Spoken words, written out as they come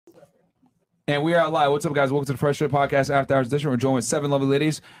And we are live. What's up, guys? Welcome to the Fresh Fit Podcast After Hours Edition. We're joined with 7 lovely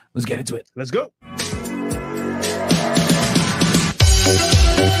ladies. Let's get into it. Let's go.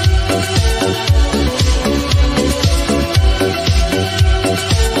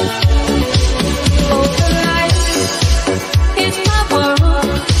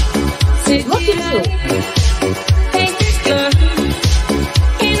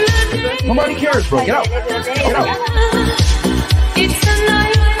 Nobody cares, bro. Get out. Get out. It's the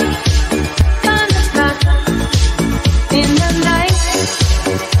night, in the night,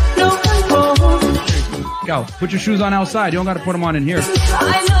 no control. Go. Put your shoes on outside. You don't got to put them on in here.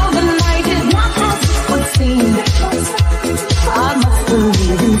 I know the night is not as it would seem. I must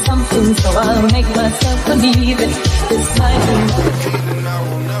believe in something, so I'll make myself believe it. This night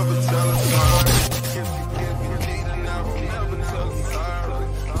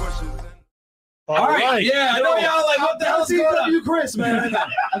All right. Yeah, I know y'all like, what the hell is going on? You, Chris, man.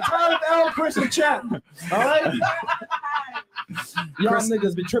 I'm tired of Al Chris and chat. All right? Y'all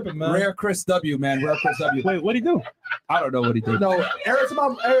niggas be tripping, man. Rare Chris W, man. Rare Chris W. Wait, what'd he do? I don't know what he did. No, every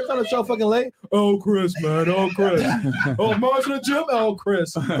time the show fucking late, oh, Chris, man. Oh, Chris. Oh, March in the gym, oh,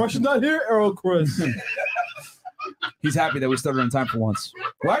 Chris. Crush is not here, oh, Chris. He's happy that we started on time for once.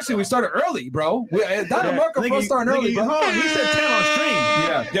 Well, actually, we started early, bro. Don and Marco first starting early, bro. He said 10 on stream.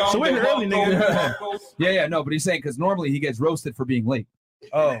 Yeah. So we're early, nigga. Yeah, no, but he's saying because normally he gets roasted for being late.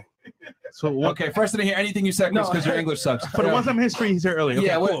 Oh. So okay, first didn't hear anything you said because your English sucks. For the one time in history, he's here early. Okay,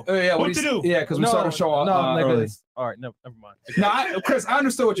 yeah, cool. What to do? Yeah, because we started the show early. All right, never mind. No, Chris, I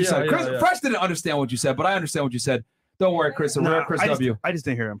understood what you said. Chris, Fresh didn't understand what you said, but I understand what you said. Don't worry, Chris. Rare Chris W. I just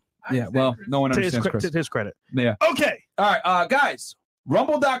didn't hear him. Yeah, well, no one understands Chris. To his credit. Yeah. Okay. All right, guys,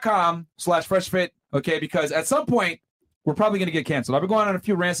 rumble.com/freshfit, okay, because at some point, we're probably going to get canceled. I've been going on a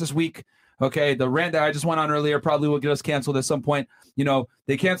few rants this week, okay? The rant that I just went on earlier probably will get us canceled at some point. You know,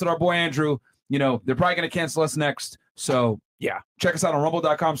 they canceled our boy Andrew. You know, they're probably going to cancel us next. So, yeah, check us out on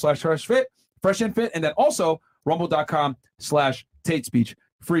rumble.com/freshfit, Fresh and Fit, and then also rumble.com/Tate Speech.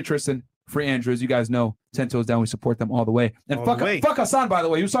 Free Tristan, free Andrew. As you guys know, 10 toes down. We support them all the way. And fuck Hassan, by the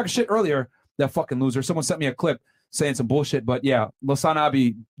way. He was talking shit earlier. That fucking loser. Someone sent me a clip saying some bullshit. But yeah, Lasan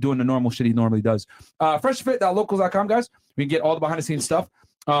Abi doing the normal shit he normally does. Freshfit.locals.com, guys. We can get all the behind the scenes stuff.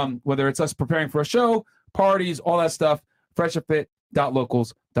 Whether it's us preparing for a show, parties, all that stuff.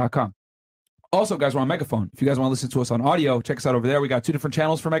 Freshfit.locals.com. Also, guys, we're on Megaphone. If you guys want to listen to us on audio, check us out over there. We got 2 different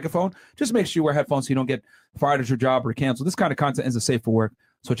channels for Megaphone. Just make sure you wear headphones so you don't get fired at your job or canceled. This kind of content isn't safe for work.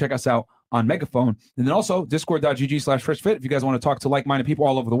 So check us out on Megaphone. And then also discord.gg/freshfit if you guys want to talk to like-minded people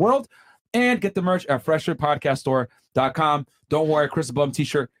all over the world. And get the merch at freshfitpodcaststore.com. Don't worry, Chris Blum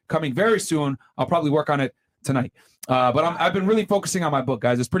t-shirt coming very soon. I'll probably work on it tonight. But I've been really focusing on my book,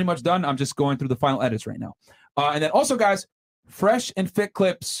 guys. It's pretty much done. I'm just going through the final edits right now. And then also, guys, Fresh and Fit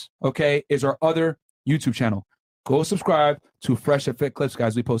Clips, okay, is our other YouTube channel. Go subscribe to Fresh and Fit Clips,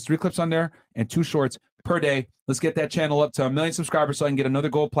 guys. We post 3 clips on there and 2 shorts per day. Let's get that channel up to 1 million subscribers so I can get another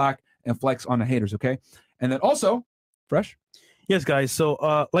gold plaque and flex on the haters, okay? And then also, Fresh? Yes, guys.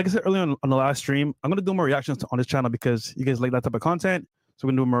 So, like I said earlier on the last stream, I'm going to do more reactions on this channel because you guys like that type of content. So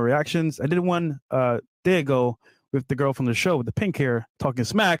we're going to do more reactions. I did one day ago with the girl from the show with the pink hair talking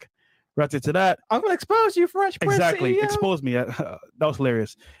smack. Right into that, I'm going to expose you, Fresh Prince. Exactly. Expose me. That was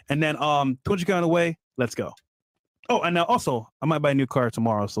hilarious. And then 200 on the way. Let's go. Oh, and also, I might buy a new car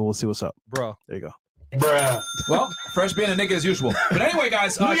tomorrow, so we'll see what's up. Bro. There you go. Bruh. Well, Fresh being a nigga as usual. But anyway,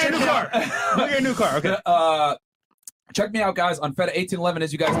 guys. Look at your new car. Look at your new car. Okay. Check me out, guys, on Fed 1811.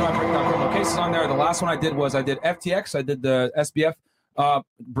 As you guys know, I break down promo cases on there. The last one I did FTX. I did the SBF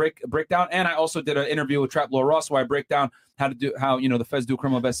breakdown, and I also did an interview with Trap Lord Ross where I break down how the feds do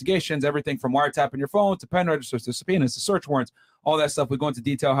criminal investigations, everything from wiretapping your phone to pen registers to subpoenas to search warrants, all that stuff. We go into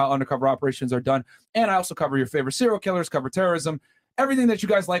detail how undercover operations are done, and I also cover your favorite serial killers, cover terrorism, everything that you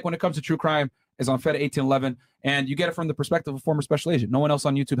guys like when it comes to true crime is on Fed 1811, and you get it from the perspective of a former special agent. No one else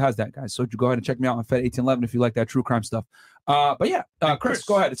on YouTube has that, guys. So go ahead and check me out on Fed 1811 if you like that true crime stuff. But yeah, Chris,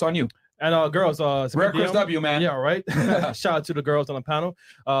 go ahead. It's on you. And girls, Rare Chris W, man. Yeah, right. Shout out to the girls on the panel.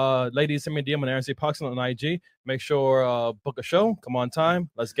 Ladies, send me a DM on Aaron C. Poxon on IG. Make sure book a show. Come on time.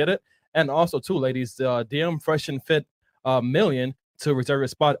 Let's get it. And also, too, ladies, DM Fresh and Fit Million to reserve your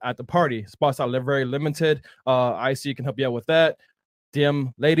spot at the party. Spots are very limited. IC can help you out with that.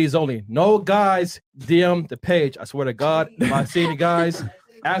 DM ladies only. No guys. DM the page. I swear to God, if I see any guys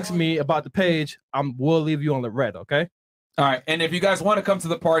ask me about the page, we'll leave you on the red. Okay. All right, and if you guys want to come to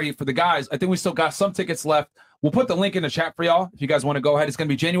the party for the guys, I think we still got some tickets left. We'll put the link in the chat for y'all if you guys want to go ahead. It's going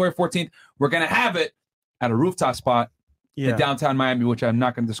to be January 14th. We're going to have it at a rooftop spot Yeah. in downtown Miami, which I'm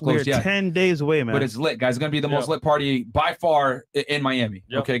not going to disclose We're yet. 10 days away, man. But it's lit, guys. It's gonna be the most lit party by far in Miami.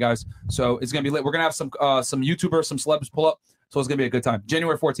 Yep. Okay, guys. So it's gonna be lit. We're gonna have some YouTubers, some celebs pull up. So it's gonna be a good time.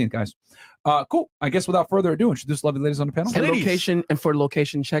 January 14th, guys. Cool. I guess without further ado, introduce lovely ladies on the panel. And location, and for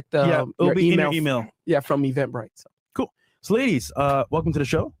location, check the it'll be email. in your email. Yeah, from Eventbrite. So. Cool. So, ladies, welcome to the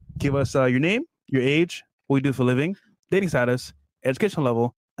show. Give us your name, your age, what you do for a living, dating status, education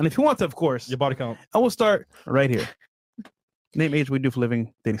level, and if you want to, of course, Your body count. and we'll start right here. Name, age, what you do for a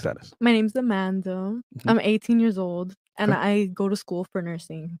living, dating status. My name's Amanda. I'm 18 years old, and I go to school for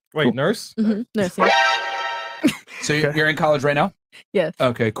nursing. Wait, nurse? Nursing. So you're in college right now? Yes.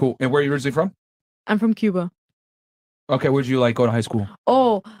 Okay, cool. And where are you originally from? I'm from Cuba. Okay, where'd you go to high school?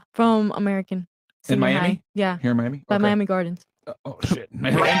 Oh, from American. In Senior Miami? high. Yeah. Here in Miami? By Okay. Miami Gardens. Oh shit!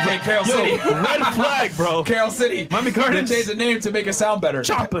 Man, Carroll City. Red flag, bro. Carroll City. Miami They Gardens. changed the name to make it sound better.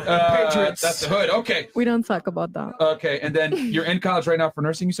 Chopper. Patriots. That's the hood. Okay. We don't talk about that. Okay, and then you're in college right now for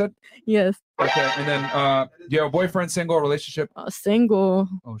nursing. You said. Yes. Okay, and then do you have a boyfriend, single, relationship? Single.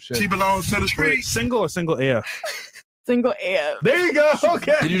 Oh shit! belongs to the Wait, street. single or single AF? Single AF. There you go.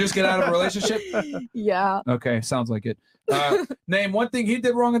 Okay. Did you just get out of a relationship? Yeah. Okay, sounds like it. Name one thing he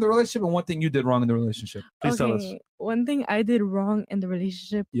did wrong in the relationship and one thing you did wrong in the relationship. Please tell us. One thing I did wrong in the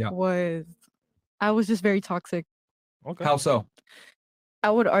relationship Yeah. was I was just very toxic. Okay. How so? I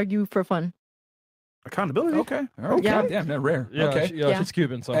would argue for fun. Accountability. Okay. All right. Yeah. Damn, that's rare. Yeah, Okay. Yeah. she's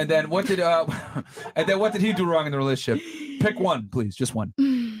Cuban. So. And then what did what did he do wrong in the relationship? Pick one, please. Just one.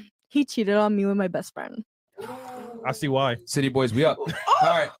 He cheated on me with my best friend. I see why. City boys, we up. All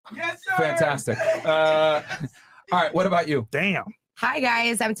right. Yes, sir. Fantastic. All right. What about you? Damn. Hi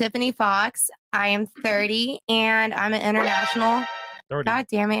guys, I'm Tiffany Fox. I am 30 and I'm an international. 30. God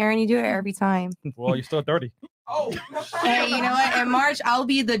damn it, Aaron, you do it every time. Well, you're still 30. Oh. Hey, you know what? In March, I'll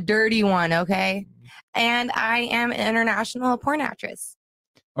be the dirty one, okay? And I am an international porn actress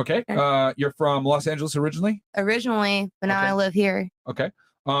Okay. You're from Los Angeles originally? originally, but now Okay. I live here. Okay.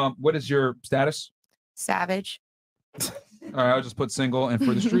 What is your status? Savage. All right, I'll just put single and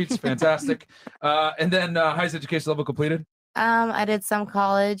for the streets. Fantastic. And then highest education level completed? I did some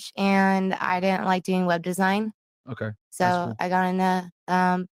college and I didn't like doing web design. Okay. So cool. I got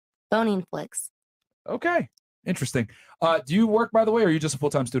into boning flicks. Okay. Interesting. Do you work, by the way, or are you just a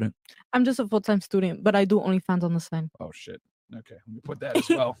full-time student? I'm just a full-time student, but I do OnlyFans on the side. Oh, shit. Okay. Let me put that as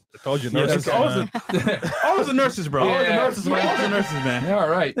well. I told you, Yeah, nurses. it's always the nurses, bro. Always the Yeah. nurses, man. Always the nurses, man. Yeah, all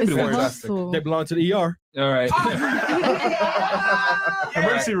right. It's a Fantastic. hustle. They belong to the ER. All right.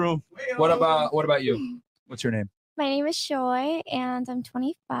 Emergency room. What about you? What's your name? My name is Shoy, and I'm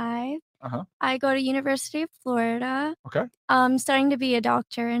 25. Uh-huh. I go to University of Florida. Okay. I'm starting to be a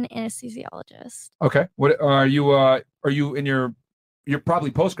doctor and anesthesiologist. Okay. What are you in you're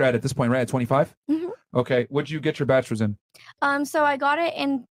probably post-grad at this point, right? At 25? Mhm. Okay. What'd you get your bachelor's in? So I got it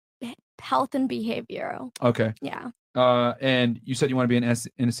in health and behavioral. Okay. Yeah. And you said you want to be an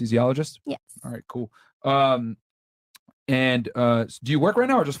anesthesiologist? Yes. All right, cool. And do you work right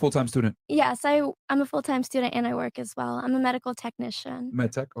now or just full-time student? Yes, I'm a full-time student and I work as well. I'm a medical technician.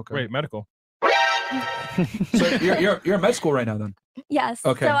 Med tech? Okay. Wait, medical. So you're in med school right now then? Yes.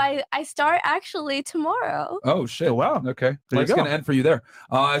 Okay. So I start actually tomorrow. Oh shit. Oh, wow. Okay. There you Life's go. gonna end for you there.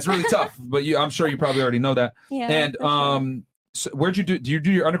 It's really tough, but I'm sure you probably already know that. Yeah. And for sure. so where'd you do you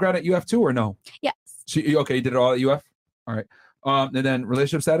do your undergrad at UF too or no? Yes. So you did it all at UF? All right. And then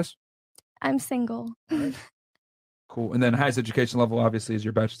relationship status? I'm single. Cool. And then highest education level obviously is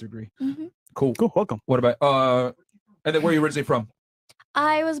your bachelor's degree. Mhm. Cool. Cool. Welcome. What about and then where are you originally from?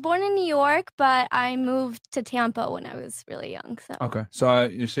 I was born in New York, but I moved to Tampa when I was really young. So Okay. So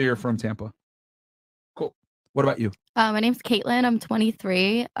you say you're from Tampa. Cool. What about you? My name's Caitlin. I'm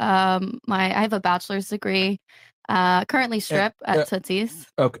 23. I have a bachelor's degree. Currently strip at Tootsie's.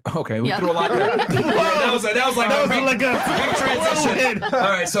 Okay. We Yeah. threw a lot there. that was like a big transition. All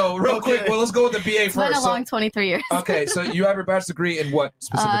right. So real quick, well, let's go with the BA It's been first. a long 23 years. Okay. So you have your bachelor's degree in what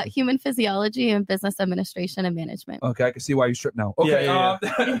specifically? Human physiology and business administration and management. Okay, I can see why you strip now. Okay, Yeah,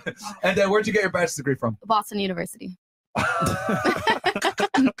 and then where'd you get your bachelor's degree from? Boston University.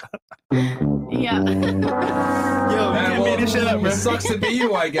 Yeah. Yo, Man, you made this shit up, it man. sucks to be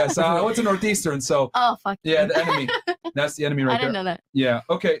you, I guess. I went to Northeastern, so Oh, fuck. yeah, the enemy. That's the enemy right I didn't there. know that. Yeah.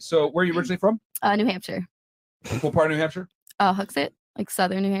 Okay, so where are you originally from? New Hampshire. What part of New Hampshire? Hooksett, like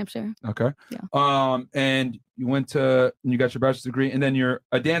southern New Hampshire. Okay. Yeah. And you got your bachelor's degree, and then you're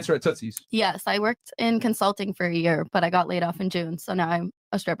a dancer at Tootsie's. Yes, I worked in consulting for a year, but I got laid off in June. So now I'm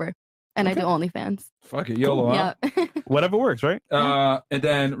a stripper and I do OnlyFans. Fuck it, YOLO. Yeah. Huh? Whatever works, right? And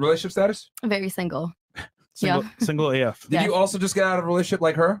then relationship status? Very single. Single AF. Did you also just get out of a relationship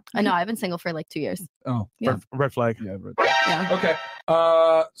like her? I know. I've been single for like 2 years. Oh, Yeah. Red flag. yeah. Yeah. Okay.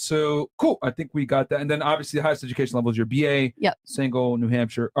 So cool. I think we got that. And then obviously the highest education level is your BA. Yep. Single, New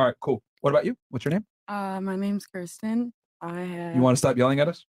Hampshire. All right, cool. What about you? What's your name? My name's Kirsten. I have. You want to stop yelling at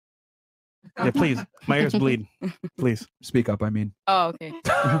us? Yeah, please. My ears bleed. Please. Speak up, I mean. Oh, okay.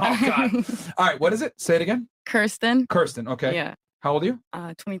 Oh, God. All right, what is it? Say it again. Kirsten. Kirsten, okay. Yeah. How old are you?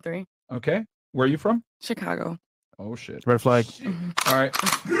 23. Okay. Where are you from? Chicago. Oh, shit. Red flag. All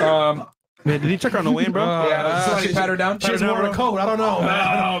right. Man, did he check her on the way in, bro? Yeah, somebody pat her down. She's more of a code. I don't know.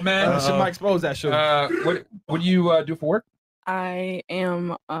 Oh, man. She might expose that shit. What do you do for work? I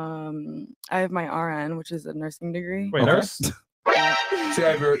am. I have my RN, which is a nursing degree. Wait, nurse? So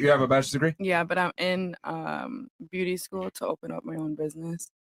you have a bachelor's degree? Yeah, but I'm in beauty school to open up my own business.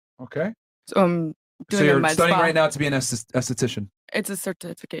 Okay. So I'm doing So a you're med studying spa. right now to be an esthetician. It's a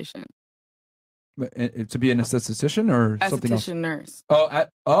certification. To be an esthetician or something else? Esthetician nurse. Okay.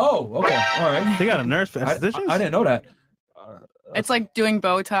 All right. They got a nurse for I estheticians? didn't know that. It's like doing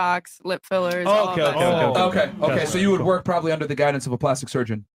Botox, lip fillers. Oh, all okay, of that okay, stuff. Okay. So you would work probably under the guidance of a plastic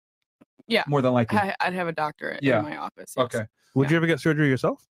surgeon. Yeah. More than likely. I'd have a doctorate Yeah. in my office. Yes. Okay. Would you ever get surgery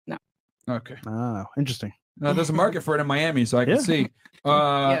yourself? No. Okay. Ah, interesting. Now there's a market for it in Miami, so I can Yeah. see.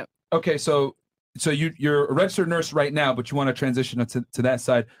 Yep. Okay, so you're a registered nurse right now, but you want to transition to that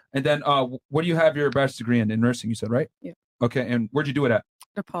side. And then what do you have your bachelor's degree in nursing? You said, right? Yeah. Okay, and where'd you do it at?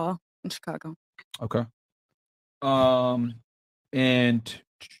 DePaul in Chicago. Okay. And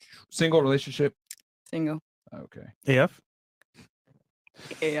single relationship. Single. Okay. AF?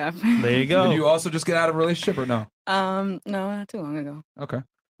 AF. There you go. Did you also just get out of a relationship or no? No, not too long ago. Okay.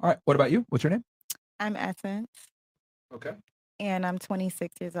 All right. What about you? What's your name? I'm Essence, Okay. and I'm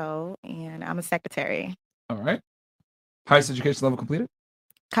 26 years old, and I'm a secretary. All right. Highest education level completed?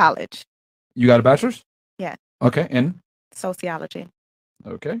 College, You got a bachelor's? Yeah. Okay. And sociology,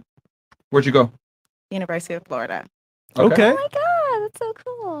 okay. Where'd you go? University of Florida. Okay. Oh my god, that's so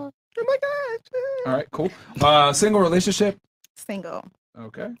cool. Oh my gosh. All right. Cool. Single relationship? Single.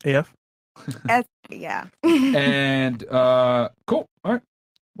 Okay. AF? Yeah. And cool. All right.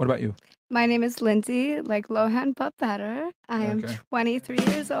 What about you? My name is Lindsay, like Lohan but better. I am Okay. 23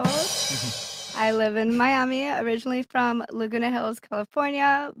 years old. I live in Miami, originally from Laguna Hills,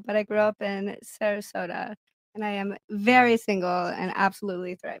 California, but I grew up in Sarasota. And I am very single and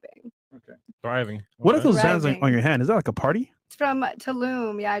absolutely thriving. Okay. Thriving. What are Okay. those hands Thriving. on your hand? Is that like a party? It's from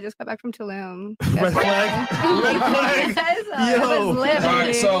Tulum. Yeah, I just got back from Tulum. Red flag. Red flag. Yo. It was lit, All right.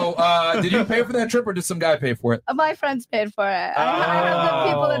 baby. So did you pay for that trip or did some guy pay for it? My friends paid for it. I have good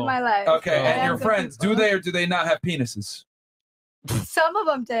people in my life. Okay. I And have your good friends, do people. they or do they not have penises? Some of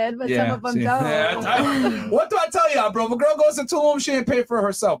them did, but some of them see. don't. Yeah, what do I tell you, bro? If a girl goes to Tulum, she ain't pay for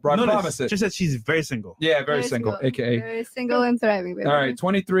herself, bro. I Notice, promise it. She said she's very single. Yeah, very single, aka. Very single and thriving, baby. All right,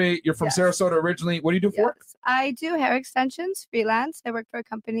 23. You're from Yes. Sarasota originally. What do you do for work? Yes. I do hair extensions, freelance. I work for a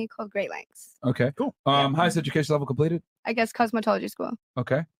company called Great Lengths. Okay, cool. Highest education level completed. I guess cosmetology school.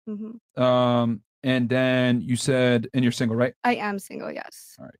 Okay. hmm And then you said, and you're single, right? I am single,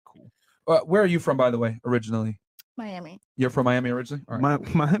 yes. All right, cool. Where are you from, by the way, originally? Miami. You're from Miami originally? All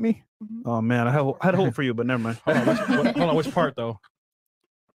right. Miami? Oh, man. I had hope for you, but never mind. Hold on, which part, though?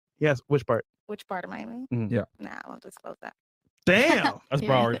 Yes, which part? Which part of Miami? Yeah. Nah, I won't disclose that. Damn. That's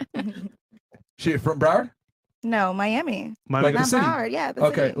Broward. She from Broward? No, Miami. Miami, Like the Not city? Broward. Yeah. The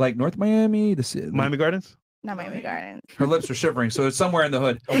Okay, city. like North Miami, the city. Miami Gardens? Not Miami Gardens. Her lips are shivering, so it's somewhere in the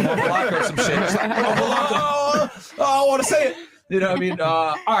hood. Block or some shit. She's like, oh, I want to say it. You know what I mean?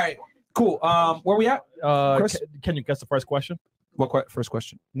 All right, cool. Where we at? Chris? Can you guess the first question? What first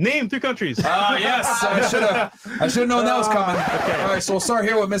question? Name 3 countries. Yes, I should have known that was coming. All right, so we'll start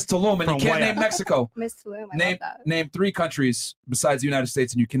here with Miss Tulum, and From you can't where? name Mexico. Miss Tulum, I Name love that. name 3 countries besides the United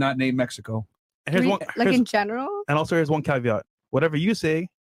States, and you cannot name Mexico. And here's Three- one. like here's- in general? and also, here's one caveat. Whatever you say,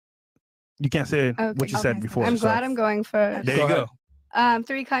 you can't say Okay. what you said before. I'm so- glad I'm going first. There you Go go.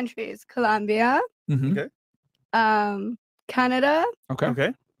 3 countries: Colombia, Mhm. Okay. Canada, Okay.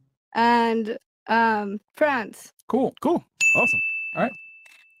 Okay. and France. Cool. Cool. Awesome.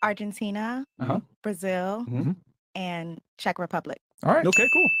 Argentina, Uh-huh. Brazil, Mhm. and Czech Republic. All right. Okay,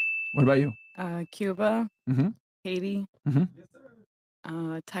 cool. What about you? Cuba, Mhm. Haiti, Mhm.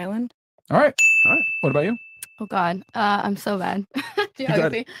 Thailand. All right. What about you? Oh God, I'm so bad. You got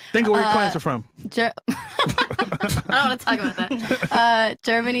Geography. it. Think of where your Uh, clients are from. I don't want to talk about that.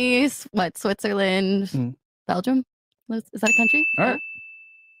 Germany, Switzerland, Mm. Belgium. Is that a country? All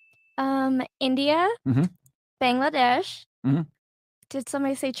right. India, Mhm. Bangladesh. Mhm. Did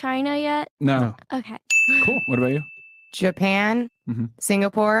somebody say China yet? No. Okay. Cool. What about you? Japan, Mhm.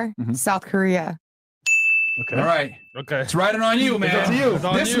 Singapore, Mhm. South Korea. Okay. All right. Okay. It's riding on you, man. up to you. It's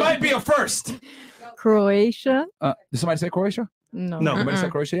on This you. might be a first. Croatia. Did somebody say Croatia? No. No. Nobody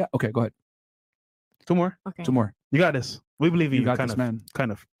said Croatia yet? Okay, go ahead. Two more. Okay. Two more. You got this. We believe in You you. got Kind this, of. man.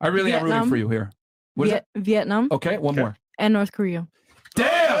 Kind of. I really am rooting Vietnam. for you here. What is it? Vietnam Okay, one more. and North Korea.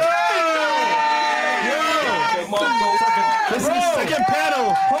 Damn! This is the second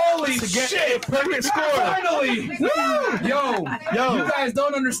panel. Holy Get shit! perfect score. Finally! Yo, you guys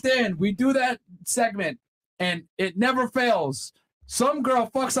don't understand. We do that segment, and it never fails. Some girl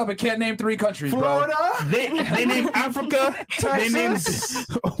fucks up and can't name 3 countries, Florida. bro. They name Africa. They name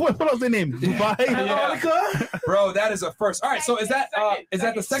what else they name? Dubai. Yeah. Bro, that is a first. All right, so is that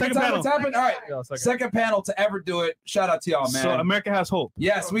the second time panel. it's happened? All right, Yeah, second panel to ever do it. Shout out to y'all, man. So America has hope.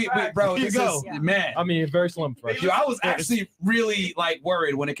 Yes, we bro. Here This you go. is man. I mean, very slim. Yo, I was actually really like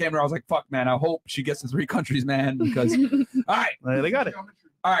worried when it came to her. I was like, fuck, man. I hope she gets the 3 countries, man. Because all right. They got it.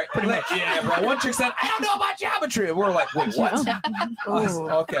 All right, yeah, bro. One chick said, I don't know about geometry. And we're like, wait, what?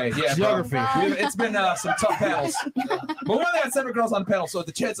 Okay, yeah. Geography. It's been some tough panels. But we only had 7 girls on the panel, so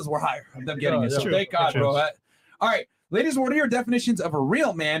the chances were higher of them getting it. So true. thank God, bro. All right, ladies, what are your definitions of a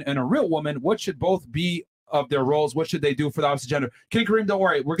real man and a real woman? What should both be of their roles? What should they do for the opposite gender? King Kareem, don't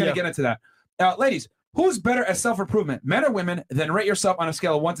worry. We're going to get into that. Ladies, who's better at self-improvement, men or women? Then rate yourself on a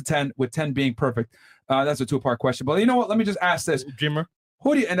scale of 1 to 10, with 10 being perfect. That's a 2-part question. But you know what? Let me just ask this. Dreamer.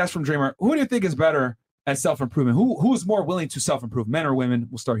 And that's from Dreamer. Who do you think is better at self-improvement? Who is more willing to self-improve, men or women?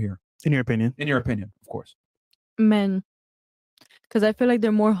 We'll start here. In your opinion. In your opinion, of course. Men. Because I feel like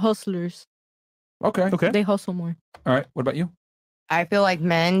they're more hustlers. Okay. They hustle more. All right. What about you? I feel like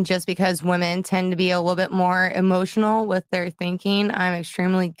men, just because women tend to be a little bit more emotional with their thinking, I'm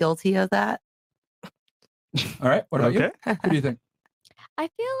extremely guilty of that. All right. What about you? Who do you think? I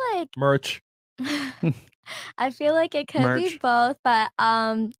feel like Merch. I feel like it could be Merch. both, but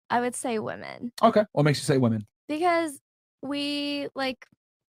I would say women Okay. What makes you say women? because we like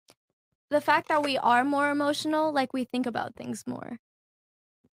the fact that we are more emotional, like we think about things more.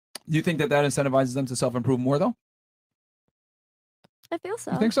 Do you think that incentivizes them to self-improve more, though? I feel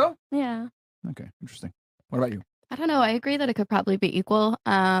so. You think so? Yeah. Okay. Interesting. What about you? I don't know. I agree that it could probably be equal.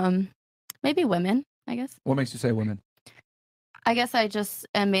 Maybe women, I guess. What makes you say women? I guess I just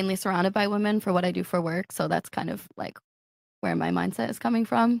am mainly surrounded by women for what I do for work. So that's kind of like where my mindset is coming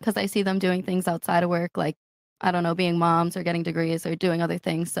from because I see them doing things outside of work, like, I don't know, being moms or getting degrees or doing other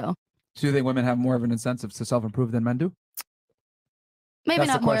things. So Do you think women have more of an incentive to self-improve than men do? maybe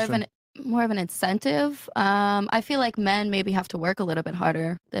That's the not more of question. more of an incentive. I feel like men maybe have to work a little bit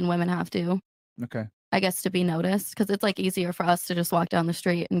harder than women have to, Okay. I guess, to be noticed because it's like easier for us to just walk down the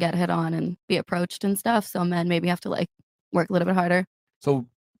street and get hit on and be approached and stuff. So men maybe have to like work a little bit harder. So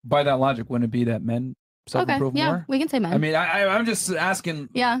by that logic, wouldn't it be that men Okay, self-improve yeah, more? we can say men. I mean, I'm just asking.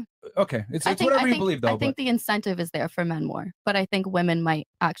 Yeah. Okay. It's I think, whatever I you think, believe, though. I think the incentive is there for men more, but I think women might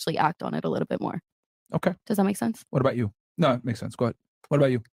actually act on it a little bit more. Okay. Does that make sense? What about you? No, it makes sense. Go ahead. What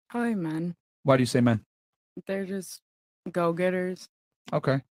about you? Probably men. Why do you say men? They're just go-getters.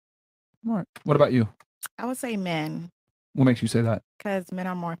 Okay. All right. What about you? I would say men, What makes you say that? because men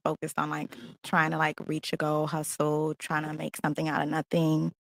are more focused on like trying to like reach a goal, hustle, trying to make something out of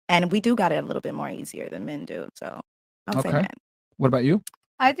nothing. And we do got it a little bit more easier than men do. So I would say Okay. men. What about you?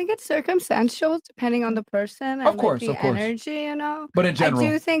 I think it's circumstantial depending on the person and Of course, like, of the course. energy, you know. But in general. I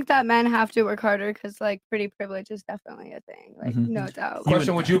do think that men have to work harder because like pretty privilege is definitely a thing, like Mhm. no doubt.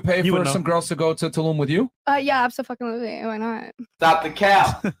 Question: Would you pay you for would know. some girls to go to Tulum with you? Yeah, absolutely. Why not? Stop the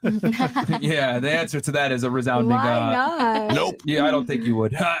cap. Yeah, the answer to that is a resounding. Why not? Nope. Yeah, I don't think you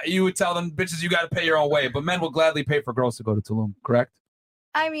would. You would tell them, bitches, you got to pay your own way. But men will gladly pay for girls to go to Tulum. Correct?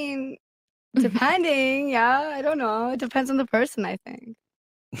 I mean, depending. Yeah, I don't know. It depends on the person. I think.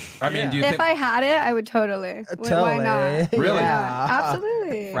 I mean, do you If think? I had it, I would totally. Why Totally. not? Really? Yeah,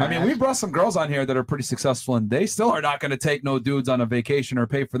 absolutely. I mean, we brought some girls on here that are pretty successful, and they still are not going to take no dudes on a vacation or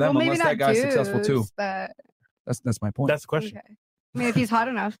pay for them Well, maybe unless that not guy's successful too. dudes, But That's my point. That's the question. okay. I mean, if he's hot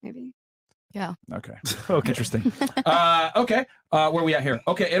enough, maybe. Yeah. Okay. Okay. Interesting. Okay. Where we at here?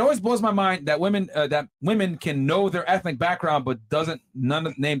 Okay. It always blows my mind that women can know their ethnic background, but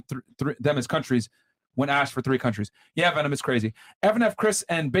name them as countries when asked for 3 countries. Yeah, Venom, it's crazy. FNF, Chris,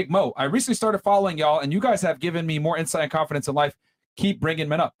 and Big Mo. I recently started following y'all, and you guys have given me more insight and confidence in life. Keep bringing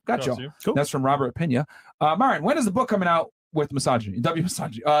men up. Got y'all. Cool. That's from Robert Pena. Myron, when is the book coming out with misogyny?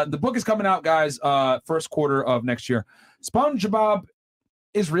 Misogyny. The book is coming out, guys, first quarter of next year. SpongeBob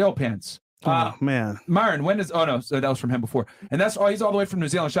Israel Pants. Oh, man. Myron, when is? Oh no, so that was from him before, and that's all. He's all the way from New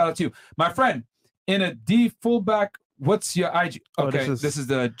Zealand. Shout out to you, my friend. In a D fullback. What's your IG? Okay, this is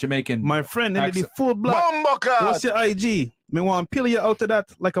the Jamaican. My friend, in the accent. full black. Bumbucker. What's your IG? Me want to peel you out of that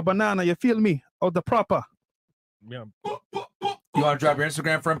like a banana. You feel me? Out the proper. Yeah. You want to drop your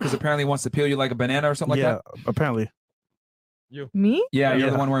Instagram for him because apparently he wants to peel you like a banana or something like that? apparently. Me? Yeah, you're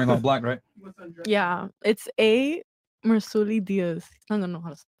the one wearing all black, right? Yeah, it's A. Mersuli Diaz. He's not gonna know how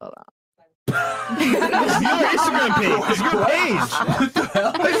to spell that. Your Instagram page. It's your page.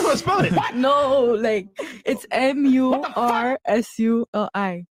 How you gonna spell it? No, like it's Mursuli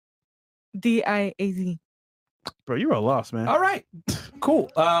Bro, you were a loss, man. All right. Cool.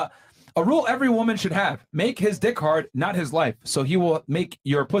 A rule every woman should have: make his dick hard, not his life. So he will make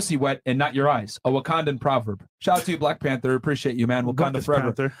your pussy wet and not your eyes. A Wakandan proverb. Shout out to you, Black Panther. Appreciate you, man. Wakanda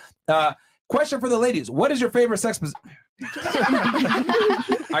forever. Question for the ladies: what is your favorite sex position?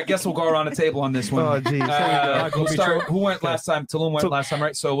 I guess we'll go around the table on this one. Oh, geez. We'll start. Who went last time? Tulum went last time,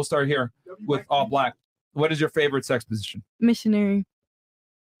 right? So we'll start here with all black. What is your favorite sex position? Missionary.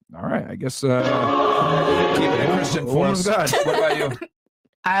 All right. I guess keep it a Christian for us. What about you?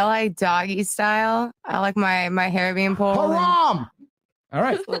 I like doggy style. I like my hair being pulled. Haram! All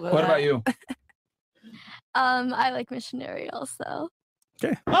right. What about you? I like missionary also.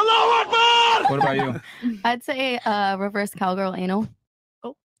 Okay. What about you? I'd say reverse cowgirl anal.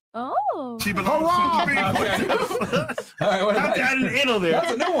 Oh. She belongs to me. All right, what about Add an anal there.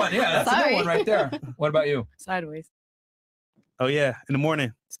 That's a new one. Yeah, that's a new one right there. What about you? Sideways. Oh yeah, in the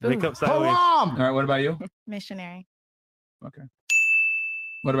morning. Wake up sideways. All right, what about you? Missionary. Okay.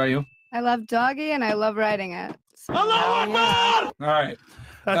 What about you? I love doggy and I love riding it. So, All right.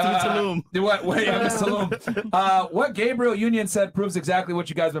 That's Tulum. What Gabriel Union said proves exactly what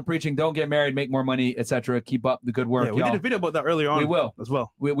you guys have been preaching. Don't get married, make more money, etc. Keep up the good work. Yeah, we did a video about that earlier on. We will as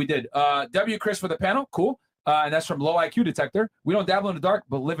well. We did. W. Chris for the panel. Cool. And that's from Low IQ Detector. We don't dabble in the dark,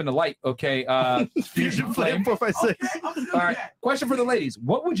 but live in the light. Okay. Fusion Flame. 456. All right. Question for the ladies.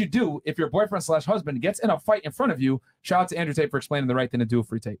 What would you do if your boyfriend/husband gets in a fight in front of you? Shout out to Andrew Tate for explaining the right thing to do.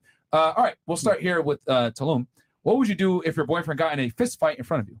 Free tape. All right. We'll start here with Tulum. What would you do if your boyfriend got in a fist fight in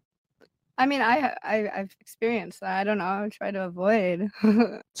front of you? I mean, I've experienced that. I don't know. I would try to avoid. So I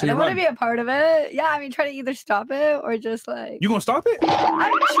you don't want run. to be a part of it. Yeah, I mean, try to either stop it or just like. You gonna stop it? I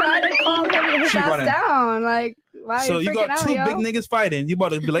try to calm his She ass running. down. Like, why? So are you freaking got out, two yo? big niggas fighting. You about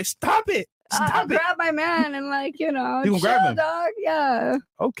to be like, stop it. I'll Stop it. grab my man and like You gonna chill, grab him? dog. Yeah.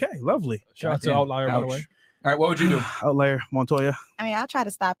 Okay, lovely. Shout out to Outlier, by the way. All right, what would you do? Outlier, Montoya. I mean, I'll try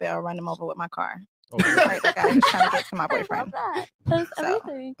to stop it or run him over with my car. Right, like I was trying to get to my boyfriend. That's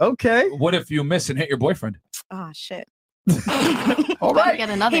everything. Okay. What if you miss and hit your boyfriend? Oh shit. All right. Get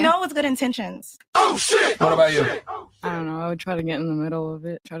another. He knows with good intentions. Oh shit. What about you? I don't know. I would try to get in the middle of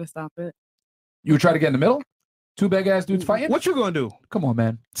it, try to stop it. You would try to get in the middle? Two big ass dudes fighting? What you gonna do? Come on,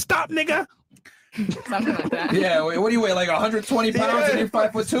 man. Stop, nigga. Something like that. Yeah. What do you weigh? Like 120 pounds and you're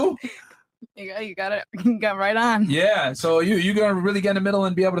 5'2"? You got it. You got right on. Yeah. So you gonna really get in the middle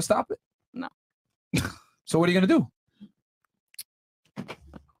and be able to stop it? No. So what are you gonna do? I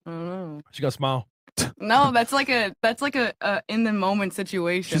don't know. She got to smile. No, that's like a in the moment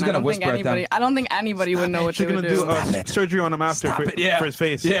situation. She's gonna I don't think whisper at them. anybody. I don't think anybody would know what She's they would gonna do. do surgery on him after for, Yeah. for his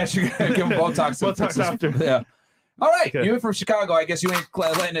face. Yeah, she's gonna give him Botox. and fix Botox his- after. Yeah. All right. Okay. You're from Chicago. I guess you ain't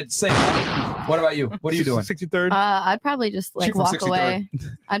letting it sink. What about you? What are you doing? 63rd. I'd probably just like from walk 63rd. away.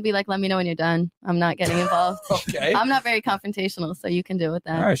 I'd be like, let me know when you're done. I'm not getting involved. Okay. I'm not very confrontational, so you can deal with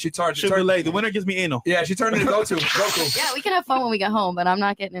that. All right. She turned. Should be late. The winner gives me anal. Yeah, she turned into Goku. Yeah, we can have fun when we get home, but I'm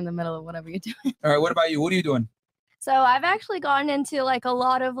not getting in the middle of whatever you're doing. All right. What about you? What are you doing? So I've actually gotten into like a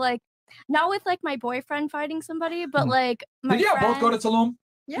lot of like, not with like my boyfriend fighting somebody, but like my Did you friend. both go to Tulum?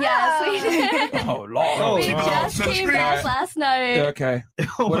 Yes, we did. Oh Lord. We just came back last night. Okay.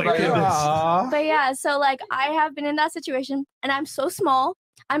 Oh What my about you? goodness. But yeah, so like I have been in that situation and I'm so small.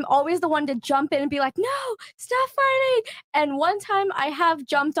 I'm always the one to jump in and be like, no, stop fighting. And one time I have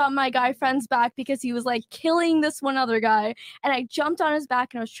jumped on my guy friend's back because he was like killing this one other guy. And I jumped on his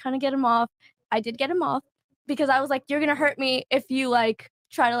back and I was trying to get him off. I did get him off because I was like, you're going to hurt me if you like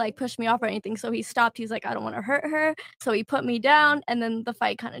try to like push me off or anything. So he stopped. He's like, I don't want to hurt her. So he put me down and then the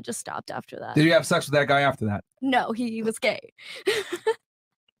fight kind of just stopped after that. Did you have sex with that guy after that? No, he was gay.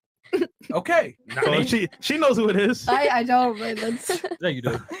 Okay. So she knows who it is. I don't. But that's. Yeah, you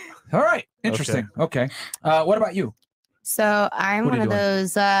do. All right. Interesting. Okay. What about you? So I'm What are one you of doing?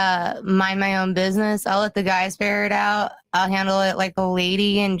 those mind my own business. I'll let the guys figure it out. I'll handle it like a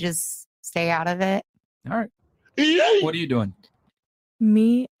lady and just stay out of it. All right. What are you doing?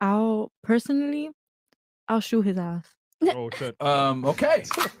 Me, I'll shoot his ass. Oh shit. Okay.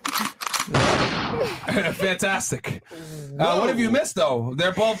 Fantastic. What have you missed though?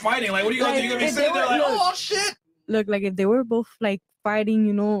 They're both fighting. Like, what are you gonna do? You're gonna be if sitting they there were- like, look. oh shit. Look, like if they were both like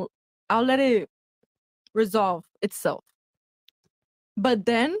fighting, I'll let it resolve itself. But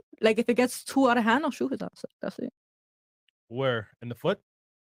then, like, if it gets too out of hand, I'll shoot his ass. That's it. Where? In the foot?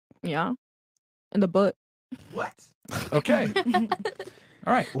 Yeah. In the butt. What? Okay.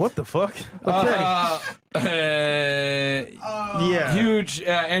 All right. What the fuck? Yeah. Huge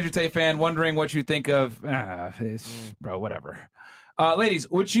Andrew Tate fan. Wondering what you think of. Bro, whatever. Ladies,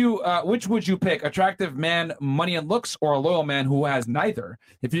 which would you pick? Attractive man, money and looks, or a loyal man who has neither?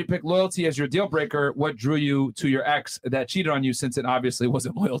 If you pick loyalty as your deal breaker, what drew you to your ex that cheated on you, since it obviously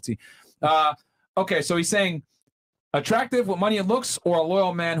wasn't loyalty? Okay, so he's saying attractive with money and looks, or a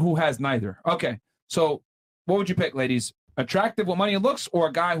loyal man who has neither. Okay, so what would you pick, ladies? Attractive with money and looks, or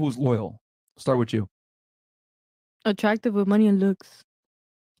a guy who's loyal? Start with you. Attractive with money and looks.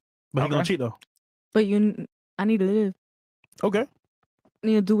 But he's gonna cheat though. But I need to live. Okay. You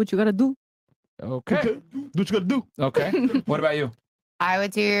need to do what you gotta do. Okay. Do what you gotta do. Okay. What about you? I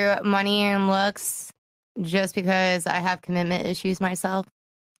would do money and looks just because I have commitment issues myself.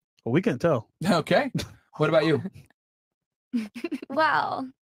 Well, we can tell. Okay. What about you? Well,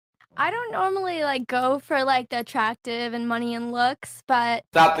 I don't normally like go for like the attractive and money and looks, but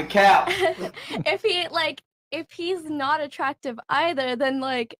Stop the cap. if he's not attractive either, then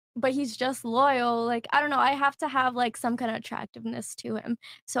like, but he's just loyal, like, I don't know, I have to have like some kind of attractiveness to him.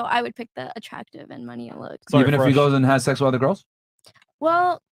 So I would pick the attractive and money and looks. Even if he goes and has sex with other girls?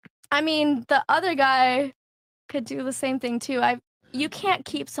 Well, I mean, the other guy could do the same thing too. You can't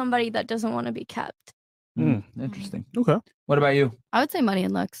keep somebody that doesn't want to be kept. Interesting. Okay. What about you? I would say money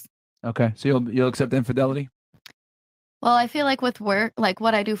and looks. Okay, so you'll accept infidelity? Well, I feel like with work, like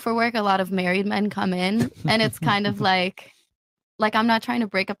what I do for work, a lot of married men come in, and it's kind of like I'm not trying to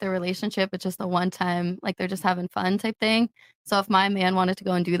break up their relationship. It's just a one time, like they're just having fun type thing. So if my man wanted to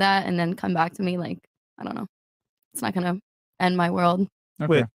go and do that and then come back to me, like, I don't know, it's not gonna end my world.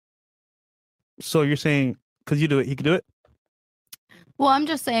 Okay. Wait. So you're saying because you do it, he could do it? Well, I'm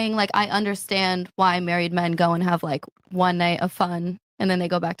just saying, like, I understand why married men go and have like one night of fun and then they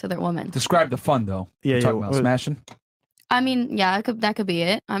go back to their woman. Describe the fun, though. Yeah, You're talking about smashing? I mean, yeah, that could be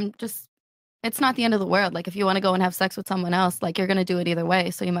it. It's not the end of the world. Like, if you want to go and have sex with someone else, like, you're going to do it either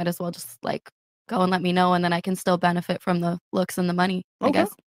way. So you might as well just, like, go and let me know, and then I can still benefit from the looks and the money, I guess.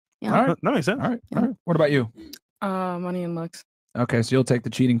 Yeah. All right. That makes sense. All right. What about you? Money and looks. Okay, so you'll take the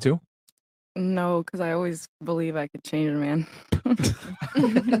cheating, too? No, because I always believe I could change a man. She's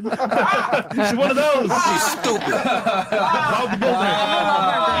one of those. She's stupid.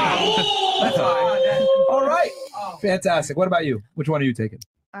 All right. Fantastic. What about you? Which one are you taking?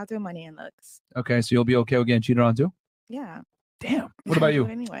 I'll do money and looks. Okay, so you'll be okay with getting cheated on, too? Yeah. Damn. What about you?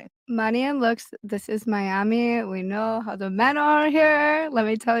 But anyway. Money and looks. This is Miami. We know how the men are here. Let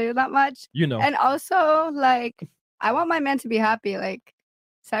me tell you that much. You know. And also, like, I want my man to be happy. Like,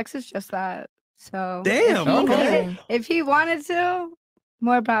 sex is just that. So Damn. Okay. If he wanted to,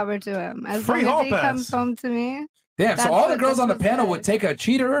 more power to him. As Free long hall as he pass. comes home to me. Damn, so that's all the what girls this on the was panel like. would take a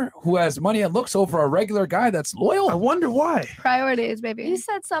cheater who has money and looks over a regular guy that's loyal? I wonder why. Priorities, baby. You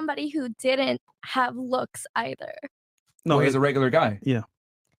said somebody who didn't have looks either. No, he's a regular guy. Yeah.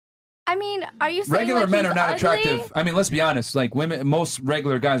 I mean, are you saying Regular like men he's are not ugly? attractive. I mean, let's be honest. Like women, most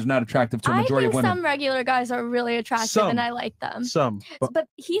regular guys are not attractive to a I majority think of women. some regular guys are really attractive, Some. and I like them. Some. But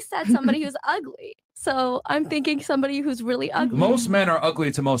he said somebody who's ugly, so I'm thinking somebody who's really ugly. Most men are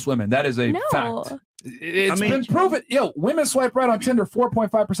ugly to most women. That is a No. fact. It's been proven. Yo, women swipe right on Tinder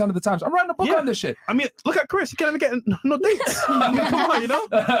 4.5% of the times. I'm writing a book on this shit. I mean, look at Chris. He can't even get no dates. I mean, come on, you know?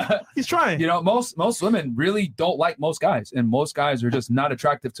 He's trying. You know, most women really don't like most guys, and most guys are just not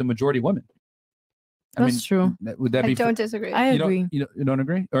attractive to majority women. That's true. Would that I be? don't disagree. I You don't- agree. You don't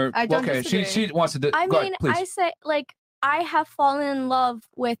agree? Or I don't okay, disagree. she wants to. I go mean, ahead, please. I say like I have fallen in love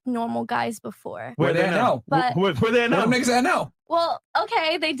with normal guys before. Where they at now? But- Where they at now? What makes that now? Well,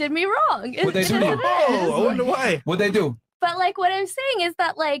 okay, they did me wrong. What they do? to you? Oh, I wonder why. What they do? But like what I'm saying is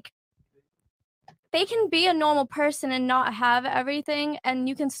that like they can be a normal person and not have everything, and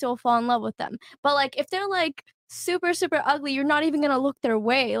you can still fall in love with them. But like if they're like super ugly, you're not even gonna look their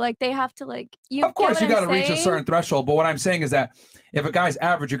way. Like they have to like you. Of course, get you what got to I'm reach a saying? certain threshold. But what I'm saying is that if a guy's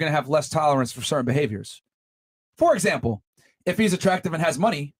average, you're going to have less tolerance for certain behaviors. For example, if he's attractive and has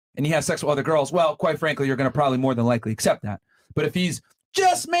money and he has sex with other girls, well, quite frankly, you're going to probably more than likely accept that. But if he's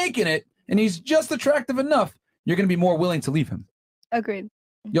just making it and he's just attractive enough, you're going to be more willing to leave him. Agreed.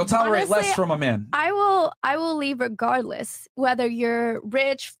 You'll tolerate less Honestly, from a man. I will leave regardless, whether you're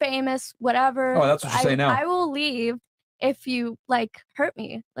rich, famous, whatever. Oh, that's what you say now. I will leave if you like hurt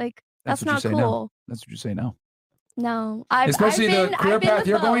me. Like that's what you not say cool. now. That's what you say now. No, Especially the career I've been path with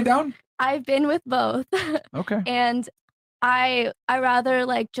you're going both. down? I've been with both. Okay. And I rather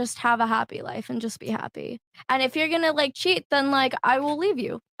like just have a happy life and just be happy. And if you're gonna like cheat, then like I will leave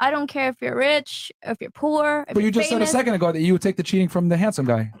you. I don't care if you're rich, if you're poor, if But you you're just said a famous. second ago that you would take the cheating from the handsome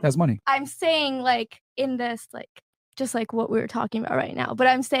guy that has money. I'm saying like in this like just like what we were talking about right now. But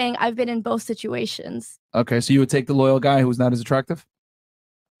I'm saying I've been in both situations. Okay, so you would take the loyal guy who's not as attractive?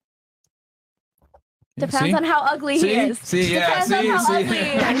 Yeah, Depends see? on how ugly he is. See, yeah, Depends on how ugly he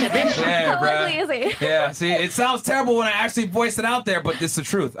is. Yeah, How bruh. ugly is he? Yeah, see, it sounds terrible when I actually voice it out there, but this is the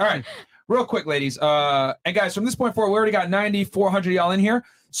truth. All right, real quick, ladies. And guys, from this point forward, we already got 9,400 y'all in here.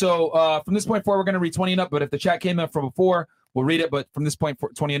 So from this point forward, we're going to read 20 and up. But if the chat came in from before, we'll read it. But from this point,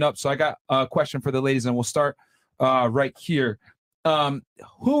 20 and up. So I got a question for the ladies, and we'll start right here.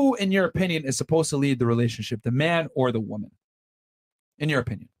 Who, in your opinion, is supposed to lead the relationship, the man or the woman? In your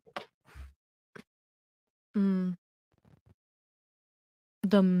opinion?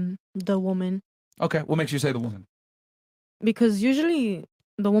 The woman, Okay, what makes you say the woman? because usually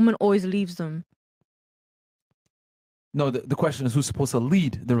the woman always leaves them. No, the question is who's supposed to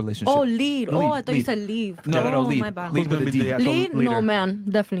lead the relationship? Oh, lead. Oh, I thought you said leave. No, oh, lead. My bad. Lead with a D. Lead? No, man,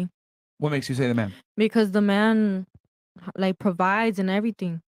 definitely. What makes you say the man? Because the man like provides and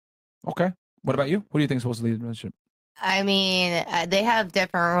everything. Okay. What about you? Who do you think is supposed to lead the relationship? I mean, they have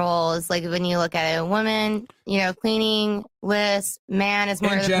different roles. Like when you look at it, a woman, cleaning list, man is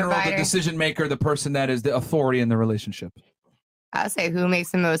more In of the general, provider. the decision maker, the person that is the authority in the relationship. I would say who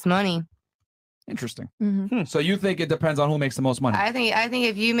makes the most money. Interesting. Mm-hmm. So you think it depends on who makes the most money? I think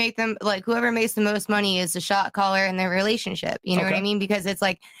if you make them like whoever makes the most money is the shot caller in their relationship. You know what I Okay. mean? Because it's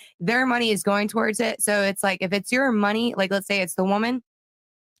like their money is going towards it. So it's like if it's your money, like let's say it's the woman.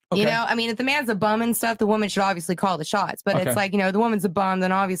 You Okay. know, I mean, if the man's a bum and stuff, the woman should obviously call the shots. But Okay. it's like, the woman's a bum,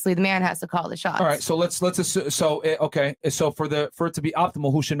 then obviously the man has to call the shots. All right. So let's assume. So okay. So for it to be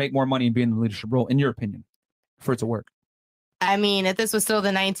optimal, who should make more money and be in the leadership role, in your opinion, for it to work? I mean, if this was still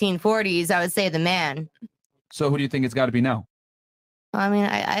the 1940s, I would say the man. So who do you think it's got to be now? I mean,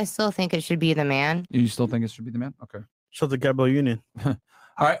 I still think it should be the man. You still think it should be the man? Okay. So the Gabriel Union. All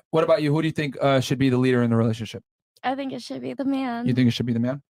right. What about you? Who do you think should be the leader in the relationship? I think it should be the man. You think it should be the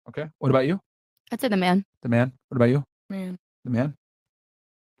man? Okay. What about you? I'd say the man. The man. What about you? Man. The man.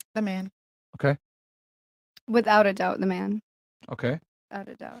 The man. Okay. Without a doubt, the man. Okay. Without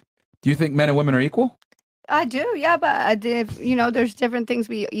a doubt. Do you think men and women are equal? I do, yeah, but I did, there's different things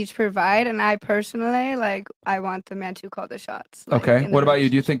we each provide, and I personally, I want the man to call the shots. Okay. What about you?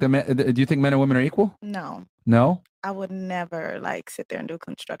 Do you think men and women are equal? No, No. I would never sit there and do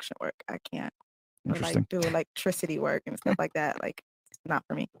construction work. I can't. Or Interesting. do electricity work and stuff like that. It's not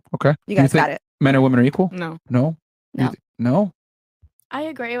for me. Okay. You Do guys think got it. Men and women are equal? No. No. No. No. I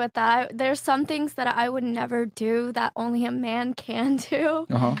agree with that. There's some things that I would never do that only a man can do.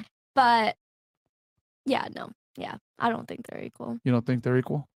 Uh-huh. But yeah, no. Yeah, I don't think they're equal. You don't think they're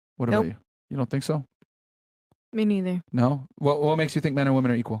equal? What Nope. about you? You don't think so? Me neither. No. What makes you think men and women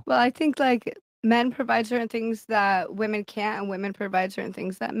are equal? Well, I think men provide certain things that women can't, and women provide certain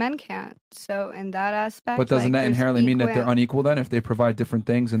things that men can't. So in that aspect, But doesn't that there's inherently mean that they're equal- unequal then if they provide different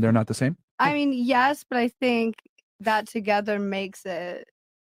things and they're not the same? I mean, yes, but I think that together makes it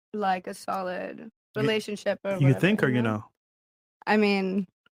a solid relationship. Or You whatever, think, or you you know? know? I mean,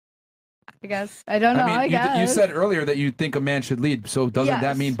 I guess I don't know. I you guess said earlier that you think a man should lead. So doesn't that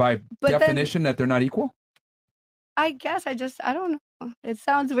Yes, mean by but then- definition that they're not equal? I guess I don't know. It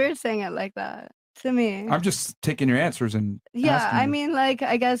sounds weird saying it like that to me. I'm just taking your answers and Yeah, asking I you. mean, I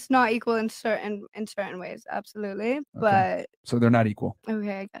guess not equal in certain ways, absolutely. But So they're not equul.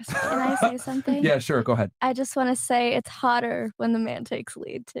 okay, I guess. Can I say something? Yeah, sure. Go ahead. I just want to say it's hotter when the man takes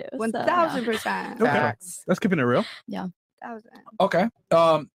lead too. 1000%. Okay. That's keeping it real. Yeah. 1000. Okay.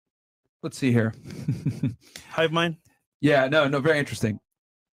 Let's see here. Hive mind. Yeah, no, very interesting.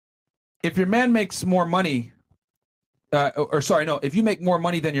 If your man makes more money, if you make more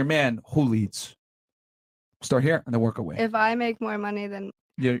money than your man, who leads? Start here and then work away. If I make more money than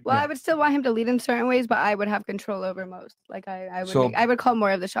Yeah, well, yeah. I would still want him to lead in certain ways, but I would have control over most. I would So- I would call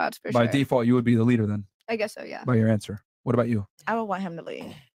more of the shots for By sure. default, you would be the leader then, I guess so, yeah. by your answer. What about you? I would want him to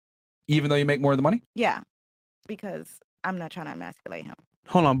lead. Even though you make more of the money? Yeah, because I'm not trying to emasculate him.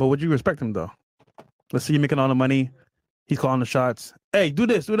 Hold on, but would you respect him though? Let's say you're making all the money. He's calling the shots. Hey, do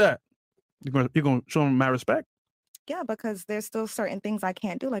this, do that. You're gonna show him my respect? Yeah, because there's still certain things I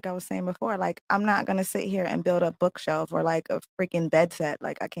can't do. Like I was saying before, I'm not gonna sit here and build a bookshelf or a freaking bed set.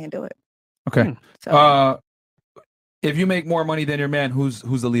 I can't do it. Okay. So If you make more money than your man, who's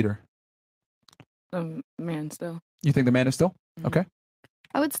the leader? The man still. You think the man is still? Okay.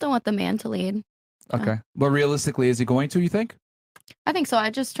 I would still want the man to lead. Okay. But realistically, is he going to, you think? I think so. I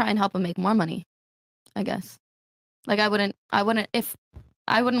just try and help him make more money, I guess. Like I wouldn't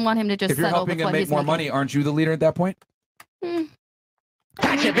want him to just If you're settle helping with him what make he's more making. money, aren't you the leader at that point?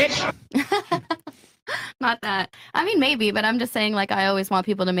 Gotcha, bitch. Not that. I mean, maybe, but I'm just saying, like, I always want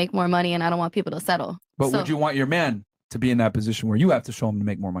people to make more money, and I don't want people to settle. But So, would you want your man to be in that position where you have to show him to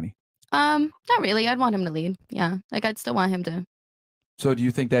make more money? Not really. I'd want him to lead. Yeah, like I'd still want him to. So do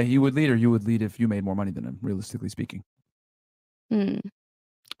you think that he would lead, or you would lead if you made more money than him, realistically speaking?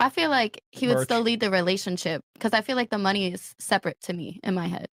 I feel like he would Merch. still lead the relationship because I feel like the money is separate to me in my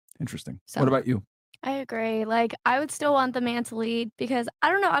head. Interesting. So- What about you? I agree. Like, I would still want the man to lead because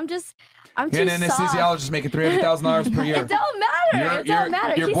I don't know. I'm You're too an soft. anesthesiologist making $300,000 per year. It don't matter. It don't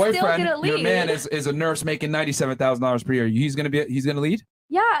matter. Your He's still boyfriend, gonna lead. your man is a nurse making $97,000 per year. He's gonna lead.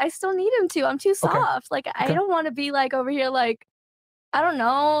 Yeah, I still need him to. I'm too soft. Like, I don't want to be like over here, like, I don't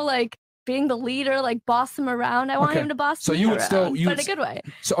know, like being the leader, like boss him around. I want Okay. him to boss So me you would around, still, but in a good way.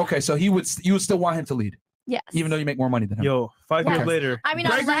 So you would still want him to lead, Yes. even though you make more money than him. Yo, 5 years Yes. later. I mean,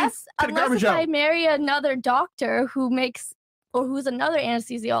 Gregory, unless take the garbage if out. I marry another doctor who makes or who's another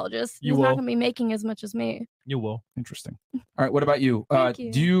anesthesiologist, You he's will. not going to be making as much as me. You will. Interesting. All right. What about you? Thank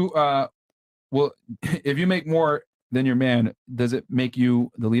you. Do you well, if you make more than your man, does it make you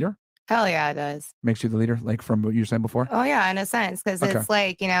the leader? Hell yeah, it does. Makes you the leader, like from what you were saying before? Oh yeah, in a sense, because Okay. it's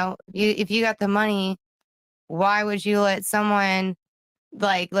like, if you got the money, why would you let someone,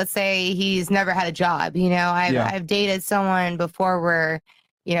 like, let's say he's never had a job? I've dated someone before where,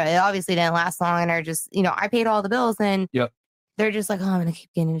 it obviously didn't last long, and they're just, I paid all the bills, and Yep. they're just like, oh, I'm gonna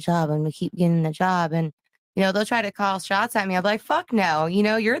keep getting a job, I'm gonna keep getting a job, and they'll try to call shots at me. I'm like, fuck no,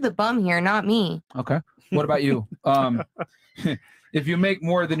 you're the bum here, not me. Okay. What about you? If you make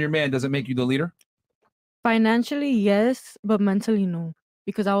more than your man, does it make you the leader? Financially, yes, but mentally, no,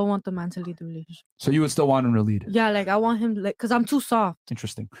 because I would want the man to lead the relationship. So you would still want him to lead? Yeah, like I want him, like, because I'm too soft.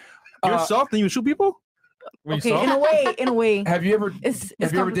 Interesting. You're soft and you shoot people? Okay, in a way, Have you ever It's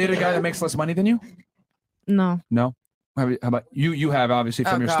have you ever dated a guy that makes less money than you? No. No. How about you? You have, obviously,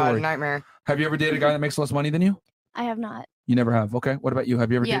 from Oh, your God, story. nightmare. Have you ever dated a guy that makes less money than you? I have not. You never have. Okay. What about you?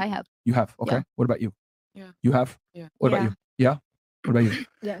 Have you ever? Yeah, dated- I have. You have. Okay. Yeah. What about you? Yeah. You have. Yeah. What about Yeah. you? Yeah. What about you?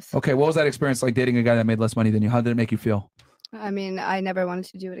 Yes. Okay. What was that experience like dating a guy that made less money than you? How did it make you feel? I mean, I never wanted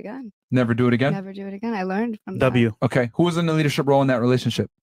to do it again. Never do it again. Never do it again. I learned from that. W. Okay. Who was in the leadership role in that relationship?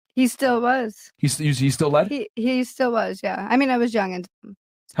 He still was. He still led. He still was. Yeah. I mean, I was young and.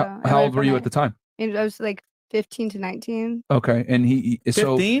 How old were you at the time? I was like 15 to 19. Okay. And he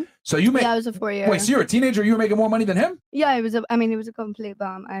 15? So you made. Yeah, I was a 4-year. Wait. So you're a teenager. You were making more money than him. Yeah, it was. He was a complete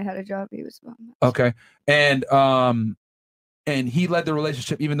bum. I had a job. He was a bum. Okay. And he led the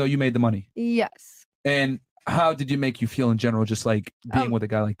relationship even though you made the money. Yes. And how did you make you feel in general, just like being with a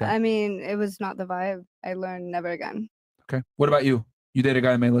guy like that? I mean, it was not the vibe. I learned never again. Okay. What about you? You dated a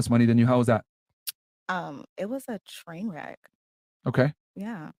guy that made less money than you. How was that? It was a train wreck. Okay.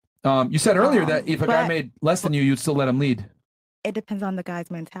 Yeah. You said earlier that if a guy but- made less than you, you'd still let him lead. It depends on the guy's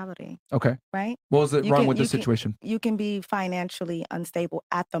mentality. Okay. Right? What was it You wrong can- with you this can- situation? You can be financially unstable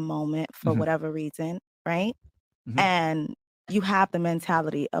at the moment for Mhm. whatever reason, right? Mhm. And you have the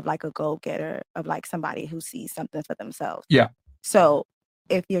mentality of like a go-getter, of like somebody who sees something for themselves. Yeah. So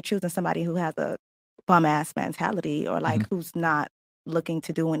if you're choosing somebody who has a bum ass mentality or like Mm-hmm. who's not looking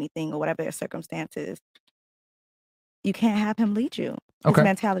to do anything or whatever their circumstances, you can't have him lead you. His Okay.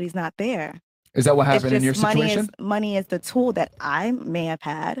 mentality's not there. Is that what It's happened in your just money situation? money is the tool that I may have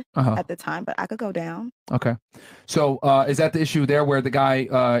had Uh-huh. at the time, but I could go down. Okay. So is that the issue there where the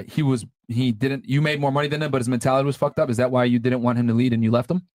guy you made more money than him, but his mentality was fucked up? Is that why you didn't want him to lead and you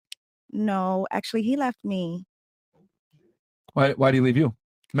left him? No, actually, he left me. Why did he leave you?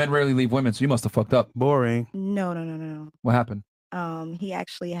 Men rarely leave women, so you must have fucked up. Boring. No. What happened? He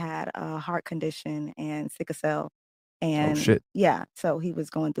actually had a heart condition and sickle cell, and shit. yeah, so he was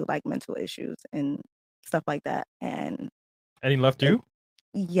going through like mental issues and stuff like that. And he left you?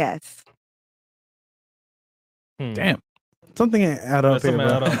 yes, Damn. Something ain't add up here, something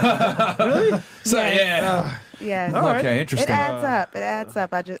bro. add up. Really? So Yes. yes. All right. Okay, interesting. It adds up. It adds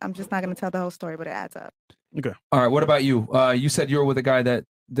up. I'm just not going to tell the whole story, but it adds up. Okay. All right. What about you? You said you were with a guy that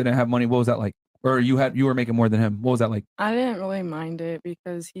didn't have money. What was that like? Or you were making more than him. What was that like? I didn't really mind it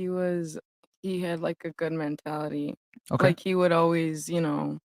because he had like a good mentality. Okay. Like he would always,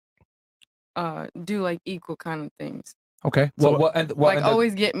 do like equal kind of things. Okay. So What like ended,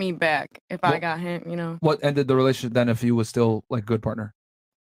 always get me back if I What- got him. what ended the relationship then if he was still like a good partner?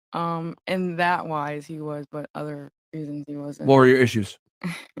 And that wise he was, but other reasons he wasn't. What were your issues?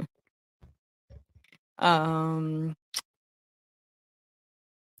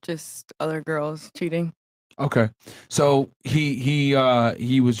 Just other girls cheating. Okay. So he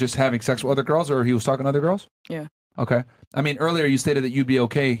was just having sex with other girls or he was talking to other girls? Yeah. Okay. I mean, earlier you stated that you'd be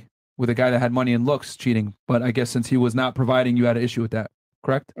okay with a guy that had money and looks cheating, but I guess since he was not providing, you had an issue with that.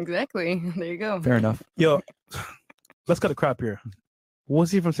 Correct? Exactly. There you go. Fair enough. Yo, let's cut the crap here.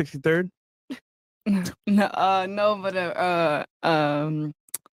 Was he from 63rd? No, but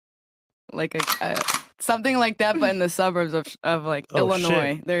like something like that, but in the suburbs of like Oh,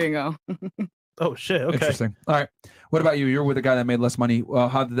 Illinois. shit. There you go. Oh shit. Okay. Interesting. All right. What about you? You're with a guy that made less money.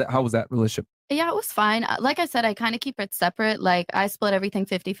 How was that relationship? Yeah, it was fine. Like I said, I kind of keep it separate. Like I split everything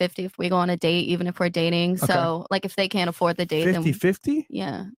 50-50 if we go on a date, even if we're dating. Okay. So like if they can't afford the date, then 50-50?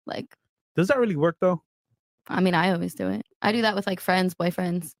 yeah, like Does that really work though? I mean, I always do it. I do that with like friends,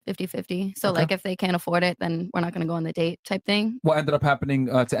 boyfriends, 50-50. So Okay. like if they can't afford it, then we're not going to go on the date type thing. What ended up happening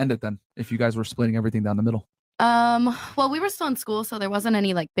to end it then? If you guys were splitting everything down the middle? Well, we were still in school, so there wasn't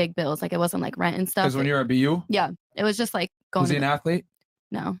any like big bills. Like it wasn't like rent and stuff. Because when you're at BU, Yeah, it was just like going. was he to an athlete?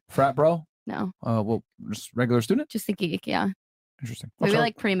 No, Frat bro? no, Well, just regular student. just a geek. Yeah, Interesting. we were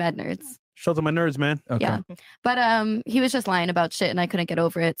like pre-med nerds. Shout out to my nerds, man. Okay. Yeah, but he was just lying about shit, and I couldn't get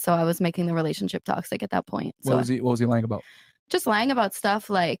over it. So I was making the relationship toxic at that point. So What was he lying about? just lying about stuff.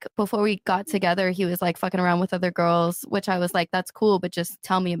 Like before we got together, he was like fucking around with other girls, which I was like, that's cool, but just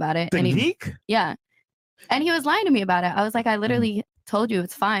tell me about it. The And he, geek? yeah, and he was lying to me about it. I was like, I literally told you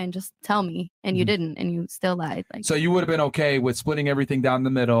it's fine, just tell me, and you didn't, and you still lied. Like So you would have been okay with splitting everything down the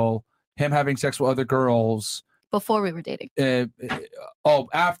middle, him having sex with other girls. before we were dating.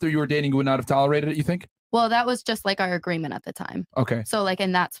 After you were dating, you would not have tolerated it, you think? Well, that was just like our agreement at the time. Okay. So like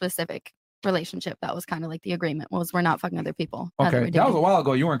in that specific relationship, that was kind of like the agreement was we're not fucking other people. now that Okay. we're That was a dating. while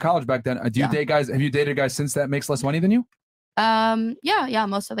ago. You were in college back then. Do you Yeah. date guys? Have you dated guys since that makes less money than you? Yeah.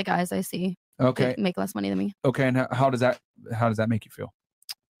 Most of the guys I see Okay. make less money than me. Okay. And how does that make you feel?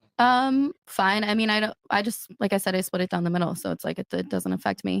 Fine. I mean, I just, like I said, I split it down the middle. So it's like, it doesn't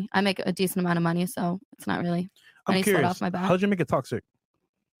affect me. I make a decent amount of money. So it's not really I'm any sweat curious. off my back. How'd you make it toxic?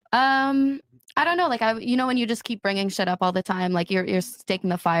 I don't know. Like when you just keep bringing shit up all the time, like you're staking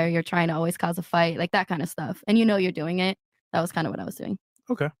the fire, you're trying to always cause a fight, like that kind of stuff. And you're doing it. That was kind of what I was doing.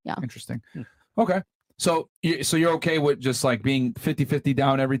 Okay. Yeah. Interesting. Okay. So you're okay with just like being 50-50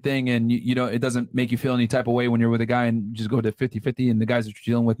 down everything, and you know, it doesn't make you feel any type of way when you're with a guy and just go to 50-50, and the guys that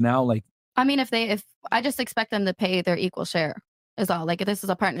you're dealing with now, like, I mean, if I just expect them to pay their equal share is all. Like if this is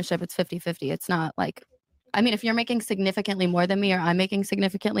a partnership, it's 50-50. It's not like, I mean, if you're making significantly more than me or I'm making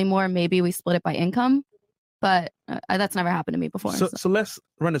significantly more, maybe we split it by income. But that's never happened to me before. So let's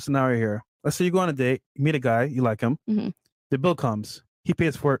run a scenario here. Let's say you go on a date, you meet a guy, you like him. Mhm. The bill comes. He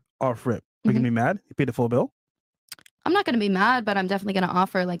pays for it off rip. Are you gonna be mad? He paid the full bill? I'm not going to be mad, but I'm definitely going to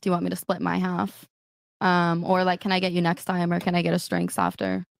offer, like, do you want me to split my half? Or like, can I get you next time? Or can I get a string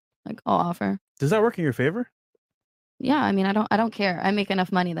softer? Like, I'll offer. Does that work in your favor? Yeah. I mean, I don't care. I make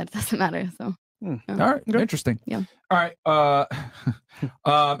enough money that it doesn't matter. So. all right, interesting. Yeah. All right.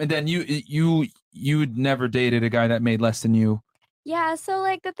 And then you'd never dated a guy that made less than you. Yeah, so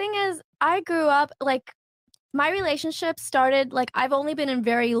like the thing is, I grew up like my relationship started like I've only been in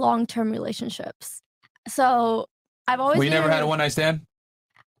very long-term relationships. So I've always Well, you been never in- had a one-night stand?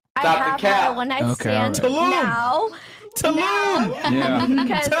 I Stop the have cap. had a one-night Okay, all stand right. now. Yeah.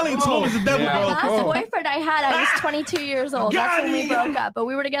 Because Tulum is the devil, my bro. last boyfriend I had, I was 22 years old. That's Got when we him. broke up, but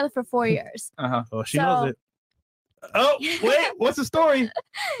we were together for 4 years. Uh-huh. Oh, she So- knows it. Oh, wait. What's the story?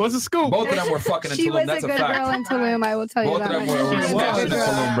 What's the scoop? Both of them were fucking in She Tulum. was That's a a good fact. girl in Tulum, I will tell you Both of that them much. were She was a smashing good in girl.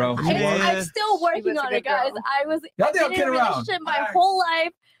 Tulum, bro. I'm still working on it, guys. I was Y'all think I'm in a kidding around? relationship my whole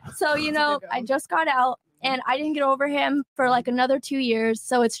life. So, I just got out and I didn't get over him for like another 2 years.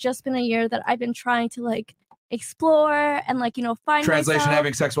 So it's just been a year that I've been trying to like explore and like, find Translation: myself.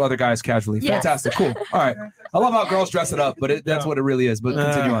 having sex with other guys casually. Yes. Fantastic. Cool. All right. I love how girls dress it up, but that's what it really is. But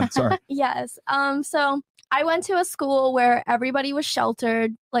continue on. Sorry. Yes. So I went to a school where everybody was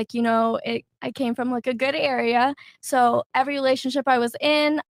sheltered. Like, I came from like a good area. So every relationship I was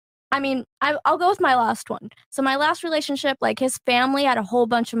in, I mean, I'll go with my last one. So my last relationship, like his family had a whole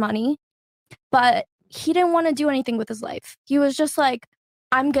bunch of money, but he didn't want to do anything with his life. He was just like,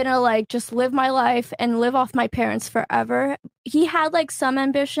 I'm gonna like just live my life and live off my parents forever. He had like some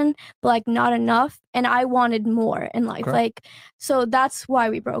ambition, but like not enough. And I wanted more in life. Okay. Like, so that's why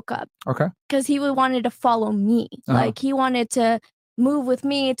we broke up. Okay. Because he wanted to follow me. Uh-huh. Like he wanted to move with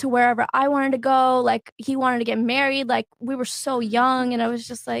me to wherever I wanted to go. Like he wanted to get married. Like we were so young, and I was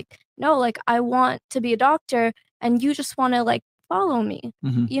just like, no, like I want to be a doctor, and you just want to like follow me.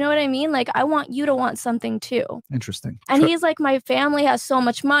 Mhm. You know what I mean? Like I want you to want something too. Interesting. And he's like, my family has so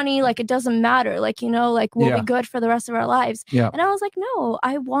much money, like it doesn't matter. Like, like we'll Yeah. be good for the rest of our lives. Yeah. And I was like, no,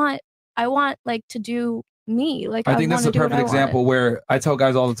 I want like to do me. Like I think this is a wanna do what perfect I want. example where I tell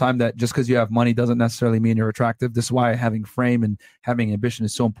guys all the time that just because you have money doesn't necessarily mean you're attractive. This is why having frame and having ambition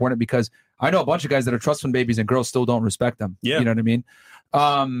is so important, because I know a bunch of guys that are trust fund babies and girls still don't respect them. Yeah. You know what I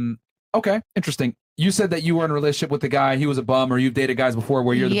mean? Okay, interesting. You said that you were in a relationship with a guy, he was a bum, or you've dated guys before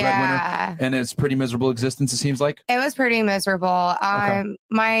where you're the breadwinner, and it's pretty miserable existence, it seems like. It was pretty miserable.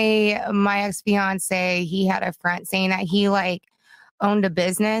 My ex-fiance, he had a friend saying that he like owned a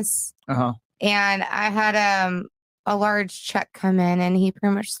business, and I had a large check come in, and he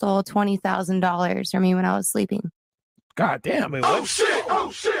pretty much stole $20,000 from me when I was sleeping. God damn. Wait, what?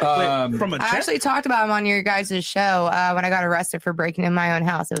 Oh shit. From a I check? actually talked about him on your guys' show when I got arrested for breaking in my own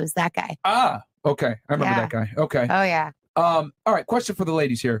house. It was that guy. Okay. I remember Yeah. that guy. Okay. Oh yeah. All right. Question for the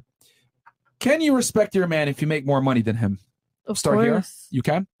ladies here. Can you respect your man if you make more money than him? Of Start here. course. You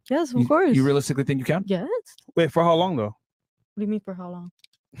can? Yes, of You- course. You realistically think you can? Yes. What Wait, for how long though? do you mean for how long?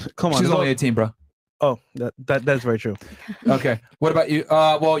 Come on. She's there's only no- 18, bro. Oh, that's very true. Okay. What about you?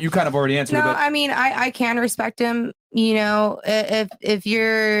 Well, you kind of already answered No, it, but I mean I can respect him. You know, if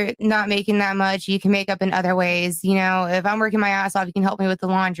you're not making that much, you can make up in other ways. You know, if I'm working my ass off, you can help me with the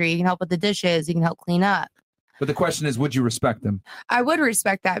laundry, you can help with the dishes, you can help clean up. but the question is, would you respect him? I would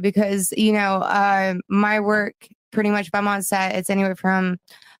respect that because, you know, my work pretty much, if I'm on set, it's anywhere from,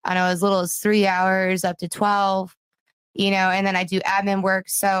 I don't know, as little as 3 hours up to 12, you know, and then I do admin work.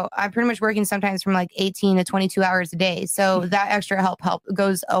 So I'm pretty much working sometimes from like 18 to 22 hours a day. So that extra help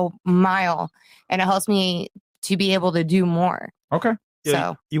goes a mile, and it helps me to be able to do more. Okay. Yeah,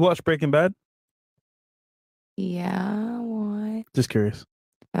 So, you watch Breaking Bad? yeah, what? Just curious.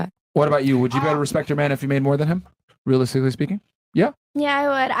 What about you? Would you be able to respect your man if you made more than him? Realistically speaking? Yeah. Yeah, I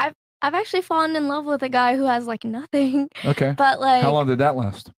would. I've actually fallen in love with a guy who has like nothing. Okay. But like, how long did that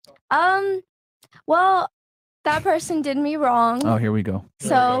last? well, that person did me wrong. Oh, here we go.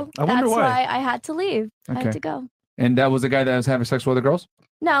 So I wonder that's why. why I had to leave. I Okay. had to go. And that was the guy that was having sex with other girls?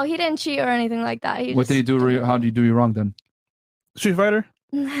 No, he didn't cheat or anything like that. He What did he do? How did he do you wrong then? Street Fighter?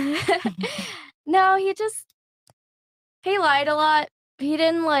 No, he lied a lot. He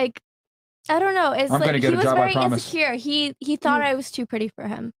didn't like, I don't know. It's I'm like gonna get he a was job, I very promise. insecure. He thought I was too pretty for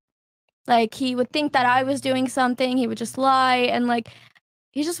him. Like he would think that I was doing something. He would just lie, and like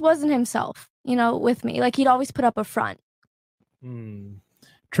he just wasn't himself, you know, with me. Like he'd always put up a front.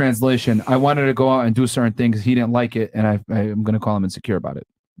 Translation: I wanted to go out and do certain things. He didn't like it, and I'm going to call him insecure about it.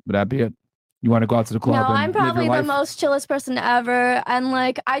 Would that be it? You want to go out to the club? No, and I'm live your probably the life? most chillest person ever, and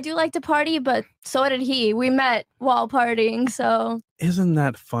like I do like to party, but so did he. We met while partying, so Isn't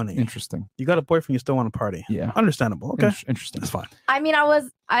that funny? Interesting. You got a boyfriend, you still want to party. Yeah. Understandable. Okay. Interesting. That's fine. I mean,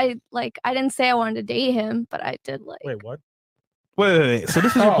 I didn't say I wanted to date him, but I did like. Wait, what? Wait. So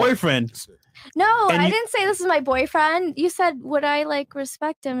this is your boyfriend. No, And I you- didn't say this is my boyfriend. You said, would I like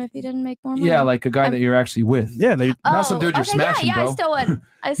respect him if he didn't make more money? Yeah, like a guy that you're actually with. Yeah, not some dude you're okay, smashing, yeah, bro. I still would.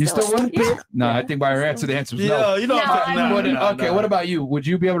 You still would? Yeah. No, I think by her answer, the answer is Yeah, no. you know No, I'm I not. wouldn't. Okay, what about you? Would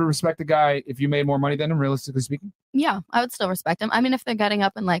you be able to respect a guy if you made more money than him, realistically speaking? Yeah, I would still respect him. I mean, if they're getting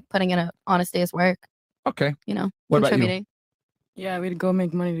up and like putting in an honest day's work, Okay. you know, What about you? contributing. Yeah, we'd go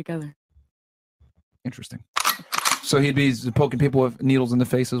make money together. Interesting. So he'd be poking people with needles in the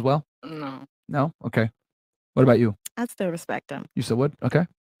face as well? No. No? Okay. What about you? I'd still respect him. You still would? Okay.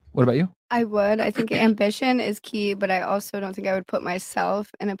 What about you? I would. I think ambition is key, but I also don't think I would put myself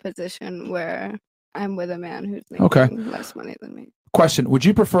in a position where I'm with a man who's making Okay. less money than me. Question: would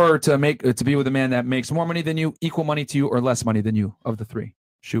you prefer to be with a man that makes more money than you, equal money to you, or less money than you of the three?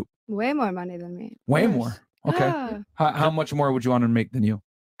 Shoot. Way more money than me. of Way course. more. Okay. Yeah. How much more would you want to make than you?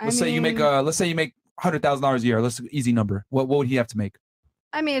 I Let's say you make mean- let's say you make $100,000 a year. Let's easy number. What would he have to make?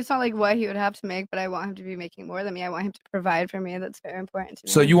 I mean, it's not like what he would have to make, but I want him to be making more than me. I want him to provide for me. That's very important to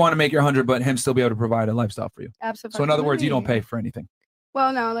me. So you want to make your 100, but him still be able to provide a lifestyle for you. Absolutely. So in other words, you don't pay for anything,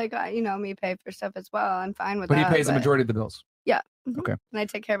 Well, no, like me pay for stuff as well. I'm fine with but that. he pays the majority of the bills. Yeah. Mhm. Okay. And I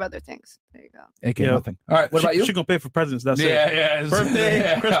take care of other things. There you go. AK Yeah. nothing. All right. What about you? She gonna pay for presents. That's Yeah, it. yeah. Birthday,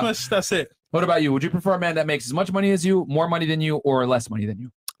 Yeah. Christmas. That's it. What about you? Would you prefer a man that makes as much money as you, more money than you, or less money than you?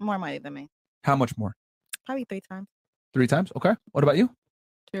 More money than me. How much more? Probably 3 times. 3 times? Okay. What about you?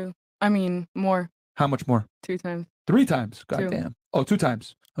 2. I mean, more. How much more? 2 times. 3 times. God 2. damn. Oh, 2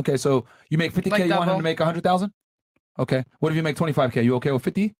 times. Okay, so you make 50K, Like you want him double. to make 100,000? Okay. What if you make 25K? You okay with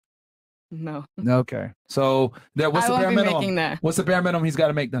 50? No. Okay. So what's I the won't bare be minimum? making that. What's the bare minimum he's got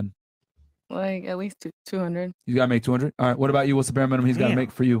to make then? Like at least 200. He's got to make 200. All right. What about you? What's the bare minimum he's got to Damn.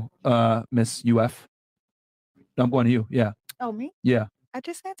 make for you, Miss UF? I'm going to you. Yeah. Oh, me? Yeah. I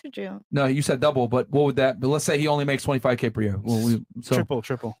just answered you. No, you said double, but what would that? But let's say he only makes 25K per year. Well, Triple.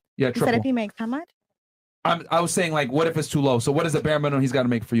 Yeah, You said triple. if he makes how much? I was saying, like, what if it's too low? So what is the bare minimum he's got to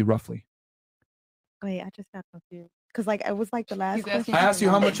make for you, roughly? Wait, I just got confused. Because like it was like the last He's question. I asked you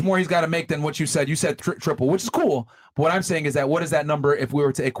how much more he's got to make than what you said. You said triple, which is cool. But what I'm saying is that what is that number if we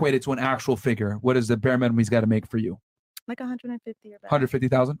were to equate it to an actual figure? What is the bare minimum he's got to make for you? Like 150 or better.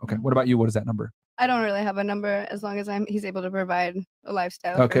 150,000. Okay. What about you? What is that number? I don't really have a number as long as he's able to provide a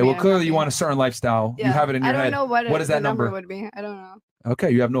lifestyle. for Okay. me, Well, I'm clearly you happy. want a certain lifestyle. You Yeah. have it in your I don't head. know what is that the number number? would be. I don't know.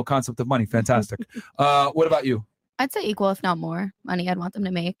 Okay. You have no concept of money. Fantastic. What about you? I'd say equal, if not more, money I'd want them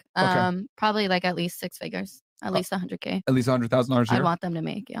to make. Okay. Probably like at least 6 figures, at least 100K. At least $100,000 a I'd year. want them to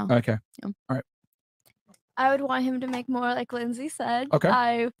make, yeah. Okay. Yeah. All right. I would want him to make more, like Lindsay said. Okay.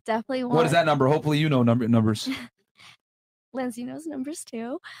 I definitely want. What is that number? Hopefully you know numbers. Lindsay knows numbers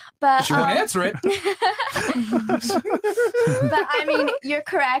too, but She won't answer it. but I mean, you're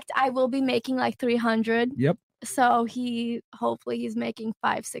correct. I will be making like 300. Yep. So hopefully he's making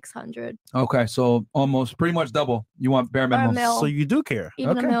 500-600. Okay. So almost pretty much double. You want bare minimum. mil. So you do care.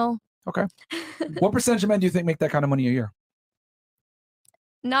 Even a mil. Okay. What percentage of men do you think make that kind of money a year?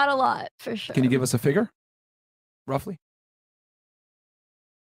 Not a lot for sure. Can you give us a figure? Roughly?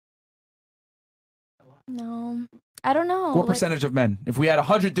 No, I don't know. What like, percentage of men? If we had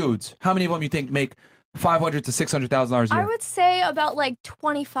 100 dudes, how many of them you think make $500,000 to $600,000 a I year? would say about like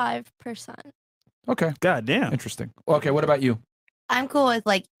 25%. Okay. God damn. Interesting. Okay. What about you? I'm cool with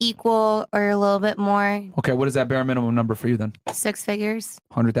like equal or a little bit more. Okay. What is that bare minimum number for you then? 6 figures.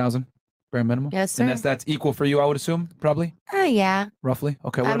 100,000 bare minimum? Yes, And sir. that's equal for you, I would assume, probably, Oh yeah. roughly.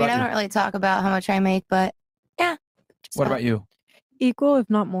 Okay. What I mean, about I you? don't really talk about how much I make, but yeah. What about you? Equal, if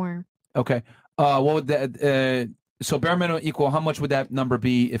not more. Okay. What would that? So bare minimum equal. How much would that number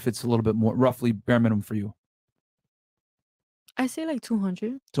be if it's a little bit more, roughly bare minimum for you? I say like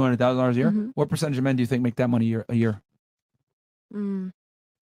 200. $200,000 a year. Mhm. What percentage of men do you think make that money a year?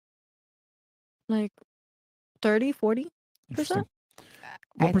 Like 30, 40%. Interesting.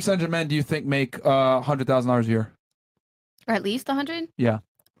 What percentage of men do you think make $100,000 a year? Or at least 100? Yeah.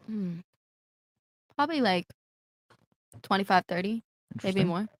 Probably like 25, 30, maybe Interesting.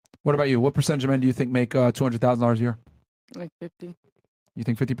 more. What about you? What percentage of men do you think make $200,000 a year? Like 50. You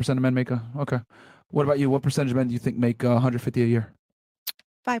think 50% of men make okay? What about you? What percentage of men do you think make 150 a year?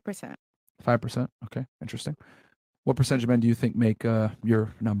 5%. 5%. Okay, interesting. What percentage of men do you think make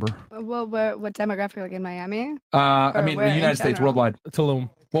your number? Well, what demographic? Like in Miami? I Or mean, where the in United States, general? worldwide. Tulum.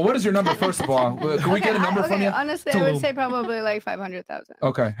 Well, what is your number first of all? Can we get a number from you? Honestly, I would say probably like 500,000.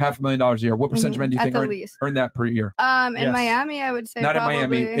 Okay, $500,000 a year. What percentage of men do you At think the earn, least. earn that per year? In Yes. Miami, I would say Not probably, in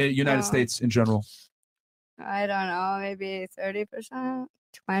Miami, United no, States in general. I don't know, maybe 30%,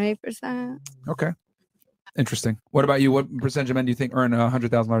 20%. Okay, interesting. What about you? What percentage of men do you think earn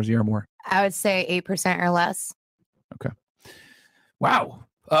 $100,000 a year or more? I would say 8% or less. Wow.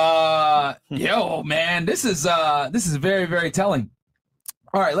 Yo, man, this is very, very telling.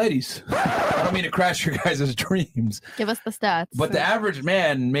 All right, ladies. I don't mean to crash your guys' dreams, Give us the stats. but the average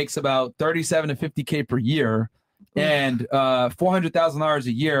man makes about 37 to 50K per year, and $400,000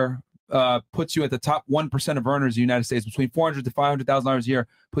 a year puts you at the top 1% of earners in the United States. Between $400,000 to $500,000 a year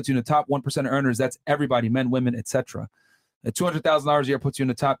puts you in the top 1% of earners. That's everybody, men, women, etc. At $200,000 a year puts you in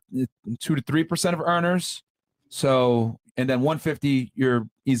the top 2 to 3% of earners. So, and then 150, you're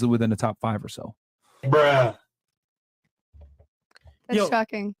easily within the top 5 or so. Bruh. That's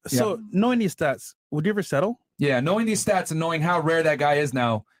shocking. So knowing these stats, would you ever settle? Yeah, knowing these stats and knowing how rare that guy is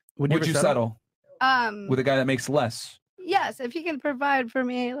now, would ever you settle Um, with a guy that makes less? yes, if he can provide for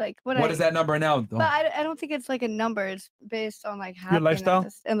me, like What is that number now, though? But I don't think it's like a number. It's based on like Your lifestyle?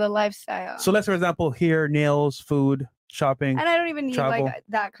 happiness and the lifestyle. So let's, for example, here, nails, food, shopping. And I don't even need travel. like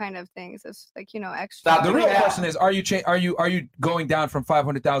that kind of things. It's like, extra. The real question is: Are you going down from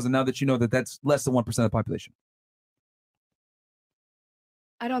 500,000 now that you know that that's less than 1% of the population?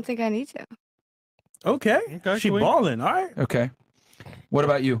 I don't think I need to. Okay. She sweet. balling. All right. Okay. What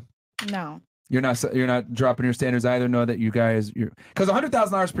about you? No. You're not dropping your standards either. Know that you guys, because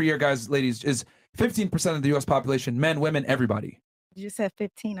 $100,000 per year, guys, ladies, is 15% of the U.S. population, men, women, everybody. You just said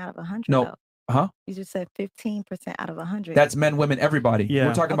 15 out of 100. No. though. Huh? You just said 15% out of 100. That's men, women, everybody. Yeah.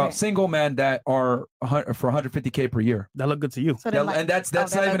 We're talking about Okay. single men that are for 150K per year. That look good to you. So then, like, And that's they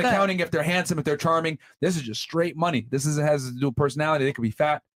not even look good. accounting if they're handsome, if they're charming. This is just straight money. This has to do with personality. They could be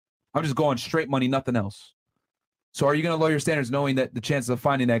fat. I'm just going straight money, nothing else. So are you going to lower your standards knowing that the chances of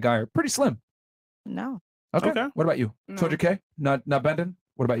finding that guy are pretty slim? No. Okay. What about you? No. 200K? Not bending?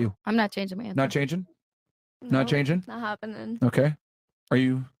 What about you? I'm not changing my answer. Not changing? No, Not changing? Not happening. Okay. Are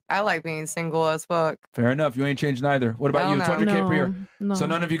you? I like being single as fuck. Fair enough. You ain't changing either. What about Hell you? no. 200K per year. No. So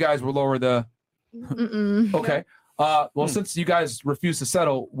none of you guys will lower the. Mm-mm. Okay. Well, since you guys refuse to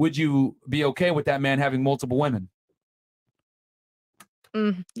settle, would you be okay with that man having multiple women?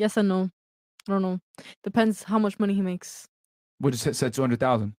 Yes and no. I don't know. Depends how much money he makes. We just said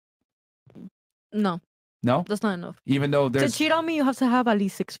 200,000. No, No, that's not enough. even though To there's cheat on me, you have to have at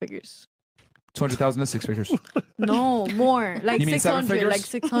least 6 figures. 200,000 is 6 figures. No, more. Like You mean 7 600, figures? like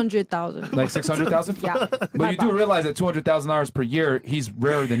 600,000. Like 600,000. Yeah. But you do realize that $200,000 per year, he's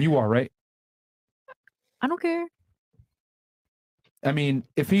rarer than you are, right? I don't care. I mean,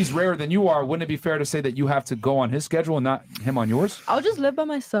 if he's rarer than you are, wouldn't it be fair to say that you have to go on his schedule and not him on yours? I'll just live by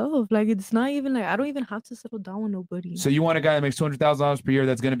myself. Like, it's not even like I don't even have to settle down with nobody. So you want a guy that makes $200,000 per year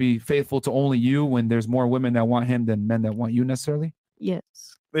that's going to be faithful to only you when there's more women that want him than men that want you necessarily? Yes.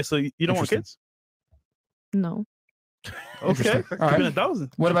 Wait, so you don't want kids? No. Okay. All right.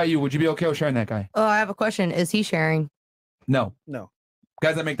 1,000. What about you? Would you be okay with sharing that guy? Oh, I have a question. Is he sharing? No. No.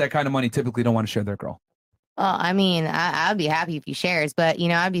 Guys that make that kind of money typically don't want to share their girl. Well, I mean, I'd be happy if he shares, but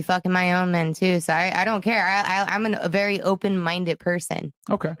I'd be fucking my own men too. So I don't care. I'm a very open-minded person.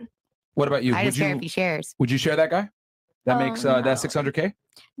 Okay. What about you? I just would care you if he shares. would you share that guy? That makes that no. 600K?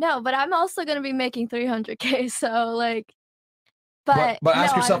 No, but I'm also gonna be making 300K. So like, but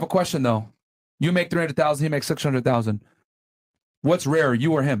ask no, yourself a question though. You make 300,000, he makes 600,000. What's rarer,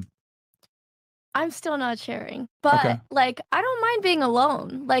 you or him? I'm still not sharing. But Okay. like, I don't mind being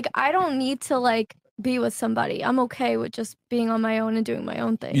alone. Like, I don't need to like be with somebody. I'm okay with just being on my own and doing my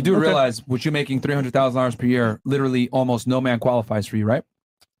own thing. You do realize with you making $300,000 per year, literally almost no man qualifies for you, right?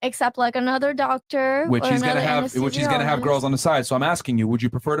 Except like another doctor, Which or he's gonna another have, which he's gonna have anesthesiologist. girls on the side. So I'm asking you, would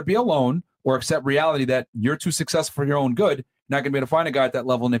you prefer to be alone or accept reality that you're too successful for your own good, not gonna be able to find a guy at that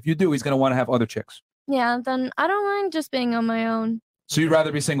level, and if you do, he's gonna want to have other chicks. Yeah, then I don't mind just being on my own. So you'd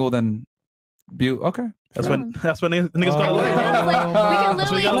rather be single than be okay. That's when niggas start We can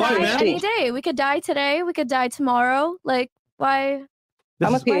That's what literally you gotta like, die man. any day. We could die today. We could die tomorrow. Like, why?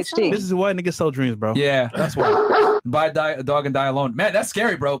 This is why niggas sell dreams, bro. Yeah, that's why. Buy a dog and die alone. Man, that's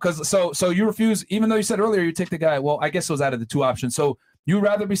scary, bro. Because so you refuse, even though you said earlier you take the guy. Well, I guess it was out of the two options. So you'd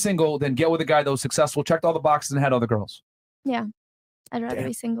rather be single than get with a guy that was successful, checked all the boxes, and had other girls. Yeah, I'd rather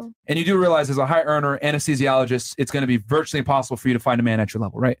be single. And you do realize as a high earner anesthesiologist, it's going to be virtually impossible for you to find a man at your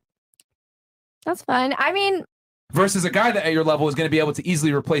level, right? That's fine. I mean, Versus a guy that at your level is going to be able to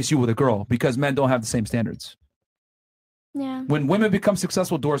easily replace you with a girl because men don't have the same standards. yeah. When women become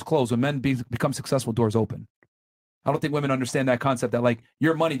successful, doors close. When men become successful, doors open. I don't think women understand that concept that like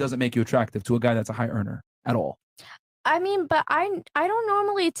your money doesn't make you attractive to a guy that's a high earner at all. I mean, but I don't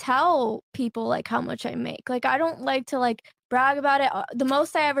normally tell people like how much I make. Like, I don't like to like brag about it. The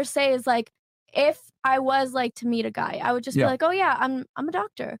most I ever say is like, if I was like to meet a guy, I would just be Yeah. like, oh yeah, I'm a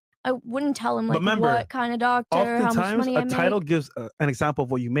doctor. I wouldn't tell him But like remember, what kind of doctor, how much Oftentimes, money I a make. title gives an example of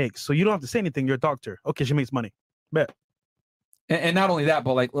what you make, so you don't have to say anything. You're a doctor. Okay, she makes money. Bet. And not only that,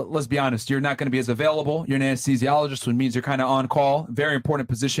 but like, let's be honest, you're not going to be as available. You're an anesthesiologist, which means you're kind of on call. Very important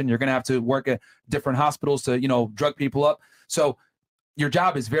position. You're going to have to work at different hospitals to, drug people up. So your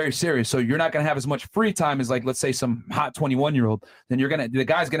job is very serious. So you're not going to have as much free time as like, let's say some hot 21-year-old. Then the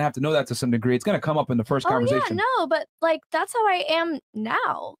guy's going to have to know that to some degree. It's going to come up in the first conversation. Yeah, no, but like that's how I am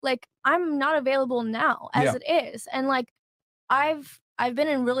now. Like I'm not available now as it is. And like I've been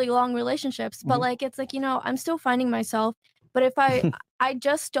in really long relationships, but like it's like, I'm still finding myself. But if I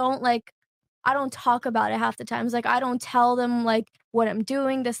just don't like I don't talk about it half the times. Like I don't tell them like what I'm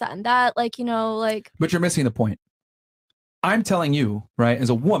doing, this, that, and that. Like, like But you're missing the point. I'm telling you, right, as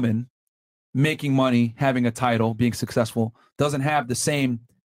a woman, making money, having a title, being successful doesn't have the same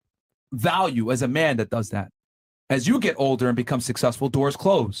value as a man that does that. As you get older and become successful, doors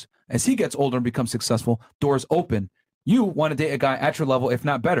close. As he gets older and becomes successful, doors open. You want to date a guy at your level, if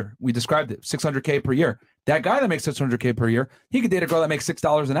not better. We described it, $600K per year. That guy that makes $600K per year, he could date a girl that makes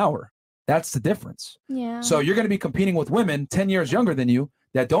 $6 an hour. That's the difference. Yeah. So you're going to be competing with women 10 years younger than you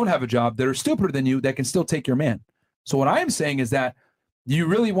that don't have a job, that are stupider than you, that can still take your man. So what I am saying is that you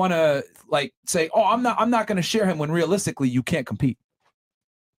really want to like say, oh, I'm not going to share him when realistically you can't compete.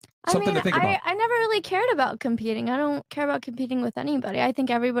 Something to think about. I never really cared about competing. I don't care about competing with anybody. I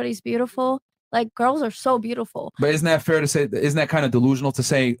think everybody's beautiful. Like girls are so beautiful. But isn't that fair to say? Isn't that kind of delusional to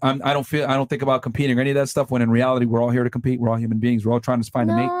say? I don't think about competing or any of that stuff. When in reality, we're all here to compete. We're all human beings. We're all trying to find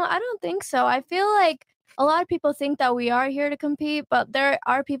a mate. No, I don't think so. I feel like a lot of people think that we are here to compete, but there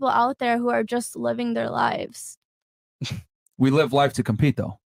are people out there who are just living their lives. We live life to compete,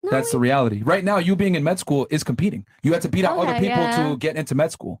 though. That's the reality. Right now, you being in med school is competing. You have to beat out other Okay, people yeah. to get into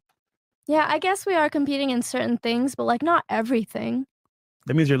med school. Yeah, I guess we are competing in certain things, but like not everything.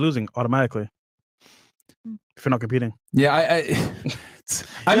 That means you're losing automatically if you're not competing. Yeah,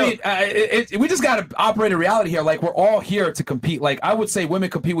 I mean, we just got to operate in reality here. Like, we're all here to compete. Like, I would say women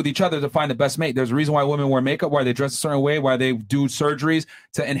compete with each other to find the best mate. There's a reason why women wear makeup, why they dress a certain way, why they do surgeries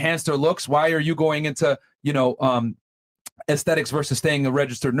to enhance their looks. Why are you going into, aesthetics versus staying a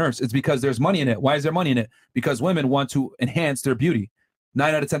registered nurse? It's because there's money in it. Why is there money in it? Because women want to enhance their beauty.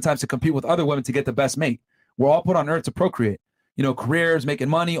 9 out of 10 times to compete with other women to get the best mate. We're all put on earth to procreate. Careers, making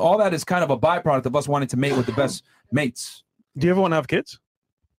money, all that is kind of a byproduct of us wanting to mate with the best mates. Do you ever want to have kids?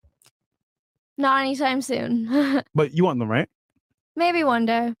 Not anytime soon. But you want them, right? Maybe one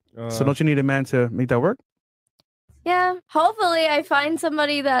day. So don't you need a man to make that work? Yeah. Hopefully I find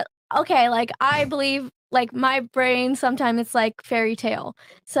somebody that, okay, like I believe, like my brain, sometimes it's like fairy tale.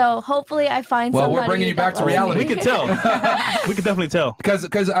 So hopefully I find somebody. Well, we're bringing you back to reality. We can tell. We can definitely tell. Because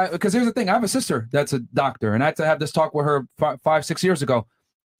here's the thing. I have a sister that's a doctor, and I had to have this talk with her 5-6 years ago.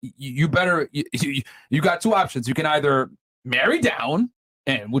 You better, you got two options. You can either marry down,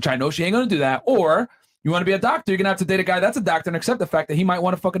 and which I know she ain't going to do that, or you want to be a doctor, you're going to have to date a guy that's a doctor and accept the fact that he might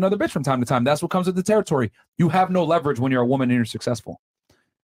want to fuck another bitch from time to time. That's what comes with the territory. You have no leverage when you're a woman and you're successful.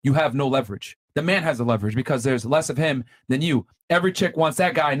 You have no leverage. The man has the leverage because there's less of him than you. Every chick wants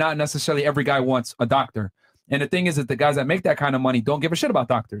that guy, not necessarily every guy wants a doctor. And the thing is that the guys that make that kind of money don't give a shit about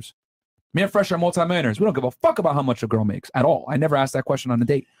doctors. Me and Fresh are multimillionaires. We don't give a fuck about how much a girl makes at all. I never asked that question on a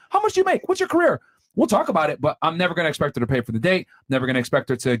date. How much do you make? What's your career? We'll talk about it, but I'm never going to expect her to pay for the date. Never going to expect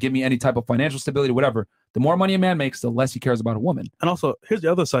her to give me any type of financial stability, whatever. The more money a man makes, the less he cares about a woman. And also, here's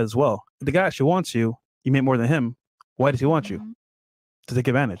the other side as well. If the guy actually wants you, you make more than him. Why does he want you? To take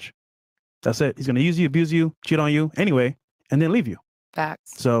advantage. That's it. He's going to use you, abuse you, cheat on you anyway, and then leave you.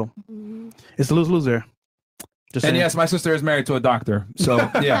 Facts. So it's a lose-lose there. Just and saying. Yes, my sister is married to a doctor. So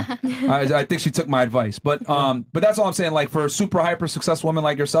yeah, I think she took my advice. But that's all I'm saying. Like for a super hyper successful women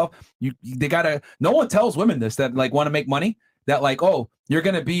like yourself, they gotta. No one tells women this that like want to make money. That like, oh, you're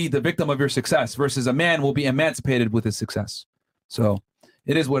gonna be the victim of your success versus a man will be emancipated with his success. So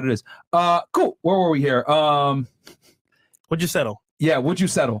it is what it is. Cool. Where were we here? Would you settle? Yeah. Would you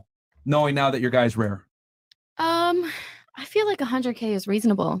settle, knowing now that your guy's rare? I feel like 100K is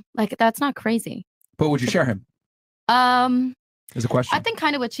reasonable. Like that's not crazy. But would you share him? Is a question. I think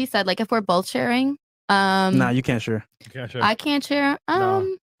kind of what she said. Like if we're both sharing. Nah, you can't share. I can't share.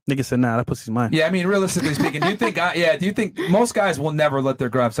 Nigga said, nah, that pussy's mine. Yeah, I mean, realistically speaking, do you think most guys will never let their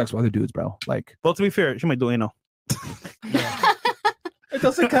girl have sex with other dudes, bro? Like, well, to be fair, she might do anal. It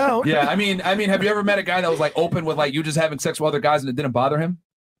doesn't count. Yeah, I mean, have you ever met a guy that was like open with like you just having sex with other guys and it didn't bother him?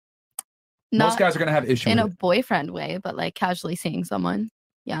 Most guys are gonna have issues in with a boyfriend way, but like casually seeing someone.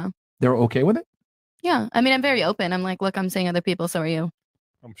 Yeah. They're okay with it? Yeah. I mean, I'm very open. I'm like, look, I'm seeing other people, so are you.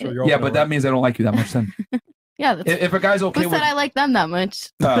 I'm sure you're yeah, but that means they don't like you that much then. Yeah. That's, if a guy's okay who with said I like them that much?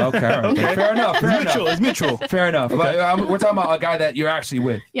 Oh, okay. Okay. Fair enough. It's mutual. Fair enough. Okay. But, we're talking about a guy that you're actually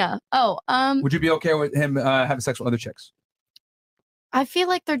with. Yeah. Oh, would you be okay with him having sex with other chicks? I feel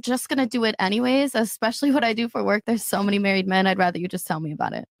like they're just gonna do it anyways, especially what I do for work. There's so many married men. I'd rather you just tell me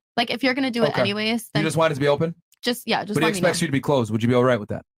about it. Like if you're gonna do it anyways, then you just want it to be open? Just But he expects you to be closed. Would you be all right with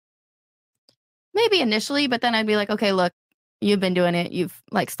that? Maybe initially, but then I'd be like, okay, look, you've been doing it. You've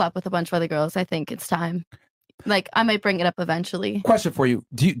like slept with a bunch of other girls. I think it's time. Like I might bring it up eventually. Question for you: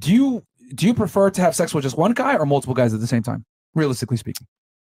 Do you prefer to have sex with just one guy or multiple guys at the same time? Realistically speaking.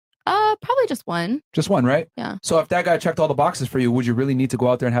 Probably just one. Just one, right? Yeah. So if that guy checked all the boxes for you, would you really need to go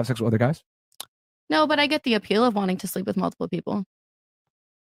out there and have sex with other guys? No, but I get the appeal of wanting to sleep with multiple people.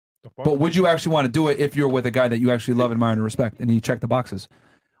 But would you actually want to do it if you're with a guy that you actually love, admire, and respect, and you check the boxes?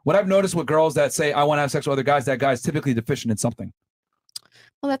 What I've noticed with girls that say, I want to have sex with other guys, that guy's typically deficient in something.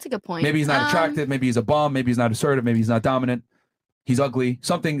 Well, that's a good point. Maybe he's not attractive. Maybe he's a bum. Maybe he's not assertive. Maybe he's not dominant. He's ugly.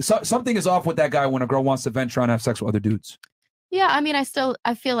 Something is off with that guy when a girl wants to venture and have sex with other dudes. Yeah, I mean, I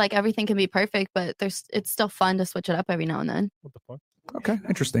feel like everything can be perfect, but it's still fun to switch it up every now and then. What the fuck? Okay,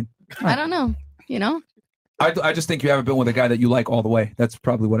 interesting. I don't know. You know? I just think you haven't been with a guy that you like all the way. That's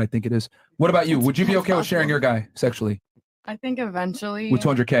probably what I think it is. What about you? Would you be okay with sharing your guy sexually I think eventually with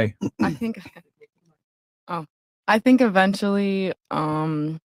 200K? I think eventually,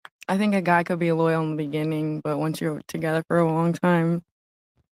 I think a guy could be loyal in the beginning, but once you're together for a long time,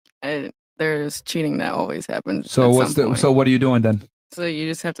 there's cheating that always happens. So what are you doing then? So you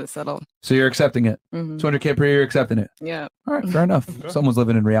just have to settle. So you're accepting it. Mhm. 200K per year, you're accepting it. Yeah. All right, fair enough. Someone's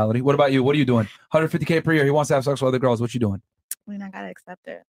living in reality. What about you? What are you doing? 150K per year. He wants to have sex with other girls. What you doing? I mean, I gotta accept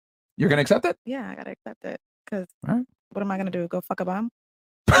it. You're gonna accept it? Yeah, I gotta accept it. Cause All right. what am I gonna do? Go fuck a bum?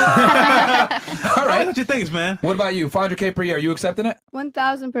 All right. What you think, man? What about you? 500K per year. Are you accepting it?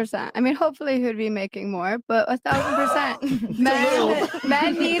 1000%. I mean, hopefully he would be making more, but 1000%.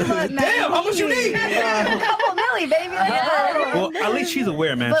 Men need what men Damn, how much you need? A couple milli, baby. Well, at least she's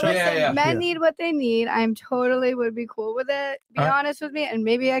aware, man. But She- listen, men need what they need. I'm totally would be cool with it. Be All right. honest with me, and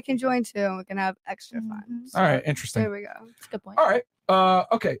maybe I can join too. And we can have extra fun. All right, interesting. There we go. That's a good point. All right.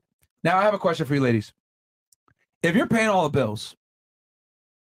 Okay. Now I have a question for you ladies. If you're paying all the bills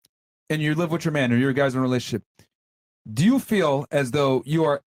and you live with your man or you guys in a relationship, do you feel as though you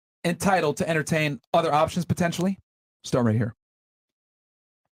are entitled to entertain other options potentially? Start right here.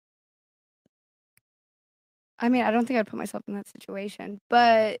 I mean, I don't think I'd put myself in that situation,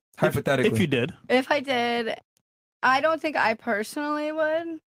 but Hypothetically. If you did. if I did, I don't think I personally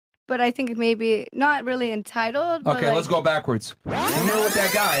would. But I think maybe not really entitled. But Okay, like, let's go backwards. When you were with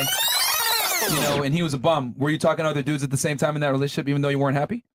that guy, and he was a bum, were you talking to other dudes at the same time in that relationship, even though you weren't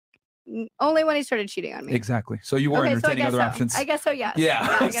happy? only when he started cheating on me. Exactly. So you were Okay, so I entertaining guess other so. options. I guess so. Yes.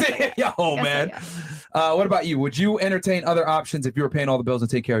 Yeah. I guess so, yes. Yeah, oh, I guess so, man. yes. What about you? Would you entertain other options if you were paying all the bills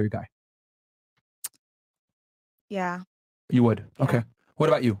and take care of your guy? Yeah. You would. Okay. What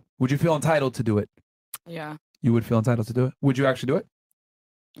about you? Would you feel entitled to do it? Yeah. You would feel entitled to do it? Would you actually do it?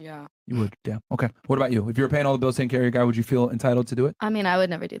 Yeah. You would. Damn. Okay. What about you? If you were paying all the bills, taking care of your guy, would you feel entitled to do it? I mean, I would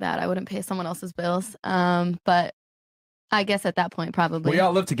never do that. I wouldn't pay someone else's bills. But I guess at that point, probably. We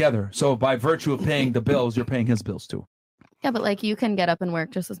all live together. So by virtue of paying the bills, you're paying his bills too. Yeah, but like you can get up and work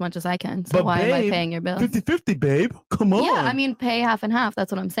just as much as I can. So But why am I babe, paying your bills? 50-50, babe. Come on. Yeah, I mean, pay half and half. That's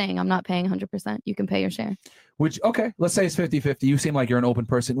what I'm saying. I'm not paying 100%. You can pay your share. Okay, let's say it's 50-50. You seem like you're an open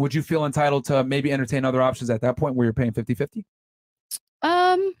person. Would you feel entitled to maybe entertain other options at that point where you're paying 50-50?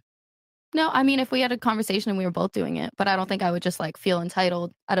 No, I mean, if we had a conversation and we were both doing it, but I don't think I would just like feel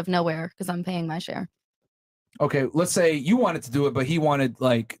entitled out of nowhere because I'm paying my share. Okay, let's say you wanted to do it, but he wanted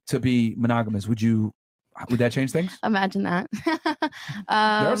like to be monogamous. Would that change things? Imagine that. There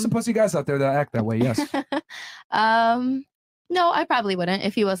are some pussy guys out there that act that way. Yes. No, I probably wouldn't.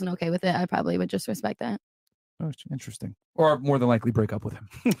 If he wasn't okay with it, I probably would just respect that. Oh, interesting. Or more than likely break up with him.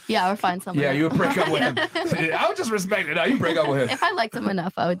 Yeah, or find someone. Yeah, you would break up with him. I would just respect it. No, you break up with him. If I liked him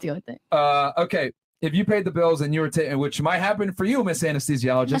enough, I would deal with it. Okay. If you paid the bills and you were taking, which might happen for you, Miss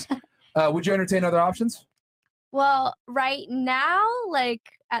Anesthesiologist, would you entertain other options? Well, right now, like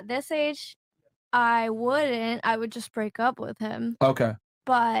at this age, I wouldn't. I would just break up with him. Okay.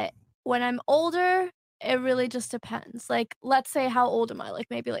 But when I'm older, it really just depends. Like, let's say, how old am I? Like,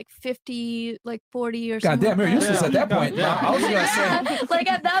 maybe like 50, like 40 or God something. damn, you're useless at that point. Yeah. I was gonna say. Like,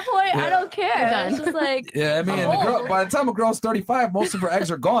 at that point, I don't care. It's just like, Yeah, I mean, I'm the girl, old. by the time a girl's 35, most of her eggs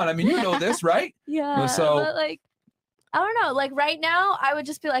are gone. I mean, you know this, right? Yeah. So But like, I don't know. Like, right now, I would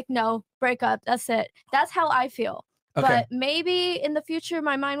just be like, no, break up. That's it. That's how I feel. Okay. But maybe in the future,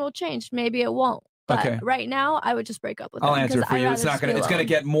 my mind will change. Maybe it won't. But Okay. right now, I would just break up with I'll him. answer it 'cause for I'd you. It's rather not gonna. just be It's gonna alone.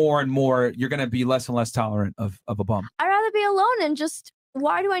 get more and more. You're gonna be less and less tolerant of a bum. I'd rather be alone and just.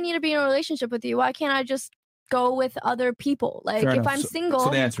 Why do I need to be in a relationship with you? Why can't I just go with other people? Like Fair if enough. I'm single, so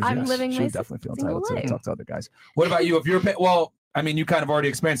the answer is I'm yes. living She my would definitely feel single entitled to life. talk to other guys. What about you? If you're well, I mean, you kind of already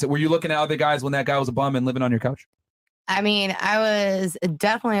experienced it. Were you looking at other guys when that guy was a bum and living on your couch? I mean, I was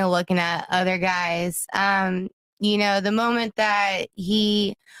definitely looking at other guys. The moment that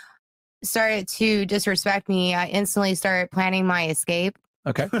he started to disrespect me, I instantly started planning my escape.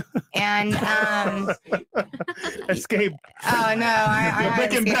 Okay. And escape. Oh no, I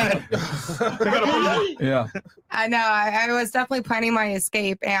had escaped. Yeah. I know. I was definitely planning my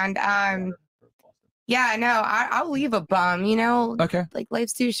escape, and yeah, no, I'll leave a bum. Okay. Like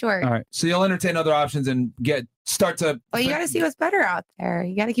life's too short. All right. So you'll entertain other options and start to. Well, you got to see what's better out there.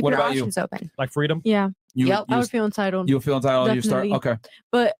 You got to keep What your about you? options open. Like freedom. Yeah. Yep. I would feel entitled. You'll feel entitled. You start. Definitely. Okay.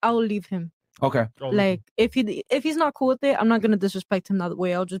 But I will leave him. Okay. Like if he's not cool with it, I'm not gonna disrespect him that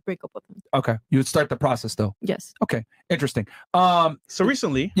way. I'll just break up with him. Okay. You would start the process though. Yes. Okay. Interesting. So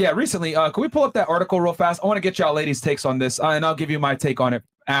recently. Yeah, recently. Can we pull up that article real fast? I want to get y'all ladies' takes on this, and I'll give you my take on it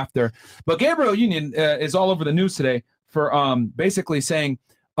after. But Gabrielle Union is all over the news today for basically saying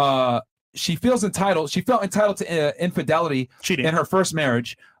she felt entitled to infidelity in her first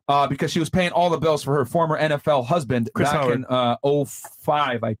marriage because she was paying all the bills for her former NFL husband Chris back Howard. in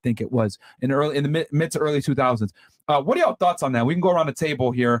 05, I think it was, in the mid to early 2000s. What are y'all thoughts on that? We can go around the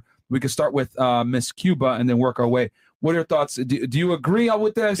table here. We can start with Miss Cuba and then work our way. What are your thoughts? Do you agree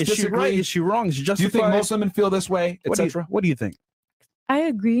with this? Is she Disagree? right? Is she wrong? Is she Do you think justified? most women feel this way, etc.? What do you think? I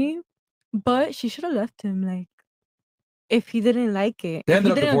agree, but she should have left him. Like if he didn't like it. They If ended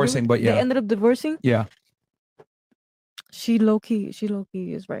he up didn't agree divorcing, with- but yeah. They ended up divorcing. Yeah. She low key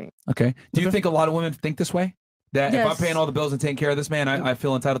is right. Okay. Do you think a lot of women think this way? That if I'm Yes. paying all the bills and taking care of this man, I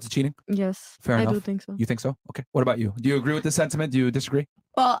feel entitled to cheating? Yes, Fair I enough. do think so. You think so? Okay. What about you? Do you agree with this sentiment? Do you disagree?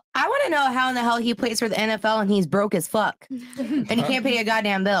 Well, I want to know how in the hell he plays for the NFL and he's broke as fuck, and he can't pay a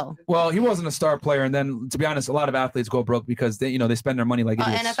goddamn bill. Well, he wasn't a star player, and then to be honest, a lot of athletes go broke because they spend their money like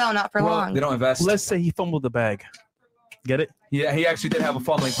idiots. NFL not for long. They don't invest. Let's say he fumbled the bag. Get it? Yeah, he actually did have a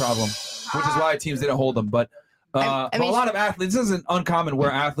fumbling problem, which is why teams didn't hold him. But but a lot of athletes, this isn't uncommon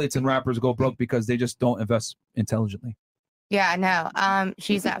where athletes and rappers go broke because they just don't invest intelligently. Yeah, no.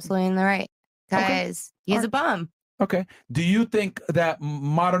 She's absolutely in the right because he's a bum. Okay. Do you think that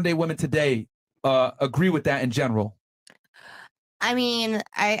modern day women today agree with that in general? I mean,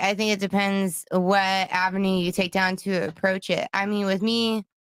 I think it depends what avenue you take down to approach it. I mean, with me,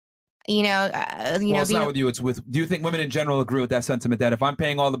 Well, it's not with you. It's with. Do you think women in general agree with that sentiment that if I'm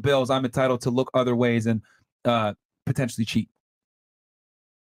paying all the bills, I'm entitled to look other ways and potentially cheat?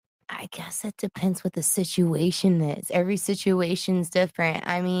 I guess it depends what the situation is. Every situation's different.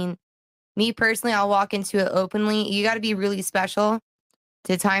 I mean, me personally, I'll walk into it openly. You got to be really special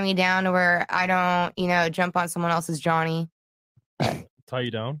to tie me down to where I don't, jump on someone else's Johnny. Tie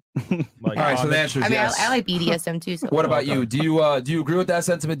you down. All right, so the answer is yes. I like BDSM too. So. What about you? Do you agree with that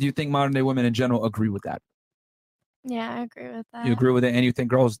sentiment? Do you think modern day women in general agree with that? Yeah, I agree with that. You agree with it, and you think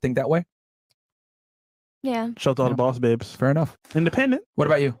girls think that way? Yeah. Shout out to all the boss babes. Fair enough. Independent. What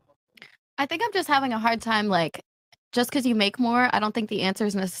about you? I think I'm just having a hard time, like, just because you make more, I don't think the answer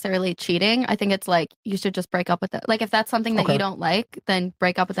is necessarily cheating. I think it's like you should just break up with it. Like, if that's something that you don't like, then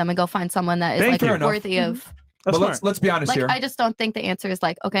break up with them and go find someone that is like worthy of. But let's be honest Like, here. I just don't think the answer is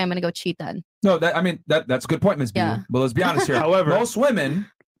like, okay, I'm gonna go cheat then. No, that's a good point, Ms. B. Yeah. But let's be honest here. However, most women,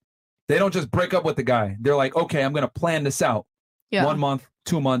 they don't just break up with the guy. They're like, okay, I'm gonna plan this out. Yeah. 1 month,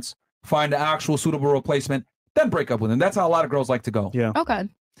 2 months, find the actual suitable replacement, then break up with him. That's how a lot of girls like to go. Yeah. Okay.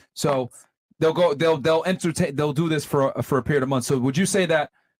 So they'll entertain, they'll do this for a period of months. So would you say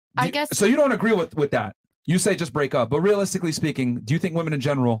that? I guess. So you don't agree with that? You say just break up, but realistically speaking, do you think women in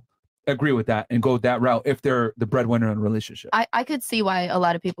general agree with that and go that route if they're the breadwinner in a relationship? I could see why a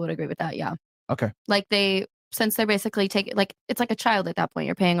lot of people would agree with that. Yeah. Okay. Like since they're basically taking, like, it's like a child at that point.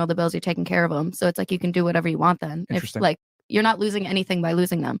 You're paying all the bills, you're taking care of them. So it's like you can do whatever you want then. If, like, you're not losing anything by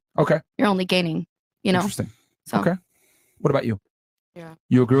losing them. Okay. You're only gaining, Interesting. So. Okay. What about you? Yeah.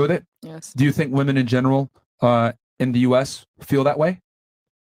 You agree with it? Yes. Do you think women in general in the U.S. feel that way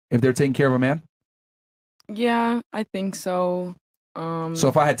if they're taking care of a man? Yeah, I think so. So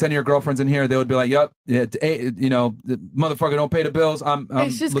if I had 10 of your girlfriends in here, they would be like, "Yep, yeah, the motherfucker don't pay the bills." I'm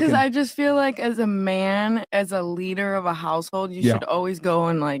it's just because I just feel like as a man, as a leader of a household, you should always go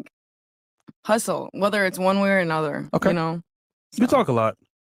and like hustle, whether it's one way or another. Okay. You talk a lot.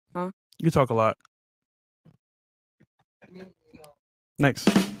 Huh? You talk a lot. Next.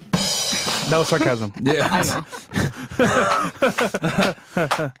 That was sarcasm. Yeah.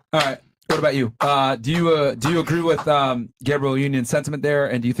 All right. What about you? Do you agree with Gabrielle Union's sentiment there,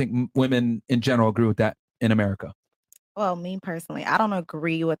 and do you think women in general agree with that in America? Well, me personally, I don't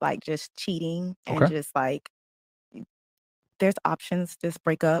agree with like just cheating and Okay. just like there's options. Just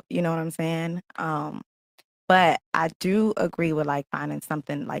break up. You know what I'm saying? But I do agree with like finding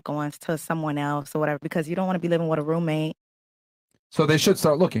something like going to someone else or whatever because you don't want to be living with a roommate. So they should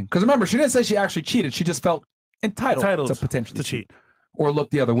start looking. Because remember, she didn't say she actually cheated. She just felt entitled to potentially cheat. Or look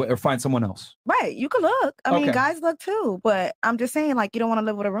the other way or find someone else. Right. You could look. I mean, Okay. guys look too. But I'm just saying, like, you don't want to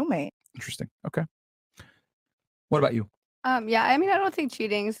live with a roommate. Interesting. Okay. What about you? Yeah, I mean, I don't think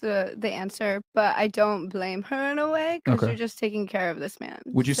cheating's the answer, but I don't blame her in a way because Okay. you're just taking care of this man.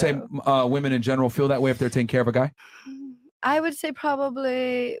 Would you say women in general feel that way if they're taking care of a guy? I would say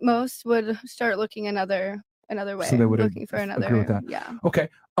probably most would start looking another way. So they would looking for another. agree with that. Yeah. Okay.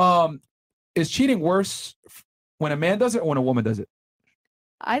 Is cheating worse when a man does it or when a woman does it?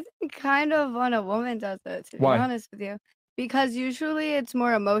 I think kind of when a woman does it, to Why? be honest with you. Because usually it's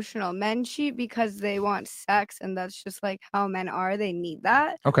more emotional. Men cheat because they want sex, and that's just like how men are. They need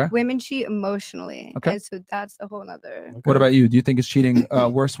that. Okay. Women cheat emotionally. Okay. And so that's a whole nother. What about you? Do you think it's cheating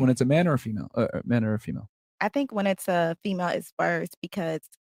worse when it's a man or a female? Man or a female? I think when it's a female, it's worse because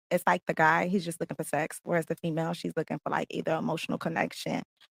it's like the guy, he's just looking for sex. Whereas the female, she's looking for like either emotional connection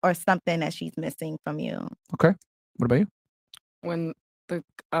or something that she's missing from you. Okay. What about you? When the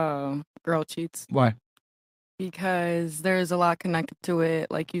girl cheats. Why? Because there's a lot connected to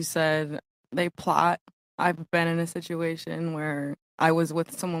it. Like you said, they plot. I've been in a situation where I was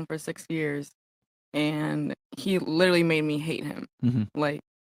with someone for 6 years and he literally made me hate him. Mhm. Like,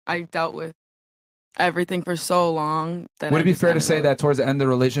 I dealt with everything for so long that Would I it be just fair to ended say up- that towards the end of the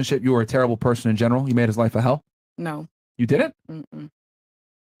relationship, you were a terrible person in general? You made his life a hell? No. You didn't? Mm-mm.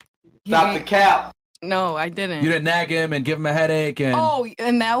 Stop the cap. No, I didn't. You didn't nag him and give him a headache and. Oh,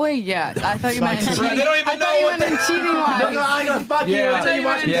 in that way, yes. I thought you meant in cheating. They don't even know you what meant in cheating wise. No, I ain't gonna fuck you I until thought you you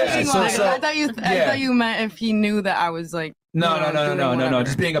watch meant in it. cheating Yeah, wise. so- I thought you meant if he knew that I was like. No, you know, no, doing no.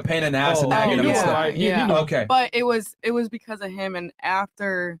 Just being a pain in the ass and nagging him and stuff. Yeah. Okay. But it was because of him, and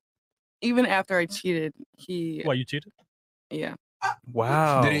even after I cheated, he. Why you cheated? Yeah.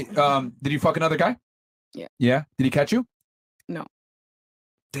 Wow. Did you fuck another guy? Yeah. Yeah. Did he catch you? No.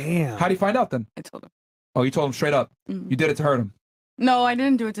 Damn. How would he find out then? I told him. Oh, you told him straight up. Mhm. You did it to hurt him. No, I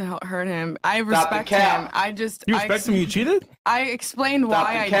didn't do it to hurt him. I respect him. I just. You respect him? You cheated? I explained Stop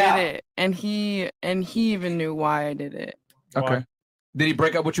why the I cap. did it, and he even knew why I did it. Okay. Did he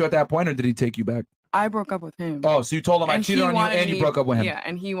break up with you at that point, or did he take you back? I broke up with him. Oh, so you told him I And cheated he on you, wanted and you me- broke up with him. Yeah,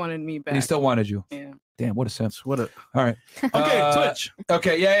 and he wanted me back. And he still wanted you. Yeah. Damn, what a sense. What a. All right. Okay, Twitch.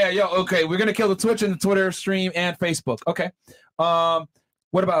 Okay, yeah. Okay, we're gonna kill the Twitch and the Twitter stream and Facebook. Okay.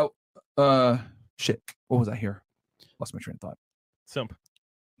 What about shit? What was I here? Lost my train of thought. Simp.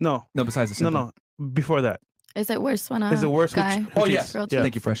 No. No, besides the simp. No. Before that. Is it worse when a Is it worse? guy? Oh yes. girl Thank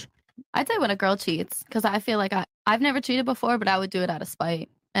cheats? you, Fresh. I'd say when a girl cheats, because I feel like I've never cheated before, but I would do it out of spite,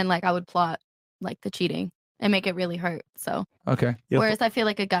 and like I would plot like the cheating and make it really hurt. So Okay. whereas I feel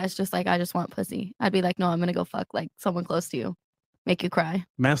like a guy's just like, I just want pussy. I'd be like, no, I'm gonna go fuck like someone close to you, make you cry.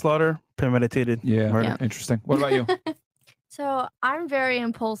 Manslaughter, premeditated murder. Yeah. Interesting. What about you? So I'm very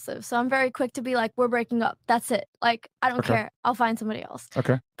impulsive. So I'm very quick to be like, we're breaking up. That's it. Like, I don't Okay. care. I'll find somebody else.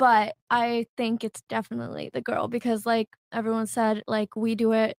 Okay. But I think it's definitely the girl because, like everyone said, like we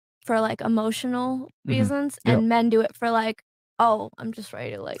do it for like emotional reasons, Yep. and men do it for like, oh, I'm just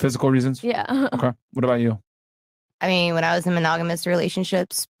ready to like Physical reasons? Yeah. Okay. What about you? I mean, when I was in monogamous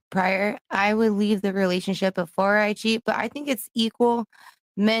relationships prior, I would leave the relationship before I cheat, but I think it's equal.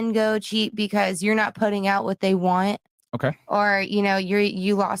 Men go cheat because you're not putting out what they want, Okay. or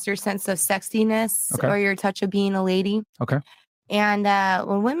you lost your sense of sexiness, Okay. or your touch of being a lady. Okay. And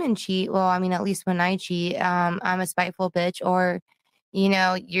when women cheat, well, I mean, at least when I cheat, I'm a spiteful bitch, or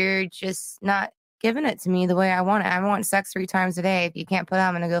you're just not giving it to me the way I want it. I want sex 3 times a day. If you can't put it,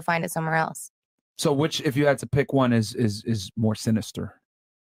 I'm gonna go find it somewhere else. So which, if you had to pick one, is more sinister?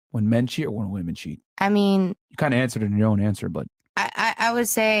 When men cheat or when women cheat? I mean, You kind of answered in your own answer, but I would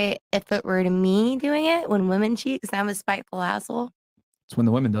say if it were to me doing it when women cheat, because I'm a spiteful asshole, it's when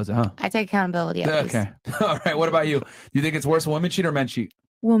the women does it, huh? I take accountability. At least. Okay. All right. What about you? Do you think it's worse when women cheat or men cheat?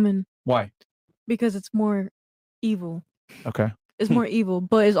 Woman, Why? because it's more evil. Okay. It's more evil,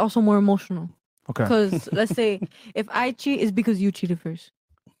 but it's also more emotional. Okay. Because let's say if I cheat, it's because you cheated first.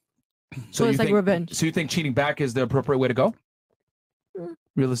 So you it's like think, revenge. So you think cheating back is the appropriate way to go?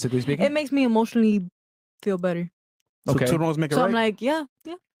 Realistically speaking? It makes me emotionally feel better. So Okay. two wrongs make it So right. I'm like, yeah.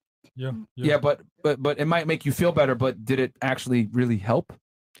 Yeah, but it might make you feel better, but did it actually really help?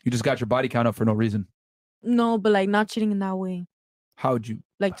 You just got your body count up for no reason. No, but like not cheating in that way. How would you?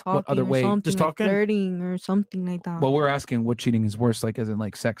 Like talking What other or way? something, Just like talking? flirting or something like that. Well, we're asking what cheating is worse, like as in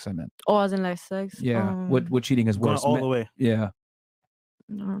like sex. I meant. Oh, as in like sex. Yeah. What cheating is Going worse? all the way. Yeah.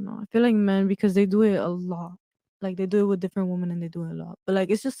 I don't know. I feel like men because they do it a lot. Like they do it with different women and they do it a lot. But like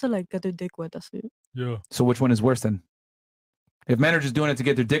it's just to like get their dick wet. That's it. Yeah. So which one is worse then? If men are just doing it to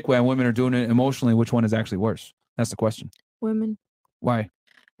get their dick wet and women are doing it emotionally, which one is actually worse? That's the question. Women. Why?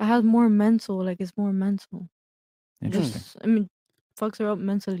 It has more mental. Like it's more mental. Interesting. I mean, fucks her up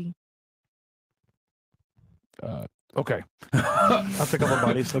mentally. Okay. I'll pick up a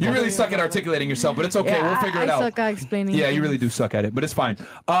body. So You really suck at articulating yourself, but it's okay. Yeah, we'll figure I it out. suck at explaining. Yeah, you really do suck at it, but it's fine.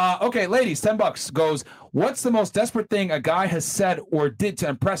 Okay, ladies, $10 goes. What's the most desperate thing a guy has said or did to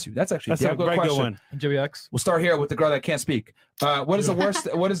impress you? That's actually That's a a damn good very good question. one. JBX. We'll start here with the girl that can't speak. What is the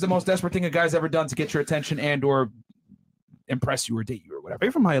worst? What is the most desperate thing a guy's ever done to get your attention and or impress you or date you or whatever? Are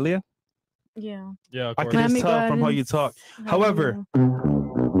you from Hialeah? Yeah. Yeah. I can just tell from how you talk. However,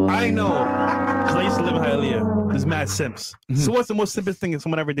 I know because I used to live in Hialeah. There's mad simps. So what's the most simplest thing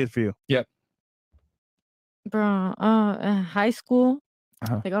someone ever did for you? Yep. Bro, in high school,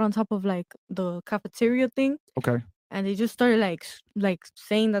 Uh-huh. they got on top of like the cafeteria thing, Okay. and they just started like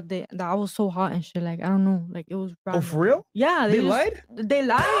saying that I was so hot and shit. Like I don't know, like it was. Oh, for real? Yeah, They just- lied? They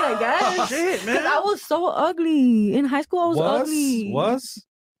lied, I guess. Shit, man. 'Cause I was so ugly in high school. I was ugly. Was?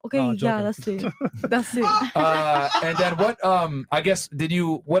 Okay, No, yeah, joking. that's it. That's it. And then what? I guess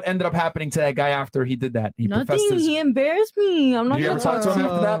what ended up happening to that guy after he did that? He professed Nothing. his. He embarrassed me. I'm not Did you ever gonna talk to him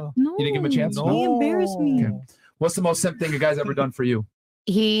after that? No. You didn't give him a chance. He embarrassed me. Okay. What's the most simp thing a guy's ever done for you?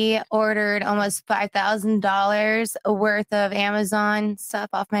 He ordered almost $5,000 worth of Amazon stuff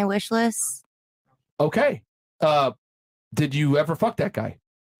off my wish list. Okay. Did you ever fuck that guy?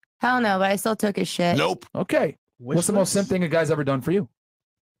 Hell no, but I still took his shit. Okay. What's the most simp thing a guy's ever done for you?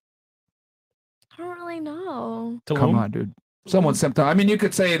 I don't really know. Come on, dude. Someone symptom. I mean, you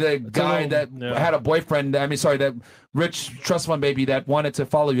could say the guy that had a boyfriend. I mean, sorry, that rich trust fund baby that wanted to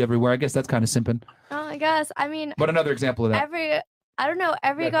follow you everywhere. I guess that's kind of simping. Oh, I guess. I mean, But another example of that. I don't know.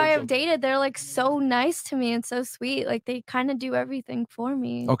 Every guy I've dated, they're like so nice to me and so sweet. Like they kind of do everything for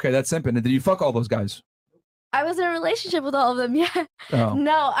me. Okay, that's simping. And did you fuck all those guys? I was in a relationship with all of them. Yeah. Oh.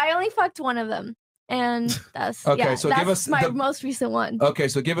 No, I only fucked one of them, and that's Okay, yeah, so that's give us my the- most recent one. Okay,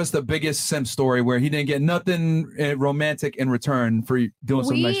 so give us the biggest simp story where he didn't get nothing romantic in return for you doing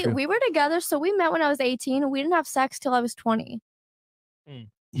something nice for you. We were together, so we met when I was 18. We didn't have sex till I was 20.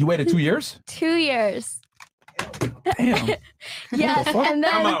 You waited 2 years? 2 years. Damn. Yes, the fuck? and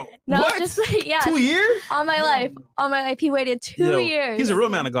then I'm out. no, What? just yeah. 2 years? On my life, he waited 2 Yo, years. He's a real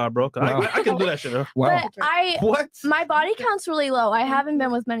man of God, bro. Wow. I can do that shit. Bro. But What? my body count's really low. I haven't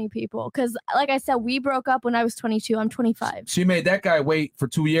been with many people because, like I said, we broke up when I was 22. I'm 25. So you made that guy wait for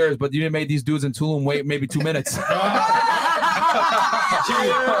 2 years, but you didn't make these dudes in Tulum wait maybe 2 minutes.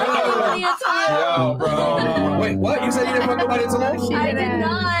 Yo, bro. Wait, what? You said you didn't fuck nobody in Tulum? I did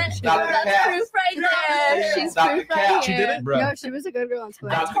not. That's proof right there. She's proof right here. She did it, bro. No, she was a good girl on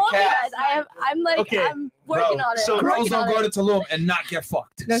Twitter. I told you guys. I'm like, Okay, I'm working on it. so I'm Girls working don't on go it. to Tulum and not get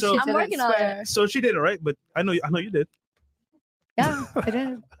fucked. No, So- she I'm didn't working on swear. it. So she did it, right? But I know you did. Yeah, I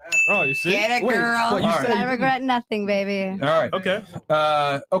did. Oh, you see? Get it, Wait, girl. what, you said I regret nothing, baby. All right. Okay.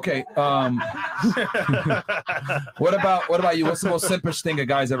 Okay. What about you? What's the most simpish thing a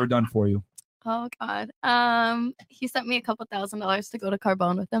guy's ever done for you? Oh God. He sent me a couple $1,000s to go to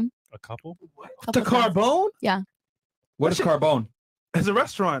Carbone with him. A couple? The Carbone? Yeah. What is Carbone? It's a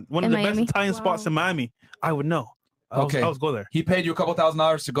restaurant, one of In the Miami? best Italian spots in Miami. I would know. I was go there. He paid you a couple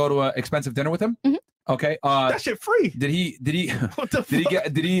 $1,000s to go to an expensive dinner with him. Mhm. Okay. That shit free. Did he? What the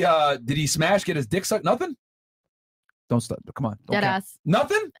fuck? Did he smash? Get his dick sucked? Nothing. Don't stop. Come on. Don't Dead count. ass.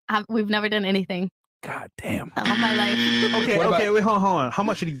 Nothing. We've never done anything. God damn. All my life. Okay, What about- okay, wait, hold on. How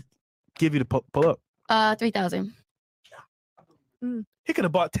much did he give you to pull up? 3,000. He could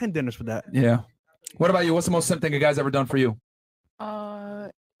have bought 10 dinners for that. Yeah. What about you? What's the most simp thing a guy's ever done for you?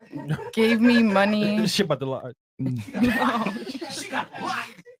 Gave me money. Shit about the lot.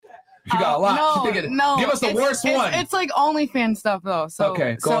 She got a lot. No, She thinking, no. give us the worst one. It's like OnlyFans stuff though. So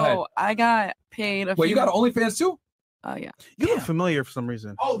Okay, go so ahead. I got paid. Wait, you got OnlyFans too? Oh yeah. You look familiar for some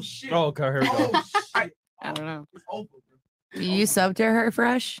reason. Oh shit. Oh, okay, here we go. I don't know. You subbed to her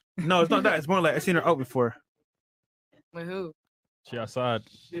fresh? No, it's not that. It's more like I've seen her out before With who? She outside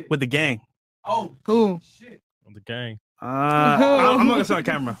with the gang. Oh, Who? on the gang. I'm not gonna say on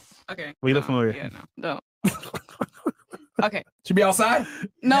camera. Okay. Well, you look familiar. Yeah, no. Okay. She be outside?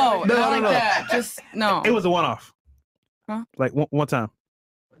 No, No, not no, like no. that. Just no. It was a one-off. Huh? Like one time.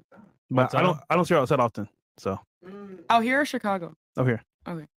 But One time? I don't see her outside often. So Out here or Chicago? over here.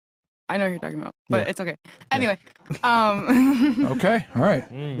 Okay. I know who you're talking about, but Yeah. it's okay. Anyway, Okay. All right.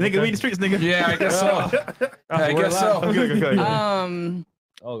 Nigga, read the streets, nigga. Yeah, I guess so. I guess so. Okay.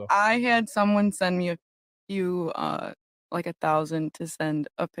 I had someone send me a few, like 1,000 to send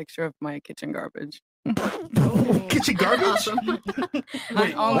a picture of my kitchen garbage. Kitchen garbage?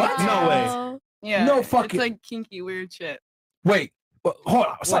 Wait, what? No way. Yeah. No fucking- It's like kinky, weird shit. Wait. Hold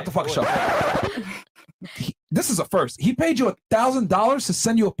on. Stop the fuck show. This is a first. He paid you $1,000 to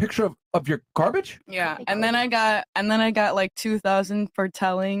send you a picture of your garbage? Yeah, and then I got like 2,000 for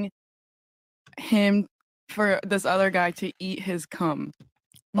telling him for this other guy to eat his cum.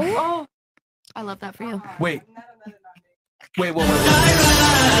 Oh, I love that for you. Wait. Wait.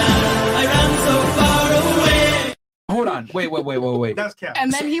 Hold on. Wait. That's cap.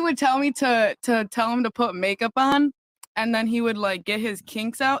 And then he would tell me to tell him to put makeup on, and then he would like get his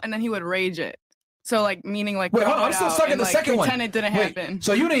kinks out, and then he would rage it. So like meaning like Wait, hold throw on. I'm it still out stuck in and, the like, second one. pretend it didn't Wait, happen.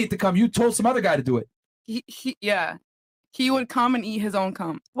 so you didn't eat the cum. You told some other guy to do it. Yeah, he would come and eat his own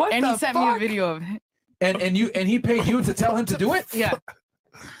cum. What And the he sent me a fuck? video of it. And he paid you to tell him to do it? Yeah.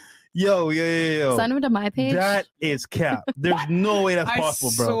 Yo. Send him to my page. That is cap. There's no way that's I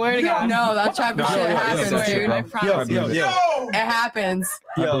possible, bro. swear to God. No, that type of shit happens, dude. I promise. Yo. It happens.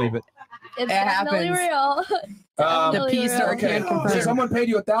 I believe it. It's It definitely happens. real. Um, The P star Okay, can't confirm. so someone paid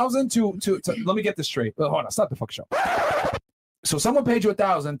you $1,000 to let me get this straight. Hold on, stop the fuck show. So someone paid you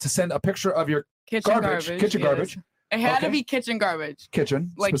 $1,000 to send a picture of your Kitchen garbage. kitchen yes. garbage, It had to Okay. be kitchen garbage.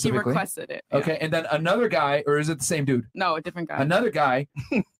 kitchen Like he specifically. requested it. Yeah. Okay, and then another guy, or is it the same dude? No, a different guy. Another guy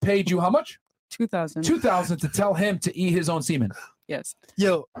paid you how much? 2,000. $2,000 to tell him to eat his own semen. Yes.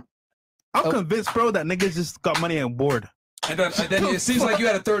 Yo, I'm convinced, bro, that niggas just got money and bored. And then it seems like you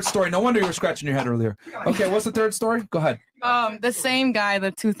had a third story. No wonder you were scratching your head earlier. Okay, what's the third story? Go ahead, The same guy,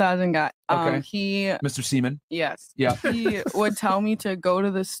 the 2,000 guy. Okay. He Mr. Seaman. yes. Yeah. He would tell me to go to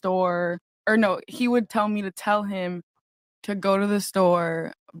the store or no, he would tell me to tell him to go to the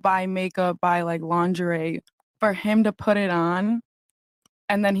store, buy makeup, buy like lingerie for him to put it on.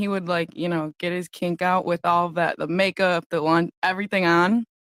 And then he would like, you know, get his kink out with all of that, the makeup, everything on.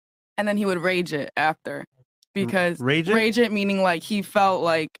 And then he would rage it after. Because rage it meaning like he felt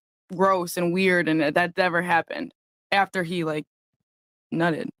like gross and weird and that never happened after he like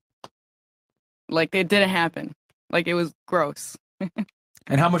nutted. Like it didn't happen. Like it was gross.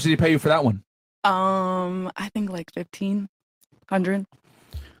 And how much did he pay you for that one? I think like 1,500.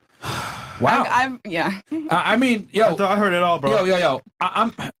 Wow. Yeah. I mean, yo, I heard it all, bro. Yo.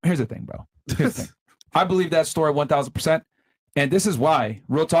 I'm here's the thing, bro. Here's the thing. I believe that story 1,000%. And this is why,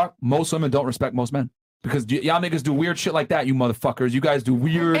 real talk, most women don't respect most men. Because y'all niggas do weird shit like that, you motherfuckers. You guys do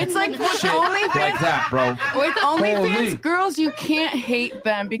weird It's like with shit OnlyFans, like that, bro. With Holy. OnlyFans girls, you can't hate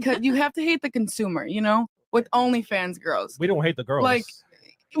them because you have to hate the consumer, you know? With OnlyFans girls. We don't hate the girls. Like,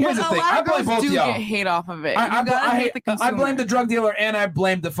 Here's the but thing. a lot I of blame girls both do y'all. get hate off of it. I You gotta hate the consumer. I blame the drug dealer and I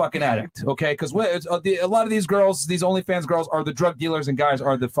blame the fucking addict, okay? Because a lot of these girls, these OnlyFans girls, are the drug dealers and guys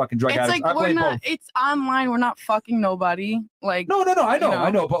are the fucking drug It's addicts. like I we're blame not. both. It's online. We're not fucking nobody. Like No. I know,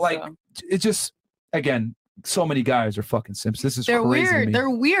 you know, but like, so. it's just again, so many guys are fucking simps. This is They're crazy to weird. me. They're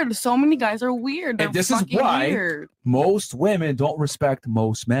weird. So many guys are weird. They're And this is fucking why weird. most women don't respect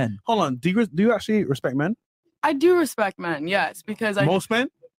most men. Hold on. Do you actually respect men? I do respect men, yes, because Most men?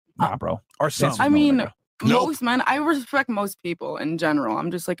 Nah, bro. Or some? I mean, Nope. most men. I respect most people in general. I'm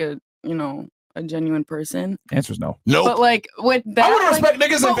just like a genuine person. Answer's no. But like with that, I would respect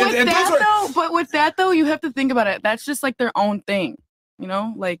niggas but if with these that were- though. But with that though, you have to think about it. That's just like their own thing, you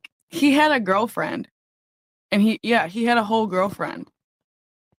know. Like he had a girlfriend, and he had a whole girlfriend.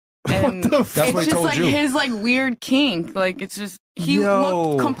 And That's it's what he just told like you. his like weird kink. Like it's just he Yo.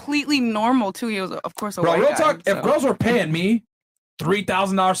 looked completely normal too. He was of course a Bro, white real guy, talk. If so. girls were paying me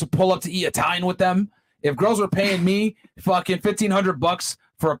 $3,000 to pull up to eat Italian with them, if girls were paying me fucking $1,500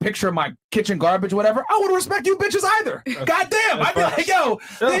 for a picture of my kitchen garbage, whatever, I wouldn't respect you bitches either. God damn, I'd be like, yo,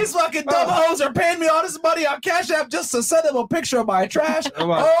 these fucking dumb hoes are paying me all this money on Cash App just to send them a picture of my trash.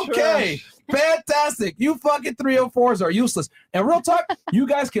 Okay. Fantastic. You fucking 304s are useless. And real talk, you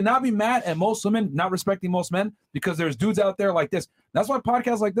guys cannot be mad at most women not respecting most men because there's dudes out there like this. That's why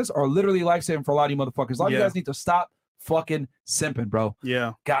podcasts like this are literally life-saving for a lot of you motherfuckers. A lot of you Yeah. guys need to stop fucking simping, bro.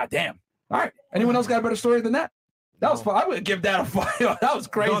 Yeah. God damn. All right. Anyone else got a better story than that? That was fun. I would give that a fire. That was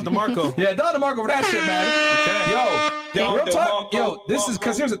crazy. Don DeMarco. Yeah, Don DeMarco for that shit, man. Yo, real talk. Yo, this is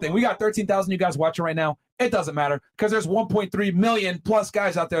because here's the thing. We got 13,000 you guys watching right now. It doesn't matter because there's 1.3 million plus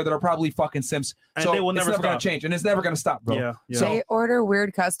guys out there that are probably fucking simps. And so they will it's never never gonna stop. change, and it's never gonna stop, bro. Yeah. So, They order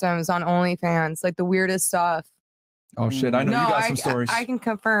weird customs on OnlyFans, like the weirdest stuff. oh shit, I know you got some stories. I can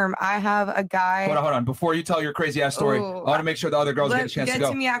confirm. I have a guy. Hold on. Before you tell your crazy ass story, Ooh, I want to make sure the other girls get a chance get to go.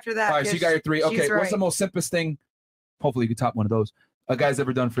 to me after that. All right, so you got your three. Okay, She's what's the right. most simplest thing? Hopefully, you can top one of those. A guy's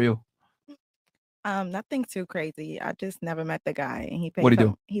ever done for you. Nothing too crazy. I just never met the guy, and he paid. What'd he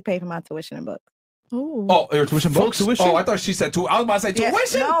for, do? He paid for my tuition and books. Oh, your tuition Full books? tuition? Oh, I thought she said two. I was about to say Yeah,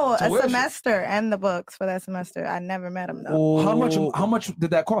 tuition. no, a Tuition. semester and the books for that semester. I never met him though. How much? How much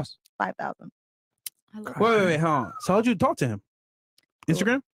did that cost? 5,000. Wait. Huh? So how'd you talk to him?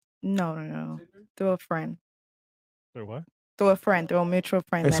 Instagram? No. Through a friend. Or what? Through a friend. Through a mutual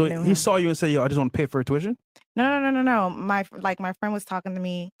friend. Hey, that so knew he him. saw you and said, "Yo, I just want to pay for tuition." No. My friend was talking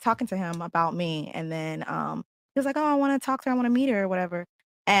to him about me, and then he was like, "Oh, I want to talk to her. I want to meet her or whatever."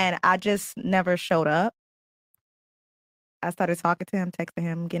 And I just never showed up. I started talking to him, texting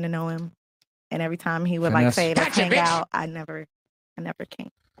him, getting to know him, and every time he would like Finesse. say, "Let's Gotcha, hang bitch. out," I never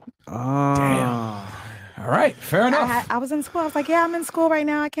came. All right, fair enough. I was in school. I was like, "Yeah, I'm in school right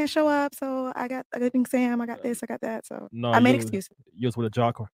now. I can't show up, so I got a good exam. I got this. I got that." So No, I made you- excuses. You was with a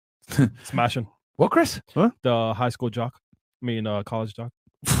jock or smashing. What, Chris? What? The high school jock. I mean, college jock.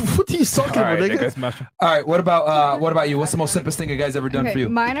 What are you talking All right, about, nigga? Smashing. All right, what about you? What's the most simplest thing a guy's ever done Okay, for you?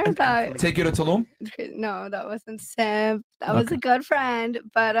 mine are that. Take you to Tulum? No, that wasn't simp. That was Okay. a good friend,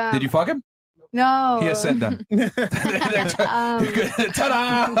 but Did you fuck him? No. He has sent them.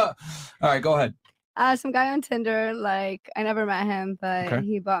 Ta-da! All right, go ahead. Some guy on Tinder. Like I never met him, but Okay.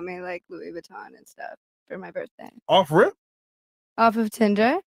 he bought me like Louis Vuitton and stuff for my birthday Off rip? off of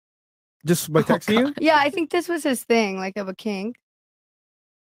Tinder. Just by texting you? Yeah, I think this was his thing, like of a kink.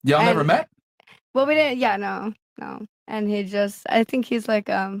 Y'all never And- met? Well, we didn't. Yeah, no. And he just. I think he's like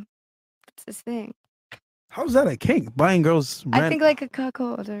what's his thing? How's that a kink? Buying girls I think like a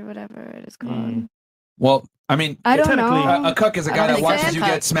cuckold or whatever it is called. Well, I mean, I don't technically, know. a cuck is a guy that Like watches a you cuck.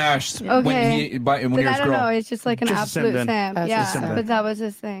 get smashed Okay. when you're But his I don't girl. know. It's just like an Just a simp absolute then. simp. That's a Yeah, simp then. but that was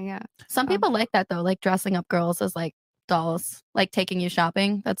his thing. Yeah. Some people like that though, like dressing up girls as like dolls, like taking you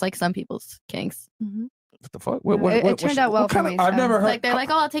shopping. That's like some people's kinks. What the fuck? It turned out well for me. I've so. never heard. Like they're like,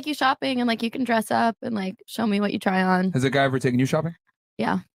 oh, I'll take you shopping and like you can dress up and like show me what you try on. Has a guy ever taken you shopping?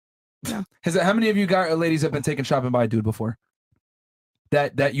 Yeah. How many of you ladies have been taken shopping by a dude before?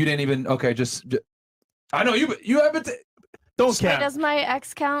 That you didn't even just I know you haven't. Don't Wait, count. does my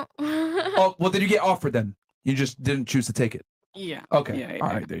ex count? Oh well, did you get offered then? You just didn't choose to take it. Yeah. Okay. Yeah, All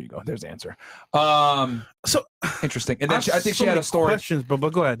right. There you go. There's the answer. So interesting. And then I think she had a story. Questions, but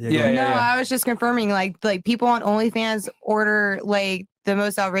go ahead. No, I was just confirming. Like people on OnlyFans order like the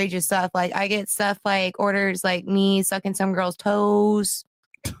most outrageous stuff. Like I get stuff like orders like me sucking some girl's toes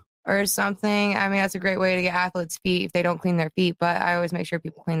or something. I mean, that's a great way to get athletes' feet if they don't clean their feet. But I always make sure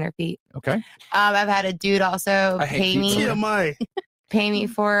people clean their feet. Okay. I've had a dude also pay me. TMI. Pay me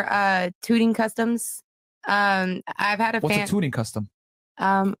for tooting customs. I've had a What's a tooting custom?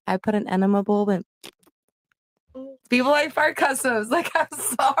 I put an enema bulb in. People like fart customs. Like, I'm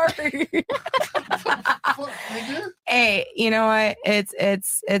sorry. Hey, you know what?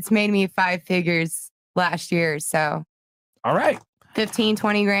 It's made me 5 figures last year. So, all right, 15,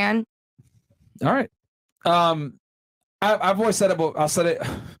 20 grand. All right. I've always said it, but I'll say it.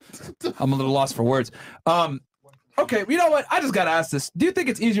 I'm a little lost for words. Okay, you know what? I just gotta ask this. Do you think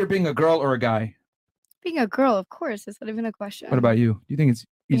it's easier being a girl or a guy? Being a girl, of course. It's not even a question. What about you? Do you think it's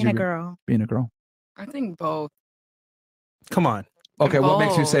easier Being a girl. being a girl? I think both. Come on. Okay, what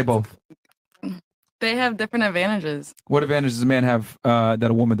makes you say both? They have different advantages. What advantages does a man have that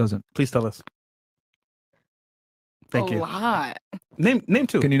a woman doesn't? Please tell us. Thank a you. lot. Name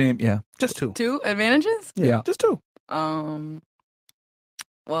 2. Can you name? Yeah, just 2. 2 advantages? Yeah, just 2.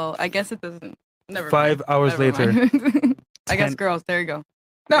 Well, I guess it doesn't. Never 5 hours Never later. mind. I guess 10. girls. There you go.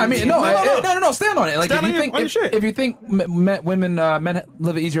 No, I mean, no, stand on it. Like, Stand if you on think your shit. if you think men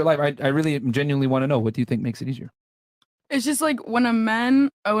live an easier life, I really genuinely want to know, what do you think makes it easier? It's just like when a man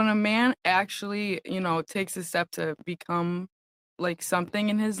actually, takes a step to become like something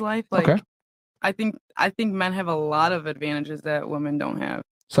in his life. Like, Okay. I think men have a lot of advantages that women don't have.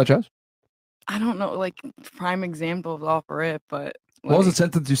 Such as? I don't know, like prime example of all for it, but What was the like,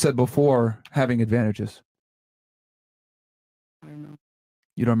 sentence you said before having advantages? I don't know.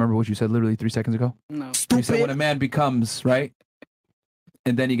 You don't remember what you said literally 3 seconds ago? No. You said when a man becomes, right?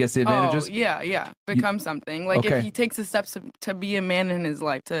 And then he gets the advantages? Oh, yeah. Become something. Like okay. if he takes the steps to be a man in his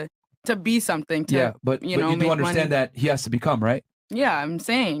life, to be something. To, Yeah, but you do make understand money. that he has to become, right? Yeah, I'm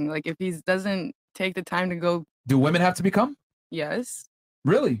saying like if he doesn't take the time to go. Do women have to become? Yes,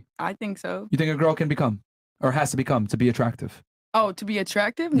 Really? I think so. You think a girl can become or has to become to be attractive Oh, to be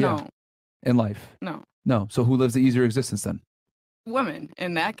attractive? Yeah. No, in life? no. No. So who lives the easier existence then? Women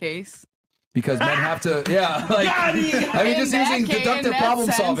in that case. Because men have to, yeah. Like, I mean, just In that using case, deductive in that problem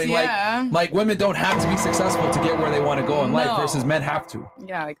sense, solving. yeah. Like women don't have to be successful to get where they want to go in life No. versus men have to.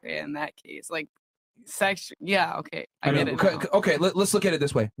 Yeah, I agree. In that case, like sex. Yeah, okay. I mean, get it. now. okay, let's look at it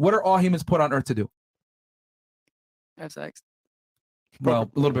this way. What are all humans put on earth to do? Have sex.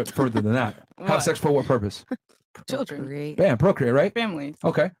 Well, a little bit further than that. Have What? sex for what purpose? Children. Bam, procreate, right? Families.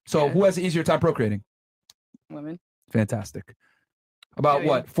 Okay. So who has the easier time procreating? Women. Fantastic. About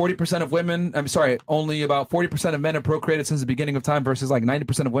what? 40% of women, I'm sorry, only about 40% of men have procreated since the beginning of time versus like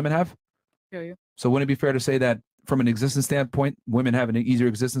 90% of women have? Feel you. So wouldn't it be fair to say that from an existence standpoint, women have an easier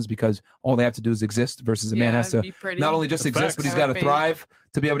existence because all they have to do is exist versus a man Yeah, has to be pretty. not only just That's exist, but he's facts. got to Have a thrive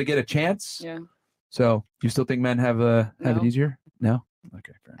to be able to get a chance? Yeah. So you still think men have it No. easier? No?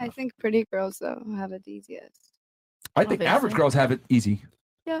 Okay, fair enough. I think pretty girls though have it easiest. I think average girls have it easy.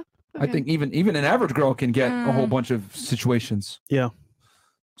 Yeah. I think even an average girl can get a whole Mm. bunch of situations. Yeah.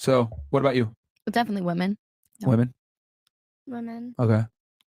 So what about you? But definitely women. Women? Women. Okay.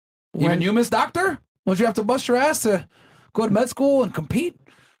 Even When- you, Miss Doctor? Don't you have to bust your ass to go to med school and compete?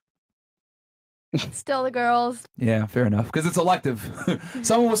 Still the girls. Yeah, fair enough. Because it's elective.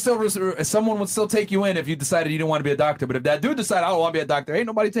 someone would still take you in if you decided you didn't want to be a doctor. But if that dude decided I don't want to be a doctor, ain't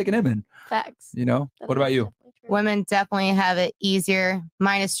nobody taking him in. Facts. You know? What about you? Women definitely have it easier,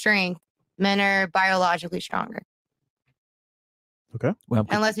 minus strength. Men are biologically stronger. Okay. Well,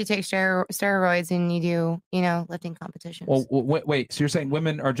 Unless you take steroids and you do, lifting competitions. well, wait. So you're saying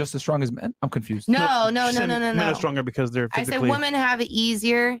women are just as strong as men? I'm confused. No. She said Men are stronger because they're I physically. said women have it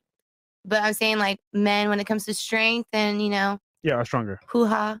easier, but I'm saying like men when it comes to strength and Yeah, are stronger.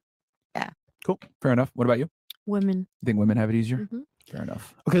 hoo-ha. Yeah. Cool. Fair enough. What about you? Women. You think women have it easier? Mhm. Fair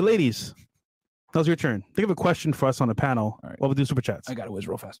enough. Okay, ladies. Now's your turn. Think of a question for us on the panel. All right. While we do super chats. I got to whiz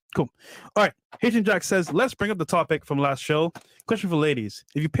real fast. Cool. All right. Haitian Jack says, let's bring up the topic from last show. Question for ladies.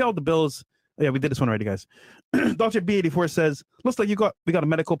 If you pay all the bills, yeah, we did this one already, guys. Dr. B84 says, looks like we got a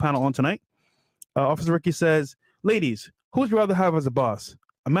medical panel on tonight. Officer Ricky says, Ladies, who would you rather have as a boss?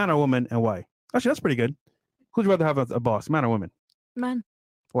 A man or a woman, and why? Actually, that's pretty good. Who'd you rather have as a boss, man or woman? Man,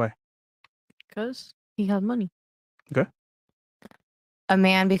 Why? because he has money. Okay. A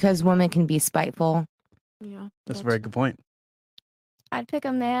man because women can be spiteful. Yeah. That's a very good point. I'd pick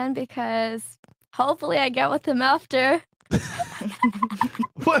a man because hopefully I get with him after.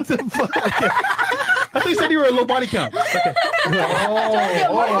 What the fuck? Okay. I thought you said you were a low body count. Okay.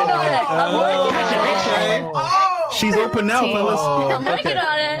 She's open now, fellas. I'm working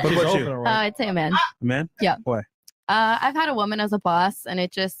on it. What about you? I'd say a man. A man? Yeah. Why? I've had a woman as a boss, and I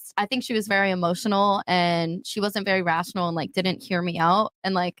think she was very emotional, and she wasn't very rational, and like didn't hear me out,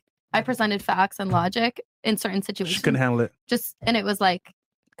 and like I presented facts and logic in certain situations. She couldn't handle it. And it was like,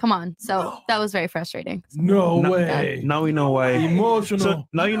 come on. So that was very frustrating. No Now- way. Now we know why. Emotional. So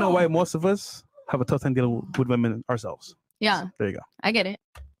now you know why most of us have a tough time dealing with women ourselves. Yeah, There you go. I get it.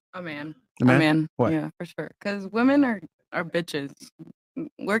 A man. A man? A man. Why? Yeah, for sure. Because women are bitches.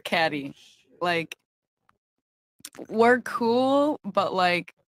 We're catty. Like, we're cool, but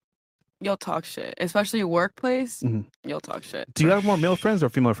like, you'll talk shit. Especially workplace, Mhm. you'll talk shit. Do you have more male friends or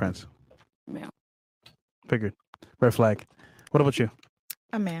female friends? Male. Figured. Red flag. What about you?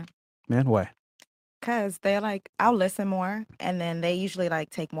 A man. Man, why? Cause they're like, I'll listen more, and then they usually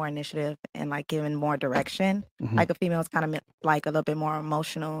like take more initiative and like giving more direction. Mhm. Like a female's kind of like a little bit more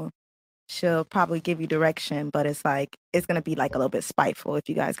emotional. She'll probably give you direction, but it's like it's gonna be like a little bit spiteful if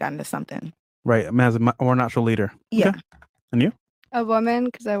you guys got into something. Right. A man is a more natural leader. Yeah. Okay. And you? A woman,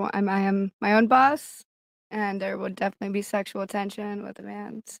 because I am my own boss, and there would definitely be sexual tension with a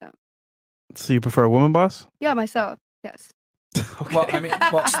man. So You prefer a woman boss? yeah, myself, yes. Well, I mean,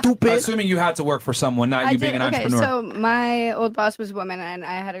 assuming you had to work for someone, not you being an okay, entrepreneur. so my old boss was a woman, and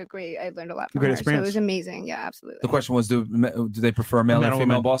I learned a lot from Great her. experience. So it was amazing. Yeah, absolutely. The question was, do they prefer male Man or or female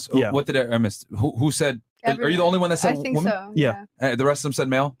woman? boss? Yeah. What did I missed? Who said? Are you the Everyone. only one that said I think woman? so, Yeah. The rest of them said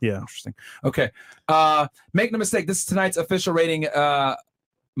male. Yeah. Interesting. Okay. Make no mistake. This is tonight's official rating.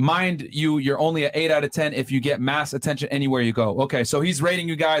 Mind you, you're only an 8 out of 10 if you get mass attention anywhere you go. Okay. So he's rating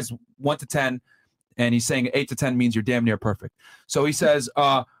you guys 1 to 10, and he's saying 8 to 10 means you're damn near perfect. So he says,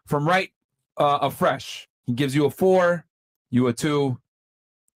 from right afresh, he gives you a 4, you a 2,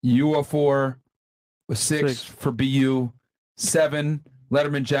 you a 4, a 6 for BU, 7.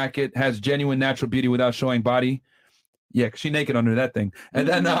 Letterman jacket, has genuine natural beauty without showing body. Yeah, 'cause she naked under that thing. And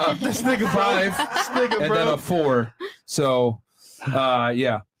then This nigga 5, and then a 4. So,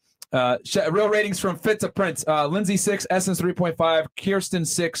 yeah. Real ratings from Fit to Prince. Lindsay 6, Essence 3.5, Kirsten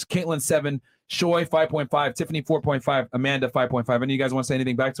 6, Caitlin 7, Shoy 5.5, Tiffany 4.5, Amanda 5.5. Any of you guys want to say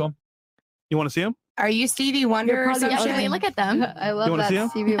anything back to him? You want to see him? Are you Stevie Wonder or Yeah, something? can we look at them? I You love wanna see that him?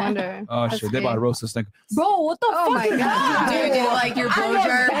 Stevie Wonder. Oh, That's shit. They about to great. roast this thing. Bro, what the Oh fuck my is that? God. Dude, did like your blow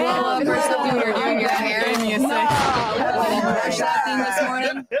dryer blow up or something when you were doing your hair and you said, brush that thing this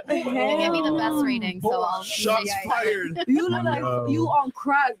morning? You give me the best rating, so I'll. Shots fired. You look like you on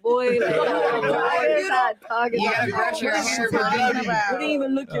crack, boy. Like, You gotta brush your hair, buddy. You didn't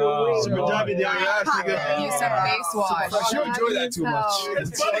even look your way. Super jobby down your ass, nigga. Use some face wash. You enjoy that too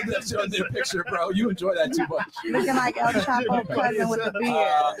much. That's on their picture, bro. You enjoy that too much. Looking like El Chapo cousin with the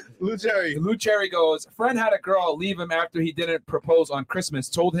beard. Lou Cherry goes, friend had a girl leave him after he didn't propose on Christmas,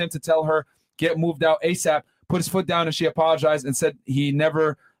 told him to tell her get moved out ASAP, put his foot down, and she apologized and said he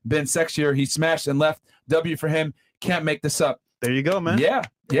never been sexier. He smashed and left. W for him. Can't make this up. There you go, man. Yeah.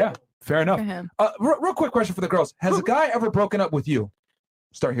 Fair enough. For him. Real quick question for the girls. Has a guy ever broken up with you?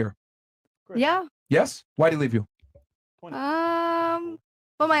 Start here. Yeah. Yes? Why'd he leave you?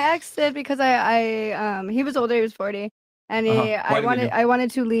 Well, my ex did because he was older. He was 40, and Why did he leave you? I wanted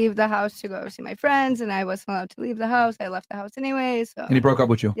to leave the house to go see my friends, and I wasn't allowed to leave the house. I left the house anyway. So. And he broke up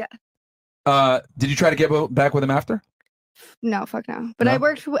with you? Yeah. Did you try to get back with him after? No, fuck no. But No?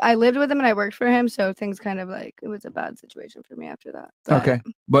 I lived with him and I worked for him, so things kind of like it was a bad situation for me after that. But Okay.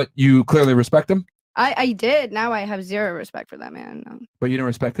 But you clearly respect him? I did. Now I have zero respect for that man. No. But you didn't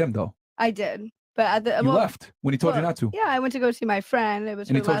respect him, though. I did. But at the You left when he told you not to. Yeah, I went to go see my friend. It was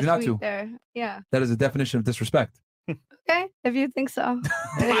And he her told you last not week to? there. Yeah. That is a definition of disrespect. Okay, if you think so.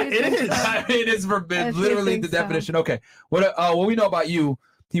 It is. It is If you literally think the so. definition. Okay. What we know about you,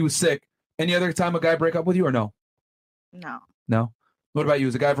 he was sick. Any other time a guy break up with you or no? No. No. What about you?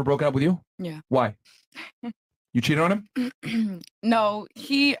 Has a guy ever broken up with you? Yeah. Why? You cheated on him? No,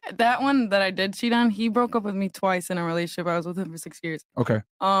 that one that I did cheat on, he broke up with me twice in a relationship. I was with him for 6 years. Okay.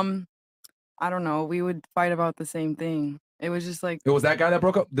 I don't know. We would fight about the same thing. It was just like It was that guy that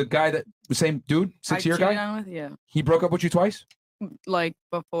broke up? The guy that the same dude, 6-year cheated guy? on with, yeah. He broke up with you twice? Like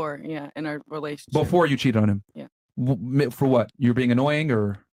before, yeah, in our relationship. Before you cheated on him? Yeah. For what? You're being annoying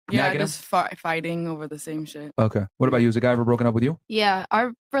or Yeah, nagging him? just fighting over the same shit. Okay. What about you? Has a guy ever broken up with you? Yeah,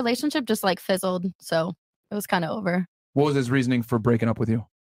 our relationship just like fizzled, so it was kind of over. What was his reasoning for breaking up with you?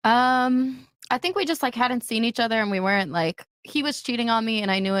 I think we just like hadn't seen each other, and we weren't like he was cheating on me,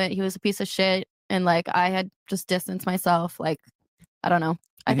 and I knew it. He was a piece of shit, and like I had just distanced myself. Like I don't know.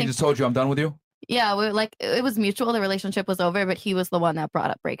 I And he think just told you I'm done with you? yeah, we like it was mutual. The relationship was over, but he was the one that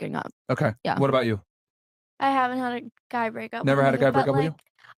brought up breaking up. Okay. Yeah. What about you? I haven't had a guy break up. Never with had a me, guy break but, up with you? like,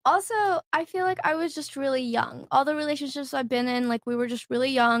 Also, I feel like I was just really young. All the relationships I've been in, like we were just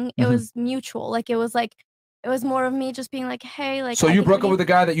really young. It Mhm. was mutual. Like it was more of me just being like, hey, like. So I you think broke we up with a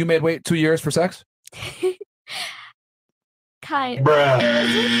guy that you made wait 2 years for sex? kind.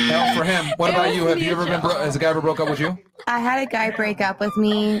 Now for him, what about you? Have you ever been? Has a guy ever broke up with you? I had a guy break up with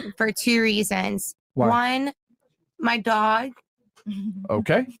me for 2 reasons. Why? One, my dog,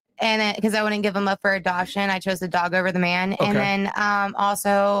 Okay. and because I wouldn't give him up for adoption, I chose the dog over the man. Okay. And then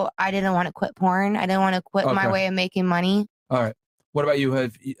also, I didn't want to quit porn. I didn't want to quit my Okay. way of making money. All right. What about you?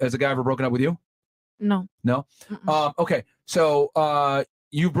 Has a guy ever broken up with you? No. No. Okay. So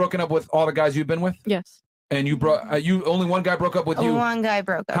you've broken up with all the guys you've been with, Yes. and you you only one guy broke up with you. One guy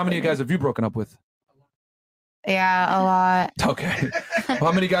broke up. How many with me. guys have you broken up with? Yeah, a lot. Okay.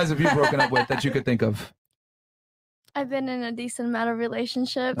 How many guys have you broken up with that you could think of? I've been in a decent amount of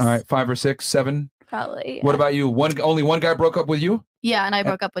relationships. All right, 5 or 6, 7. Probably. What about you? Only one guy broke up with you? Yeah, and I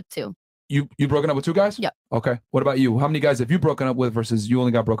broke up with 2. You broken up with 2 guys? Yep. Okay. What about you? How many guys have you broken up with versus you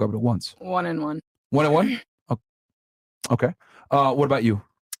only got broke up with once? 1 and 1. 1 and 1? Okay. What about you?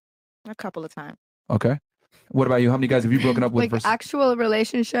 A couple of times. Okay. What about you? How many guys have you broken up with Like versus? actual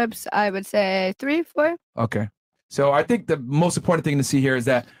relationships, I would say 3, 4. Okay. So I think the most important thing to see here is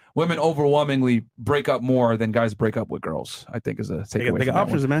that women overwhelmingly break up more than guys break up with girls. I think is a takeaway. They got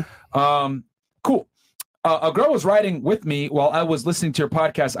options, man. Cool. A girl was riding with me while I was listening to your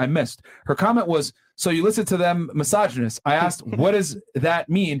podcast. I missed. Her comment was, "So you listen to them misogynists?" I asked, "What does that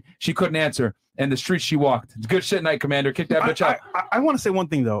mean?" She couldn't answer. And the streets she walked. Good shit night, Commander. Kick that bitch out. I want to say one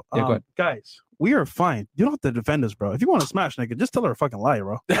thing though. Yeah, go ahead. Guys, we are fine. You don't have to defend us, bro. If you want to smash nigga, just tell her a fucking lie,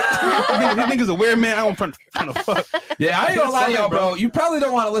 bro. You think it's a weird man? I'm trying to fuck. Yeah, I ain't gonna lie to y'all, bro. You probably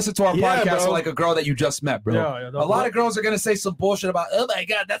don't want to listen to our Yeah, podcast bro. like a girl that you just met, bro. Yeah, a lot of girls are gonna say some bullshit about, oh my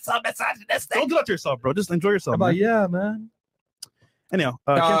god, that's so misogynistic. Don't do that to yourself, bro. Just enjoy yourself. About, man. yeah, man. Anyhow,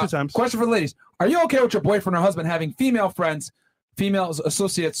 count 2 times. Question for the ladies: are you okay with your boyfriend or husband having female friends, female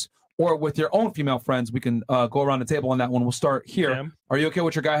associates, or with your own female friends? We can go around the table on that one. We'll start here. Damn. Are you okay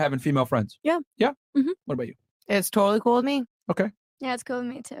with your guy having female friends? Yeah. Yeah. Mhm. What about you? It's totally cool with me. Okay. Yeah, it's cool with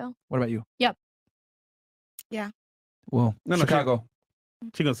me too. What about you? Yep. Yeah. Well, No, Chicago.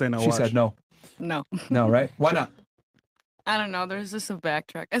 She gonna say no. She watch. said no. No. No, right? Why not? I don't know. There's just a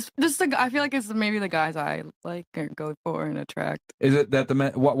backtrack. It's just I feel like it's maybe the guys I like or go for and attract. Is it that the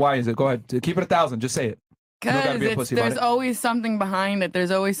men? Why is it? Go ahead. Keep it 1,000. Just say it. You don't gotta be a Because pussy about there's it. always something behind it. There's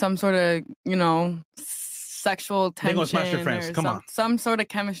always some sort of, sexual They tension. gonna smash your friends. or Come on. Some sort of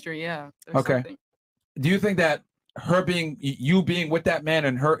chemistry. Yeah. There's Okay. something. Do you think that you being with that man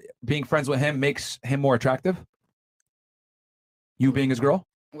and her being friends with him makes him more attractive? You being his girl?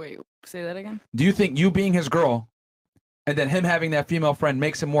 Wait, say that again? Do you think you being his girl and then him having that female friend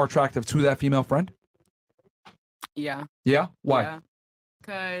makes him more attractive to that female friend? Yeah. Yeah? Why?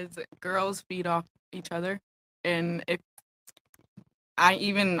 Because girls feed off each other. And if I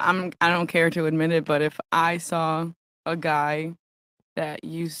don't care to admit it, but if I saw a guy that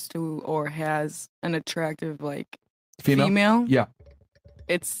used to or has an attractive female, Yeah.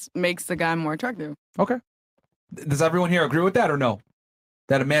 it makes the guy more attractive. Okay. Does everyone here agree with that or no?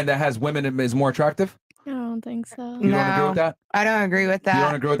 That a man that has women is more attractive? I don't think so. You don't agree with that? I don't agree with that. You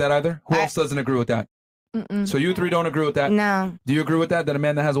don't agree with that either? Who else doesn't agree with that? So you three don't agree with that? No. Do you agree with that? That a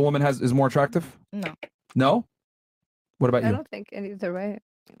man that has a woman is more attractive? No. No? What about I you? don't think either way.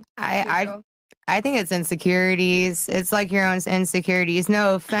 I think it's insecurities. It's like your own insecurities.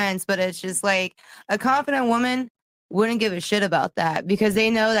 No offense, but it's just like a confident woman wouldn't give a shit about that because they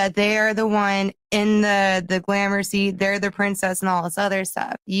know that they are the one in the glamour seat. They're the princess and all this other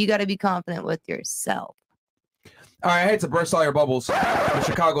stuff. You got to be confident with yourself. All right, I hate to burst all your bubbles. But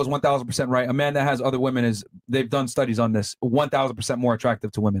Chicago is 1,000% right. A man that has other women they've done studies on this, 1,000% more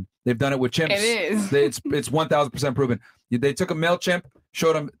attractive to women. They've done it with chimps. It is. It's 1,000% proven. They took a male chimp,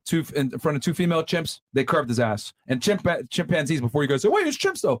 showed him in front of 2 female chimps. They curved his ass. And chimpanzees, before you guys say, wait, it's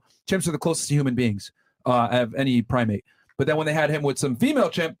chimps though. Chimps are the closest to human beings of any primate. But then when they had him with some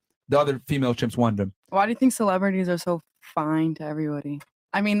female chimp, the other female chimps wanted him. Why do you think celebrities are so fine to everybody?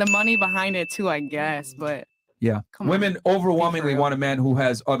 I mean, the money behind it too, I guess, but Yeah. Women overwhelmingly want a man who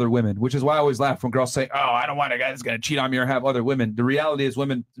has other women, which is why I always laugh when girls say, oh, I don't want a guy that's going to cheat on me or have other women. The reality is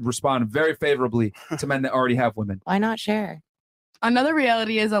women respond very favorably to men that already have women. Why not share? Another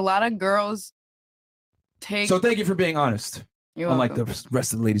reality is a lot of girls take. So thank you for being honest. You're Unlike welcome. the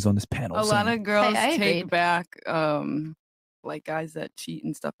rest of the ladies on this panel. A lot of girls I take agreed. back like guys that cheat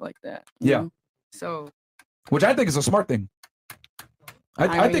and stuff like that. Yeah. know? So Which I think is a smart thing.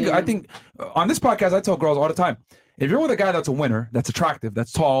 I mean- think on this podcast, I tell girls all the time, if you're with a guy that's a winner, that's attractive,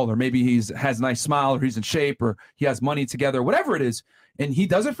 that's tall, or maybe has a nice smile, or he's in shape, or he has money together, whatever it is, and he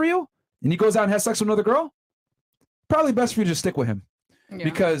does it for you, and he goes out and has sex with another girl, probably best for you to just stick with him. Yeah.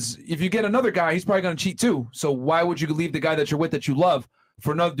 Because if you get another guy, he's probably going to cheat too. So why would you leave the guy that you're with that you love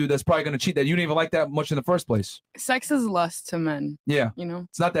for another dude that's probably going to cheat that you didn't even like that much in the first place? sex is lust to men. Yeah. You know?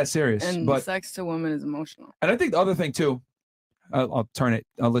 It's not that serious. And but sex to women is emotional. And I think the other thing too, I'll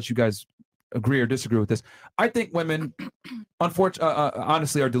let you guys agree or disagree with this. I think women,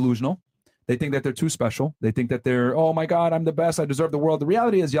 honestly, are delusional. They think that they're too special. They think that they're, oh my God, I'm the best. I deserve the world. The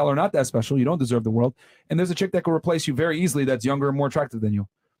reality is y'all are not that special. You don't deserve the world. And there's a chick that can replace you very easily that's younger and more attractive than you.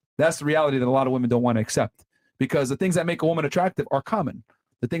 That's the reality that a lot of women don't want to accept, because the things that make a woman attractive are common.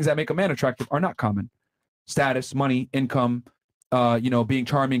 The things that make a man attractive are not common. Status, money, income, being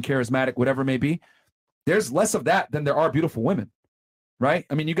charming, charismatic, whatever it may be. There's less of that than there are beautiful women. Right?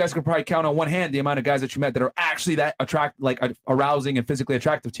 I mean, you guys could probably count on one hand the amount of guys that you met that are actually that arousing and physically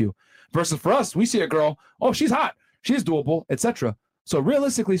attractive to you. Versus for us, we see a girl, oh, she's hot, she's doable, etc. So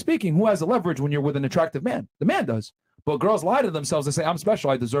realistically speaking, who has the leverage when you're with an attractive man? The man does. But girls lie to themselves and say, I'm special,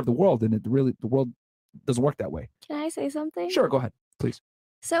 I deserve the world. And the world doesn't work that way. Can I say something? Sure, go ahead, please.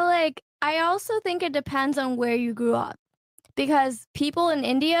 So, like, I also think it depends on where you grew up. Because people in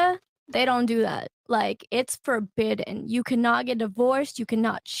India, they don't do that. Like, it's forbidden. You cannot get divorced. You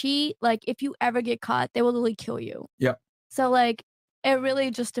cannot cheat. Like, if you ever get caught, they will literally kill you. Yeah. So, like, it really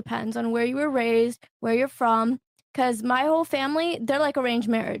just depends on where you were raised, where you're from. Because my whole family, they're like arranged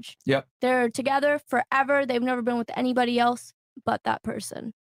marriage. Yep. They're together forever. They've never been with anybody else but that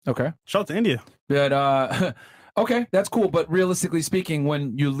person. Okay. Shout out to India. But okay, that's cool. But realistically speaking,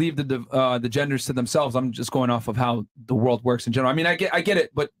 when you leave the genders to themselves, I'm just going off of how the world works in general. I mean, I get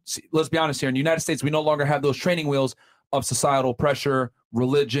it, but let's be honest here. In the United States, we no longer have those training wheels of societal pressure,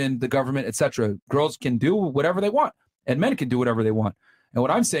 religion, the government, etc. Girls can do whatever they want, and men can do whatever they want. And what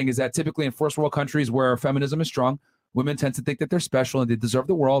I'm saying is that typically in first world countries where feminism is strong, women tend to think that they're special and they deserve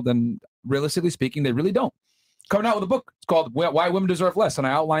the world. And realistically speaking, they really don't. Coming out with a book, it's called Why Women Deserve Less. And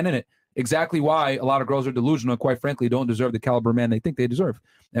I outline in it exactly why a lot of girls are delusional and quite frankly don't deserve the caliber of man they think they deserve.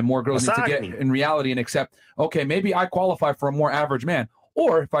 And more girls need to get in reality and accept, okay, maybe I qualify for a more average man.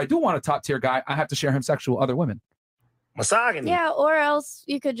 Or if I do want a top tier guy, I have to share him sexually with other women. Misogyny. Yeah, or else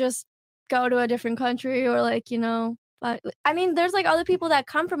you could just go to a different country or but I mean, there's like other people that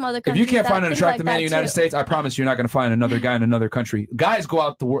come from other If countries. you can't that find an think attractive like man in the that United too. States, I promise you're not going to find another guy in another country. Guys go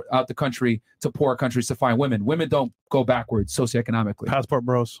out the country to poor countries to find women. Women don't go backwards socioeconomically. Passport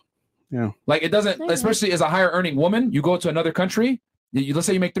bros. Yeah. Like it doesn't, especially as a higher earning woman, you go to another country. Let's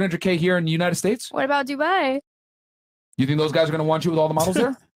say you make 300K here in the United States. What about Dubai? You think those guys are going to want you with all the models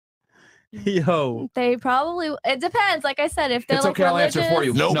there? Yo. They probably. It depends. Like I said, if they're It's like okay, I'll answer for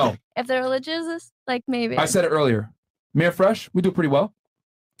you. religious- No. If they're religious, like maybe. I said it earlier. Mere Fresh, we do pretty well.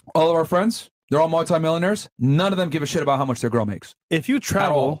 All of our friends, they're all multimillionaires. None of them give a shit about how much their girl makes. If you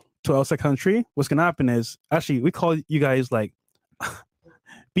travel to outside country, what's gonna happen is actually we call you guys like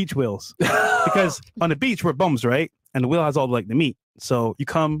beach whales because on the beach we're bums, right? And the whale has all like the meat. So you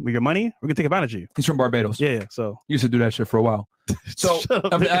come with your money, we're gonna take advantage of you. He's from Barbados. Yeah. So used to do that shit for a while. So,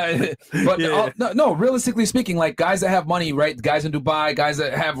 Yeah. no, realistically speaking, like guys that have money, right? Guys in Dubai, guys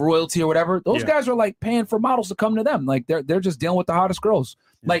that have royalty or whatever, those Yeah. guys are like paying for models to come to them. Like they're just dealing with the hottest girls.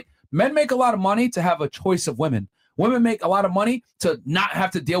 Like men make a lot of money to have a choice of women. Women make a lot of money to not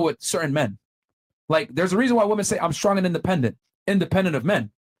have to deal with certain men. Like there's a reason why women say I'm strong and independent of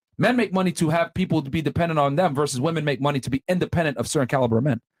men. Men make money to have people to be dependent on them versus women make money to be independent of certain caliber of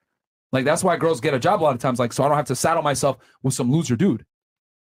men. Like that's why girls get a job a lot of times. Like, so I don't have to saddle myself with some loser dude.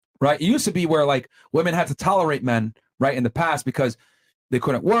 Right. It used to be where like women had to tolerate men, right, in the past because they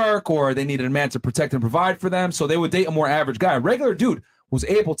couldn't work or they needed a man to protect and provide for them. So they would date a more average guy. A regular dude was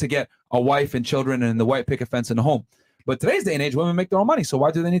able to get a wife and children and the white picket fence in the home. But today's day and age, women make their own money. So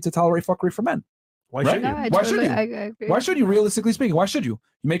why do they need to tolerate fuckery for men? Why Right? should you? No, I Why totally- should you? I agree. Why should you, realistically speaking? Why should you?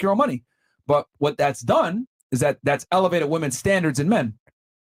 You make your own money. But what that's done is that's elevated women's standards in men.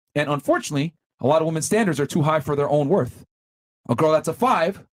 And unfortunately, a lot of women's standards are too high for their own worth. A girl that's a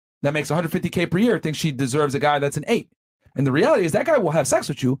 5 that makes 150K per year thinks she deserves a guy that's an 8. And the reality is that guy will have sex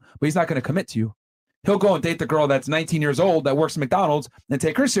with you, but he's not going to commit to you. He'll go and date the girl that's 19 years old that works at McDonald's and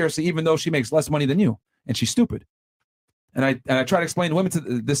take her seriously, even though she makes less money than you and she's stupid. And I try to explain to women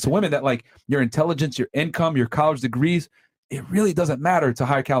to women that like your intelligence, your income, your college degrees, it really doesn't matter to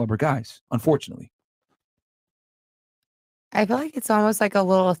high caliber guys, unfortunately. I feel like it's almost like a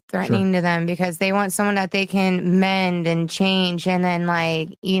little threatening to them because they want someone that they can mend and change, and then like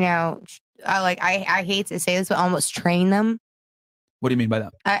I hate to say this, but almost train them. What do you mean by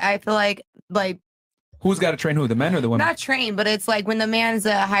that? I feel like Who's got to train who, the men or the women? not train, but it's like when the man's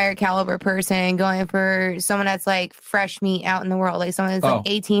a higher caliber person going for someone that's like fresh meat out in the world, like someone that's like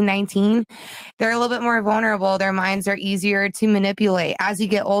 18, 19, they're a little bit more vulnerable. Their minds are easier to manipulate. As you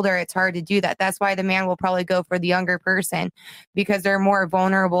get older, it's hard to do that. That's why the man will probably go for the younger person because they're more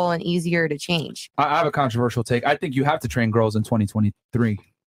vulnerable and easier to change. I have a controversial take. I think you have to train girls in 2023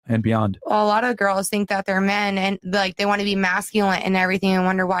 and beyond. Well, a lot of girls think that they're men and like they want to be masculine and everything and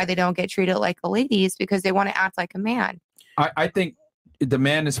wonder why they don't get treated like a ladies because they want to act like a man. I think the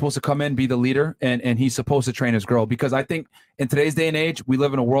man is supposed to come in, be the leader, and he's supposed to train his girl because I think in today's day and age, we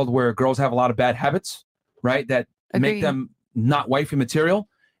live in a world where girls have a lot of bad habits, right? That make them not wifey material.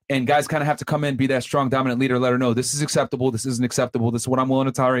 And guys kind of have to come in, be that strong, dominant leader, let her know this is acceptable, this isn't acceptable, this is what I'm willing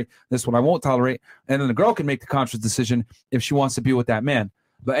to tolerate, this is what I won't tolerate. And then the girl can make the conscious decision if she wants to be with that man.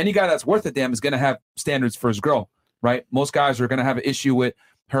 But any guy that's worth a damn is going to have standards for his girl, right? Most guys are going to have an issue with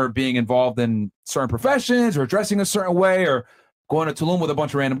her being involved in certain professions or dressing a certain way or going to Tulum with a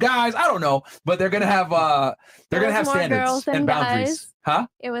bunch of random guys. I don't know, but they're going to have standards and boundaries. Huh?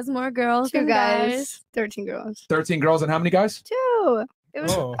 It was more girls Two than guys, 13 girls. 13 girls and how many guys? 2. It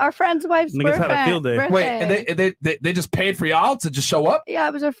was our friend's wife's Niggas birthday. had a field day. Wait, and they just paid for y'all to just show up? Yeah,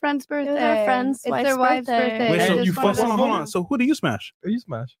 it was her friend's birthday. our friend's it's wife's their wife's birthday. Wait, so They you just wanted hold to- on. So who do you smash? Who you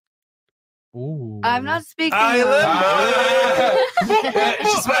smash? Ooh. I'm not speaking. Island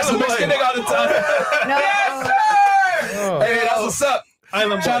She smashes the Mexican nigga all the time. No. Hey, that's what's up.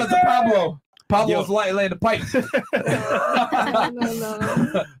 Island Shout out to Pablo. Pablo's laying the pipe.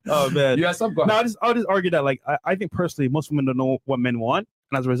 Oh man. You got some? Go No, ahead. I'll just argue that like I think personally most women don't know what men want,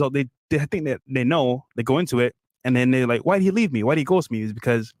 and as a result they think that they know, they go into it, and then they're like, why did he leave me? Why did he ghost me? It's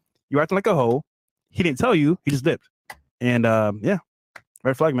because you acting like a hoe. He didn't tell you. He just dipped. And yeah,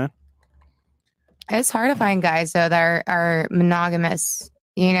 red flag, man. It's hard to find guys though that are monogamous,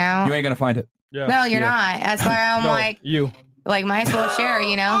 you know? You ain't gonna find it. Yeah. No, you're not. That's why I'm like you. Like might as well share,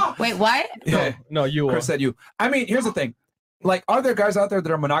 you know? Wait, what? Yeah. No, you Chris said you. I mean, here's the thing. Like, are there guys out there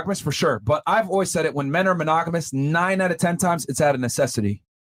that are monogamous? For sure. But I've always said it, when men are monogamous, 9 out of 10 times it's out of necessity.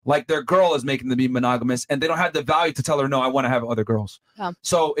 Like their girl is making them be monogamous and they don't have the value to tell her, no, I want to have other girls. Yeah.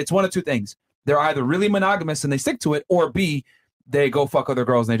 So it's one of two things. They're either really monogamous and they stick to it, or B, they go fuck other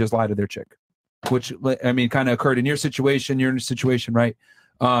girls and they just lie to their chick. Which, I mean, kind of occurred in your situation. You're in a situation, right?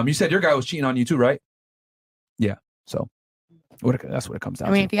 You said your guy was cheating on you too, right? Yeah. So that's what it comes down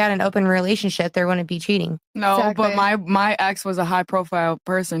I mean, to. if you had an open relationship, there wouldn't be cheating. No, Exactly. but my ex was a high profile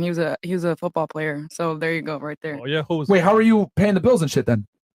person. He was a football player. So there you go, right there. Oh yeah, who's Wait, how are you paying the bills and shit then?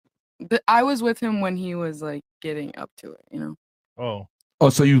 I was with him when he was like getting up to it, you know. Oh. Oh,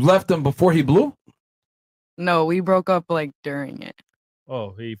 so you left him before he blew? No, we broke up like during it.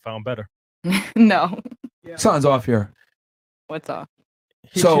 Oh, he found better. No. Something's off here. What's up?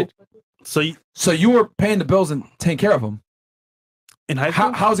 So you were paying the bills and taking care of him. In high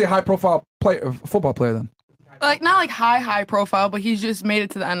school? How's he a high profile player, football player then? Like not like high profile, but he's just made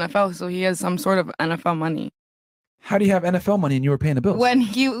it to the NFL, so he has some sort of NFL money. How do you have NFL money and you were paying the bills? When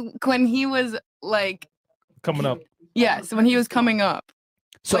he was like coming up. Yes, when he was coming up.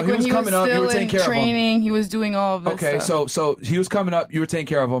 So like he when was he coming up, you still were taking in care of him. training, he was doing all of this Okay, stuff. so he was coming up, you were taking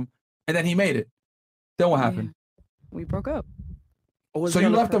care of him, and then he made it. Then what happened? We broke up. So you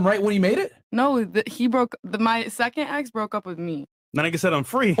left him right when he made it? No, my second ex broke up with me. That nigga said I'm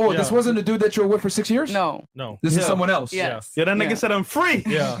free. Oh, this wasn't the dude that you were with for 6 years? No. No. This is someone else. Yes. Yeah, that nigga said I'm free.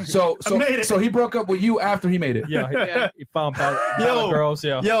 Yeah. So I made it. so he broke up with you after he made it. Yeah, he found bad Yo, girls.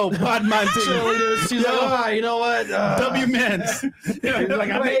 Yeah. Yo, bad man Cheerleaders. She's like, "Ah, you know what? W men's. He's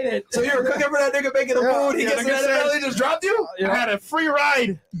like, I made it. So you were cooking for that nigga, making the food. He gets in nigga the said- he just dropped you? I had a free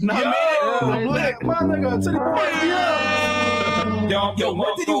ride. No, I made it. My nigga, to the point. Yo,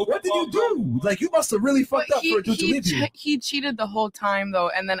 what did you do? Like, you must have really fucked up for a dude to leave you. He cheated the whole time though,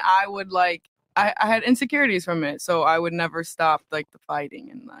 and then I would like I had insecurities from it, so I would never stop like the fighting,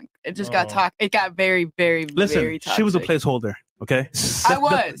 and like it just got It got very, very, Listen, very toxic. she was a placeholder. Okay, I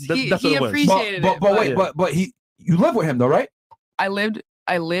was. He that's what it was. appreciated it. But wait, but you live with him though, right? I lived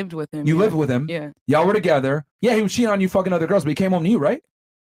with him. You yeah. lived with him. Yeah. Y'all were together. Yeah, he was cheating on you, fucking other girls, but he came home to you, right?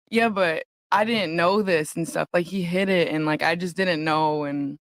 Yeah, but I didn't know this and stuff. Like he hid it, and like I just didn't know,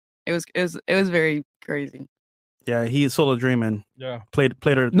 and It was very crazy. Yeah, he solo dreaming. Yeah. Played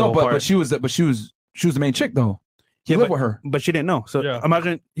her. the No, whole but part. she was the main chick though. He lived with her. But she didn't know. So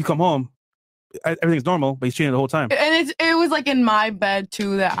imagine you come home, everything's normal, but he's cheating the whole time. And it was like in my bed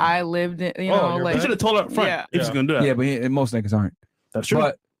too that I lived in. You know, like you should have told her up front. Yeah. If he's gonna do that. Yeah, but most niggas aren't. That's true.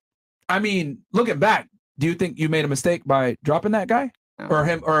 But I mean, looking back, do you think you made a mistake by dropping that guy? Or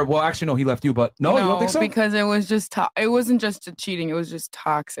him? Or well, actually, no, he left you. But no, you don't think so? Because it was just it wasn't just cheating. It was just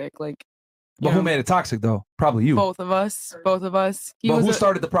toxic. Like, But who made it toxic though? Probably you. both of us. But who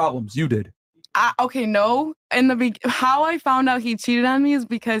started the problems? You did. Okay, no. In the how I found out he cheated on me is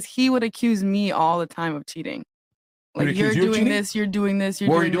because he would accuse me all the time of cheating. He'd Like, accuse you're you of doing cheating? this, you're doing this, you're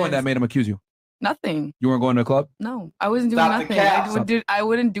What were doing you doing this. that made him accuse you? Nothing. You weren't going to the club? No, I wasn't doing Stop the nothing. cap. I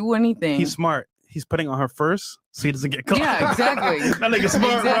wouldn't do anything. He's smart. He's putting on her first so he doesn't get caught. Yeah, exactly. that nigga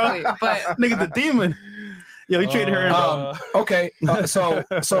smart, Exactly, bro. but- Nigga the demon. Yo, he traded her. Okay. So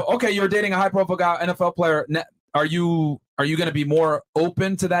okay, you're dating a high profile guy, NFL player. Are you going to be more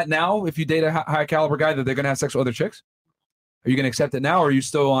open to that now if you date a high caliber guy that they're going to have sex with other chicks? Are you going to accept it now, or are you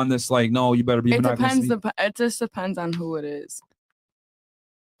still on this like, no, you better be It monogamous? depends. It just depends on who it is.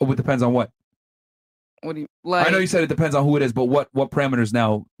 Oh, it depends on what? What do you like? I know you said it depends on who it is, but what parameters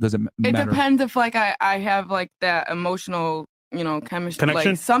now does it It matter? depends if like I have like that emotional, chemistry,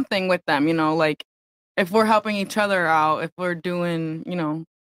 Connection? like something with them, like if we're helping each other out, if we're doing,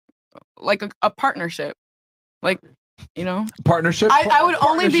 like a partnership, like, Partnership? I would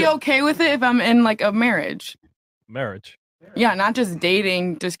only be Partnership. okay with it if I'm in like a marriage. Marriage. Yeah, not just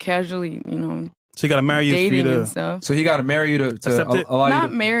dating, just casually, So you got to marry you for you dating to. and stuff. So he got to marry you to Accept it? allow you Not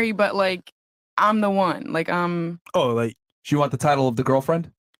to. marry, but like I'm the one. Like Oh, like you want the title of the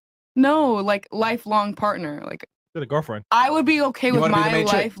girlfriend? no, like lifelong partner. Like You're the girlfriend. I would be okay You with wanna be the my main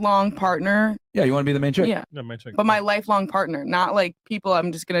chick? lifelong partner. Yeah, you want to be the main chick? Yeah. Yeah, main chick. But my lifelong partner, not like people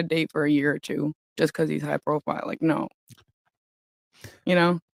I'm just gonna date for a year or two just because he's high profile. Like no.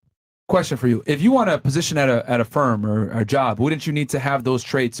 Question for you: if you want a position at a firm or a job, wouldn't you need to have those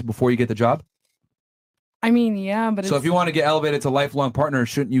traits before you get the job? I mean, yeah, but So if you want to get elevated to lifelong partner,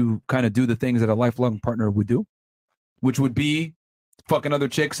 shouldn't you kind of do the things that a lifelong partner would do, which would be fucking other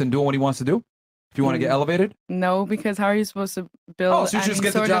chicks and doing what he wants to do? If you want to get elevated, no, because how are you supposed to build? Oh, so you just any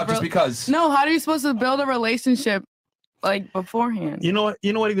get the sort job of just because? No, how are you supposed to build a relationship like beforehand? You know what?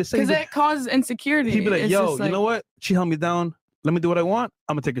 You know what he was saying? Because it causes insecurity. He'd be like, It's yo, just you know what? She held me down. Let me do what I want.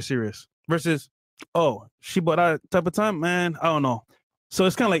 I'm gonna take her serious. Versus, oh, she bought that type of time, man. I don't know. So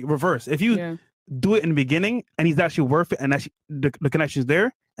it's kind of like reverse. If you do it in the beginning and he's actually worth it and actually the connection's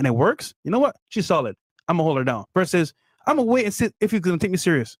there and it works, you know what? She's solid. I'm gonna hold her down. Versus, I'm gonna wait and see if he's gonna take me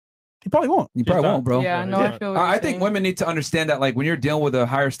serious. He probably won't. You probably won't, bro. Yeah, no, I feel what I you're think saying. women need to understand that, like, when you're dealing with a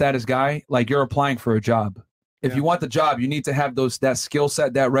higher status guy, like, you're applying for a job. If you want the job, you need to have that skill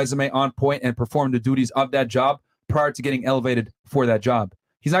set, that resume on point, and perform the duties of that job prior to getting elevated for that job.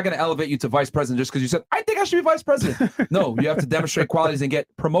 He's not going to elevate you to vice president just because you said, I think I should be vice president. No, you have to demonstrate qualities and get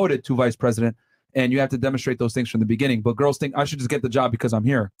promoted to vice president. And you have to demonstrate those things from the beginning. But girls think I should just get the job because I'm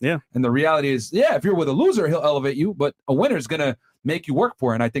here. Yeah. And the reality is, yeah, if you're with a loser, he'll elevate you, but a winner is going to make you work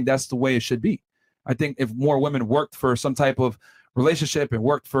for it. And I think that's the way it should be. I think if more women worked for some type of relationship and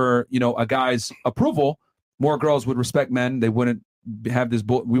worked for, a guy's approval, more girls would respect men. They wouldn't have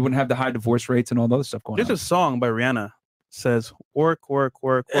we wouldn't have the high divorce rates and all the other stuff going There's on. a song by Rihanna says, work.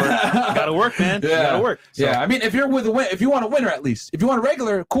 Gotta work, man. You Yeah. gotta work. So, Yeah, I mean, if you're with if you want a winner, at least if you want a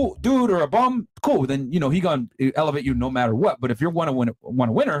regular cool dude or a bum, cool. Then he gonna elevate you no matter what. But if you want a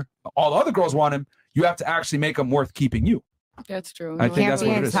winner, all the other girls want him. You have to actually make him worth keeping you. That's true. I You think can't that's be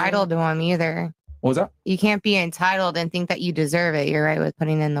what it is. entitled to them either. What was that? You can't be entitled and think that you deserve it. You're right with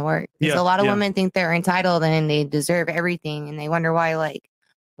putting in the work. Because Yeah, a lot of yeah. women think they're entitled and they deserve everything, and they wonder why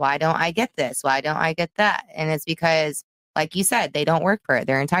don't I get this? Why don't I get that? And it's because, like you said, they don't work for it.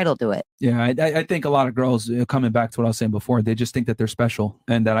 They're entitled to it. Yeah, I think a lot of girls, coming back to what I was saying before, they just think that they're special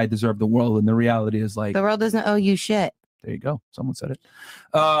and that I deserve the world. And the reality is like, The world doesn't owe you shit. there you go. Someone said it.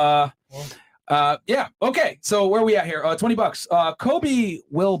 Yeah. Okay. So where are we at here? $20. Kobe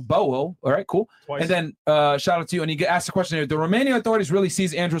Wilbowo. All right, cool. Twice. And then shout out to you. And you get asked the question here. The Romanian authorities really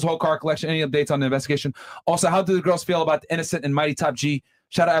seized Andrew's whole car collection. Any updates on the investigation? Also, how do the girls feel about the innocent and mighty Top G?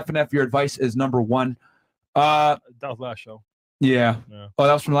 Shout out FNF. Your advice is number one. That was last show. Yeah. Yeah. Oh,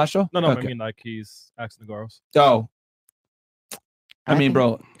 that was from last show? No, Okay. I mean like he's asking the girls. Oh. I mean,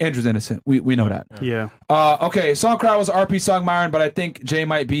 bro, Andrew's innocent. We know that. Yeah. Okay, Song Crowd was RP Song Myron, but I think Jay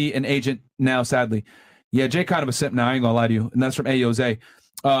might be an agent now, sadly. Yeah, Jay kind of a simp now, I ain't gonna lie to you. And that's from Ayoze.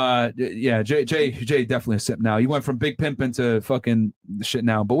 Yeah, Jay definitely a simp now. He went from big pimping to fucking shit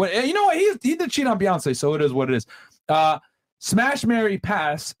now. But you know what? He did cheat on Beyonce, so it is what it is. Smash, marry,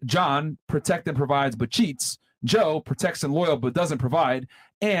 pass. John, protect and provides but cheats. Joe, protects and loyal but doesn't provide.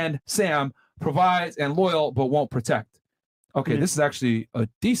 And Sam, provides and loyal but won't protect. Okay, this is actually a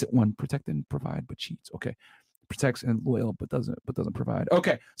decent one. Protect and provide but cheats. Okay. Protects and loyal but doesn't provide.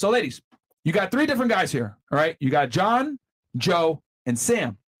 Okay, so ladies, you got 3 different guys here. All right. You got John, Joe, and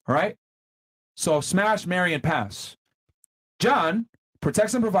Sam. All right. So smash, marry, and pass. John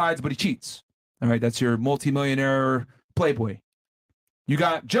protects and provides, but he cheats. All right. That's your multimillionaire playboy. You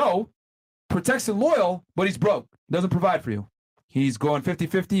got Joe, protects and loyal, but he's broke. Doesn't provide for you. He's going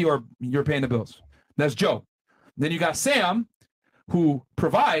 50-50 or you're paying the bills. That's Joe. Then you got Sam, who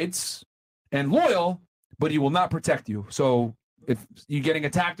provides and loyal, but he will not protect you. So if you're getting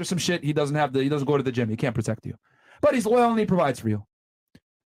attacked or some shit, he doesn't go to the gym. He can't protect you. But he's loyal and he provides for you.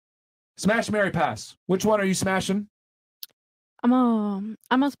 Smash, marry, pass. Which one are you smashing? I'm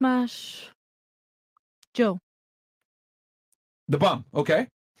a smash Joe. The bum, okay.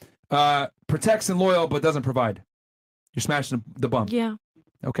 Protects and loyal, but doesn't provide. You're smashing the bum. Yeah.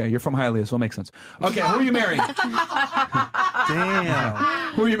 Okay, you're from Hialeah, so it makes sense. Okay, who are you marrying?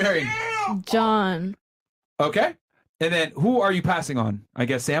 Damn. Who are you marrying? John. Okay. And then who are you passing on? I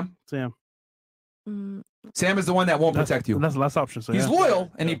guess Sam? Sam. Sam is the one that won't protect you. That's the last option. So He's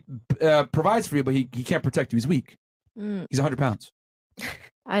loyal and he provides for you, but he can't protect you. He's weak. He's 100 pounds.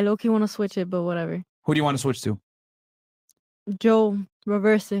 I low-key want to switch it, but whatever. Who do you want to switch to? Joe,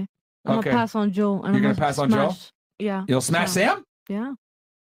 reverse it. I'm Okay. gonna pass on Joe. And You're I'm gonna pass on Joe? smash- Yeah. You'll smash Sam? Yeah.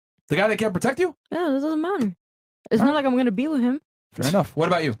 The guy that can't protect you? Yeah, it doesn't matter. It's not like I'm gonna be with him. Fair enough. What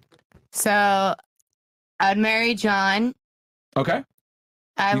about you? So I'd marry John. Okay.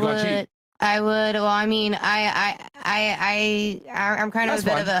 I You gonna cheat? would. Well, I mean, I'm kind of That's a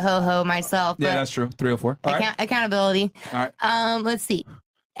bit fine. of a ho-ho myself. Yeah, but that's true. 304. All right. Accountability. All right. Let's see.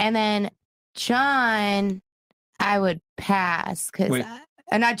 And then John, I would pass because Wait.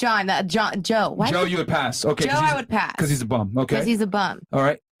 not John. Joe. What? Joe, you would pass. Okay. Joe, I would pass Because he's a bum. Okay. because he's a bum. All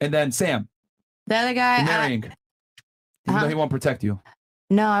right. And then Sam, The other guy. you're marrying. Even though he won't protect you.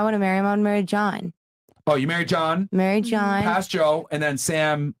 No, I want to marry him. I want to marry John. Oh, you marry John. Marry John. Pass Joe, and then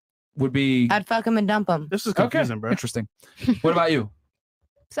Sam would be. I'd fuck him and dump him. This is confusing, bro. Interesting. What about you?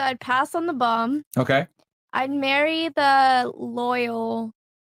 So I'd pass on the bum. Okay. I'd marry the loyal,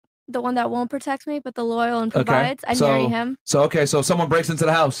 the one that won't protect me, but the loyal and provides. I'd marry him. So okay, so if someone breaks into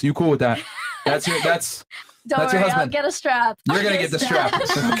the house, you cool with that? That's your Don't that's your worry, I'll husband. get a strap. You're gonna get the strap.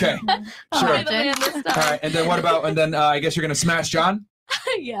 Okay. Sure. All right, and then what about? And then I guess you're gonna smash John.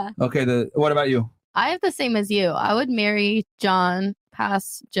 Yeah. Okay. What about you? I have the same as you. I would marry John,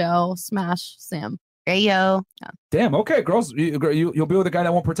 pass Joe, smash Sam. Hey yo. Yeah. Damn. Okay, girls, you'll be with a guy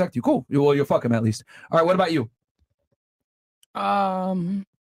that won't protect you. Cool. You'll fuck him at least. All right. What about you?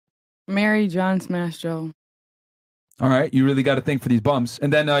 Mary John Smash Joe. All right. You really got to think for these bums,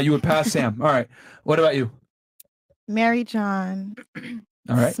 and then you would pass Sam. All right. What about you? Mary John.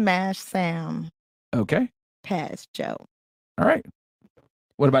 All right. Smash Sam. Okay. Pass Joe. All right.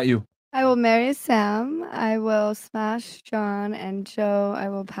 What about you? I will marry Sam. I will smash John, and Joe I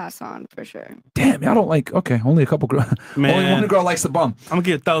will pass on for sure. Damn, y'all don't like. Okay, only a couple. Only one girl likes the bum. I'm gonna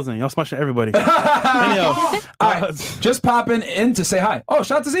get 1,000. Y'all smashing everybody. Anyhow, all right, just popping in to say hi. Oh,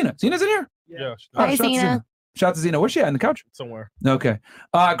 shout out to Zena. Zena's in here. Yeah. Oh, shout out to Zena. Shout out to Zena. Where's she at? In the couch? Somewhere. Okay.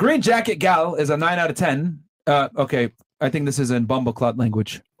 Green Jacket Gal is a 9 out of 10. Okay, I think this is in Bumbleclot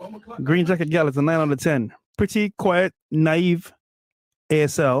language. Green Jacket Gal is a 9 out of 10. Pretty, quiet, naive,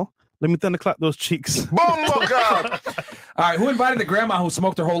 ASL. Let me thunderclap those cheeks. All right, who invited the grandma who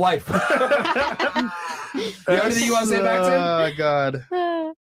smoked her whole life? You have anything you want to say back to him? Oh, God.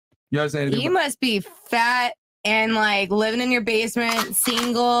 You want to say anything? You must be fat and like living in your basement,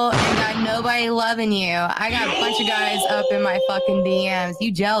 single, and got nobody loving you. I got a bunch of guys up in my fucking DMs.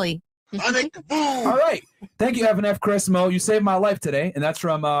 You jelly. All right. Thank you, Evan F. Chrismo. You saved my life today. And that's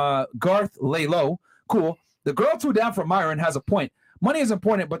from Garth Laylow. Cool. The girl two down from Myron has a point. Money is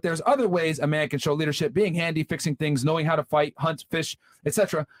important, but there's other ways a man can show leadership, being handy, fixing things, knowing how to fight, hunt, fish,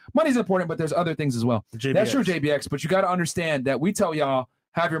 etc. Money is important, but there's other things as well. JBX. That's true, JBX, but you got to understand that we tell y'all,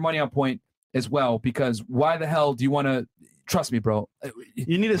 have your money on point as well, because why the hell do you want to, trust me, bro.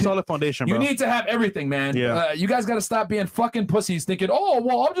 You need a solid foundation, bro. You need to have everything, man. Yeah. You guys got to stop being fucking pussies thinking, oh,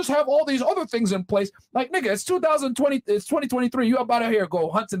 well, I'll just have all these other things in place. Like, nigga, it's 2020, it's 2023. You about out here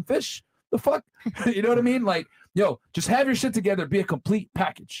go hunt and fish? The fuck? You know what I mean? Like, yo, just have your shit together. Be a complete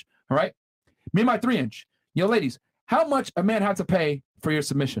package. All right? Me and my 3-inch. Yo, ladies, how much a man had to pay for your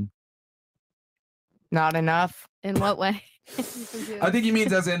submission? Not enough. In what way? I think he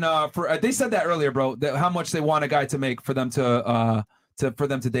means as in for they said that earlier, bro. That how much they want a guy to make for them to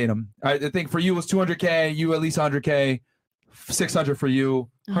date him. I think for you it was 200K, you at least 100K. 600 for you,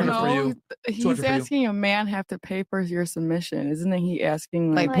 100 for you. He's 200 for you. asking a man have to pay for your submission. Isn't he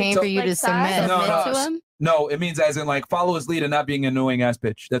asking Like paying for you to submit? No, it means as in like follow his lead and not being an annoying ass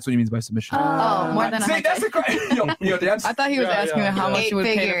bitch. That's what he means by submission. Oh, more than See, that's the I thought he was asking how much you would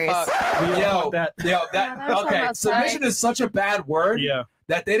pay to fuck. Okay. Submission is such a bad word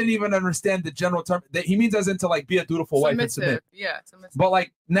that they didn't even understand the general term. He means as in to like be a dutiful wife and submit. Yeah, submissive. But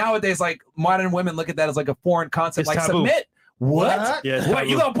like nowadays, like modern women look at that as like a foreign concept. It's like taboo. submit. What? Yeah, it's What? taboo.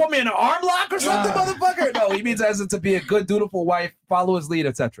 You gonna put me in an arm lock or something, motherfucker? No, he means as in to be a good, dutiful wife, follow his lead,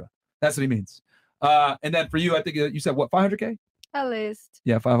 etc. That's what he means. And then for you, I think you said what, 500K? At least.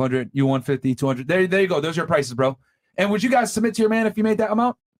 Yeah, 500. You 150, 200. There you go. Those are your prices, bro. And would you guys submit to your man if you made that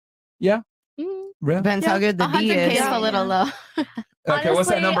amount? Yeah. Really? Depends how good the D 100K is. is a little low. Okay, what's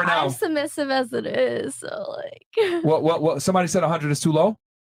that number now? I'm submissive as it is, so like. What? Somebody said 100 is too low.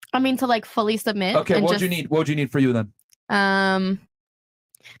 I mean, to like fully submit. Okay, and what would just, you need? What would you need for you then?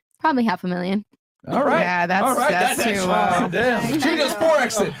 Probably $500,000. All right. Yeah, that's too low. Damn. She just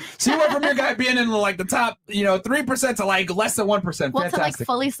 4X'd it. So you went from your guy being in like the top, 3% to like less than 1%. Well, Fantastic. to like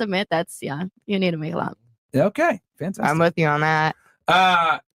fully submit, you need to make a lot. Okay, fantastic. I'm with you on that.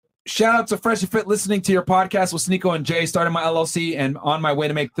 Shout out to Fresh and Fit listening to your podcast with Sneeko and Jay. Started my LLC and on my way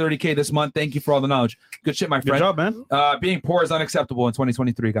to make 30K this month. Thank you for all the knowledge. Good shit, my friend. Good job, man. Being poor is unacceptable in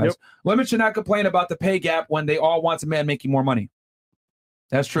 2023, guys. Yep. Women should not complain about the pay gap when they all want a man making more money.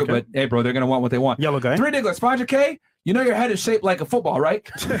 That's true, but hey, bro, they're gonna want what they want. Yellow guy. 3 Diglets, 500K. You know your head is shaped like a football, right?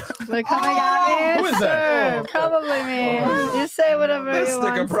 Like coming at me. Who is that? Sure, probably me. You say whatever This you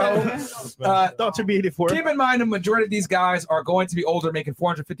nigga, want. bro. Thought to be 84. Keep in mind, the majority of these guys are going to be older, making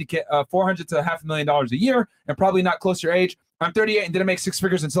 $400 to $500,000 a year, and probably not close to your age. I'm 38 and didn't make 6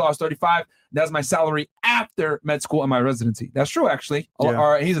 figures until I was 35. That's my salary after med school and my residency. That's true, actually.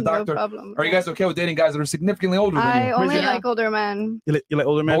 Yeah. He's a No doctor. problem. Are you guys okay with dating guys that are significantly older than I you? only like older men. You like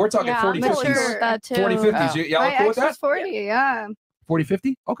older men? Oh, we're talking Yeah, 40, I'm 50s. sure with that too. 40, 50s. Y'all My cool with ex was that? 40, yeah. 40,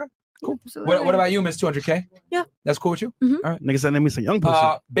 50? Okay, cool. Absolutely. What about you, Miss 200K? Yeah. That's cool with you? Mhm. All right. Nigga said name me some young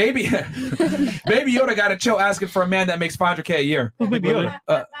pussy. Baby Yoda got a chill asking for a man that makes 500K a year. Who's Baby Yoda?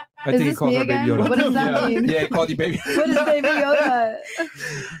 I Is think he this called me her Baby again? Yoda. What does that mean? Yeah, he called you Baby. What is Baby Yoda?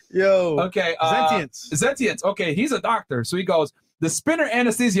 Yo. Okay. Sentience. Okay, he's a doctor. So he goes, the spinner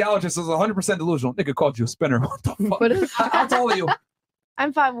anesthesiologist is 100% delusional. Nigga called you a spinner. What the fuck? What is How tall are you?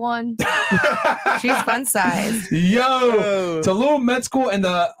 I'm 5'1". She's fun size. Yo, Tulum Med School and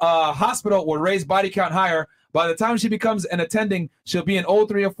the hospital will raise body count higher. By the time she becomes an attending, she'll be an old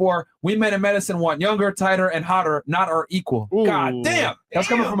 3 or 4. We men in medicine want younger, tighter, and hotter, not our equal. Ooh. God damn. That's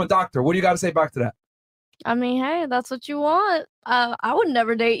coming from a doctor. What do you got to say back to that? I mean, hey, that's what you want. I would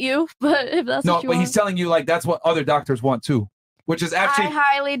never date you, but if that's No, what you but want. he's telling you like that's what other doctors want too, which is actually I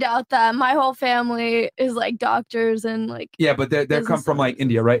highly doubt that. My whole family is like doctors and like. yeah, but they come business from like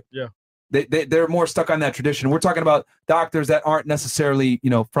India, right? Yeah. They're more stuck on that tradition. We're talking about doctors that aren't necessarily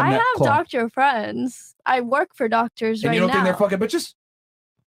from I that have club. doctor friends. I work for doctors And right you don't now. think they're fucking bitches?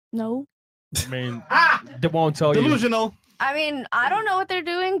 No. I mean, they won't tell you. Delusional. I mean, I don't know what they're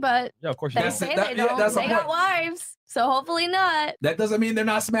doing, but Yeah, of course you they don't. say that- they yeah, don't. that's the They got point. wives, so hopefully not. That doesn't mean they're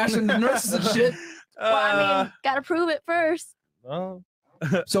not smashing the nurses and shit. Well, I mean, gotta prove it first. Oh,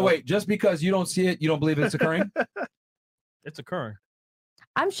 So wait, just because you don't see it, you don't believe it's occurring? it's occurring.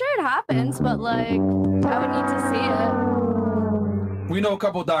 I'm sure it happens, but like, I would need to see it. We know a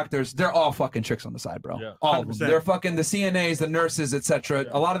couple doctors. They're all fucking chicks on the side, bro. Yeah. All of them. 100%. They're fucking the CNAs, the nurses, etc. Yeah.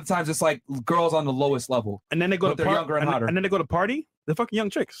 A lot of the times, it's like girls on the lowest level. And then they go But to they're younger and hotter. and then they go to party. They're fucking young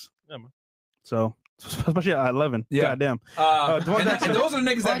chicks. Yeah, man. So especially at 11. Yeah. Goddamn. And those are the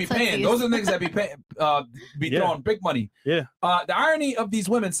niggas that be What's paying. that Those are the niggas that be paying, be Yeah. throwing big money. Yeah. The irony of these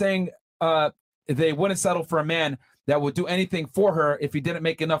women saying they wouldn't settle for a man that would do anything for her if he didn't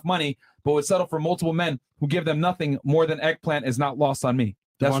make enough money, but would settle for multiple men who give them nothing more than eggplant is not lost on me.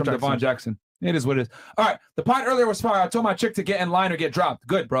 That's Devon from Devon Jackson. It is what it is. All right. The pod earlier was fire. I told my chick to get in line or get dropped.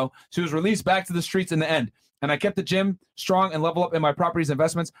 Good, bro. She was released back to the streets in the end. And I kept the gym strong and level up in my properties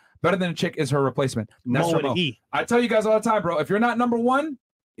investments. Better than a chick is her replacement. And that's Mo from with Mo. an E. I tell you guys all the time, bro. If you're not number one,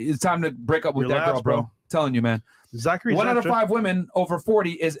 it's time to break up with that Relax, girl, bro. bro. Telling you, man. Zachary. 1 out of Zatra. 5 women over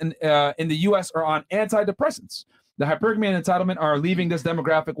 40 is in the U.S. are on antidepressants. The hypergamy and entitlement are leaving this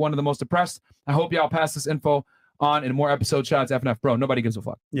demographic one of the most depressed. I hope y'all pass this info on in more episodes. Shout out to FNF, bro. Nobody gives a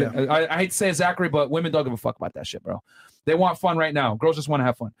fuck. Yeah. I hate to say it, Zachary, but women don't give a fuck about that shit, bro. They want fun right now. Girls just want to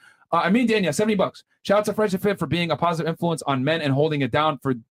have fun. Dania, $70. Shout out to Fresh and Fit for being a positive influence on men and holding it down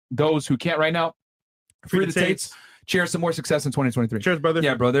for those who can't right now. Free the Tates. Cheers, some more success in 2023. Cheers, brother.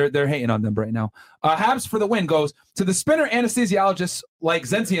 Yeah, bro, they're hating on them right now. Habs for the win goes to the spinner anesthesiologists like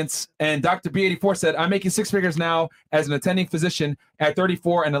Zentience, and Dr. B84 said, I'm making 6 figures now as an attending physician at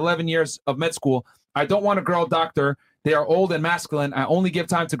 34 and 11 years of med school. I don't want a girl doctor. They are old and masculine. I only give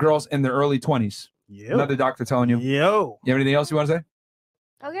time to girls in their early 20s. Yo. Another doctor telling you. Yo. You have anything else you want to say?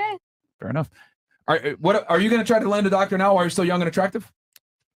 Okay. Fair enough. What are you going to try to land a doctor now while you're still young and attractive?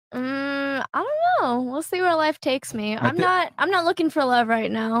 I don't know. We'll see where life takes me. I'm not looking for love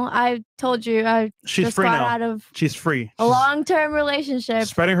right now. I told you She's just free got now. out of She's free. a long-term relationship.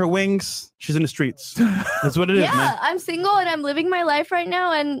 Spreading her wings. She's in the streets. That's what it is, Yeah, man. I'm single and I'm living my life right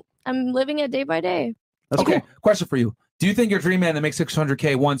now, and I'm living it day by day. That's okay. cool. Question for you. Do you think your dream man that makes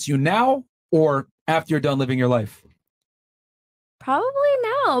 600K wants you now or after you're done living your life? Probably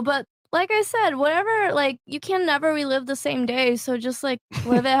now, but like I said, whatever, like you can never relive the same day, so just like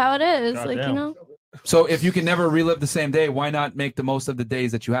live it how it is, like you know. So if you can never relive the same day, why not make the most of the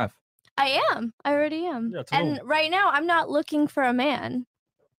days that you have? I already am. Yeah, and totally. right now I'm not looking for a man.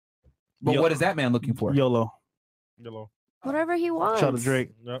 But what is that man looking for? YOLO. Whatever he wants. Shout out to Drake.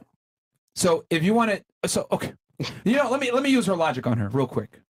 So if you want to, so okay, let me use her logic on her real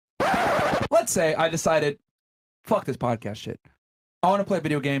quick. Let's say I decided, fuck this podcast shit. I want to play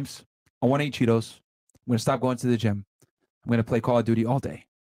video games. I want to eat Cheetos. I'm going to stop going to the gym. I'm going to play Call of Duty all day.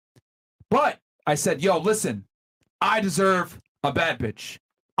 But I said, yo, listen, I deserve a bad bitch.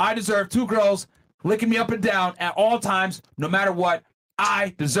 I deserve 2 girls licking me up and down at all times, no matter what.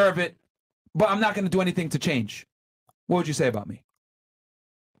 I deserve it. But I'm not going to do anything to change. What would you say about me?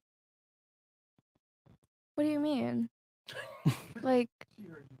 What do you mean? Like,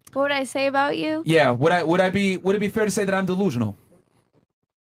 what would I say about you? Yeah, would it be fair to say that I'm delusional?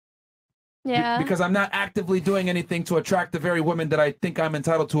 Yeah. Because I'm not actively doing anything to attract the very women that I think I'm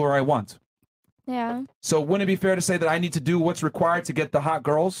entitled to or I want. Yeah. So wouldn't it be fair to say that I need to do what's required to get the hot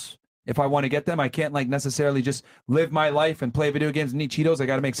girls if I want to get them? I can't like necessarily just live my life and play video games and eat Cheetos. I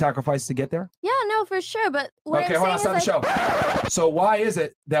got to make sacrifices to get there. Yeah, no, for sure. But what Okay, I'm hold on, saying stop the is show. So why is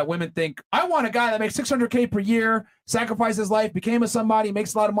it that women think, I want a guy that makes 600K per year, sacrificed his life, became a somebody,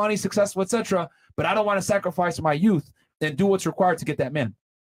 makes a lot of money, successful, etc., but I don't want to sacrifice my youth and do what's required to get that man?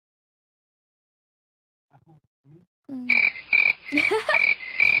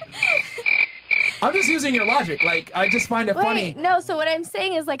 I'm just using your logic. Like, I just find it funny. No, so what I'm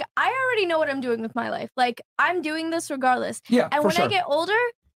saying is like I already know what I'm doing with my life. Like I'm doing this regardless. Yeah, and for when sure. I get older,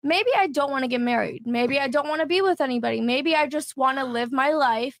 maybe I don't want to get married. Maybe I don't want to be with anybody. Maybe I just want to live my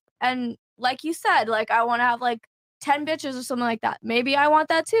life. And like you said, like I want to have like 10 bitches or something like that. Maybe I want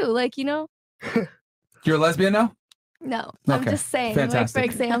that too. Like, you know? You're a lesbian now? No, I'm Okay, just saying, fantastic. like,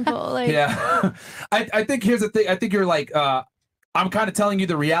 for example, like, Yeah. I think here's the thing. I think you're like, I'm kind of telling you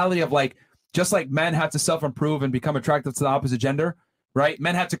the reality of like, just like men have to self-improve and become attractive to the opposite gender, right?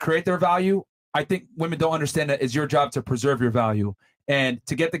 Men have to create their value. I think women don't understand that it's your job to preserve your value. And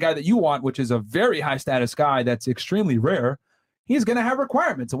to get the guy that you want, which is a very high status guy that's extremely rare, he's going to have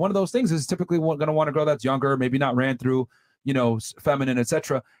requirements. And one of those things is typically going to want a girl that's younger, maybe not ran through, feminine,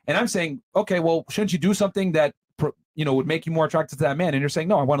 etc. And I'm saying, okay, well, shouldn't you do something that, would make you more attracted to that man? And you're saying,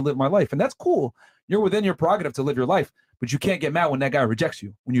 no, I want to live my life. And that's cool. You're within your prerogative to live your life, but you can't get mad when that guy rejects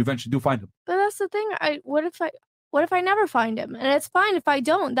you, when you eventually do find him. but that's the thing. What if I never find him? And it's fine if I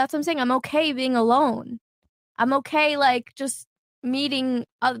don't. That's what I'm saying. I'm okay being alone. I'm okay, like, just meeting,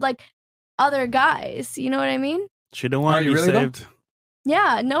 like, other guys. You know what I mean? She don't want Are to you be really, though? saved.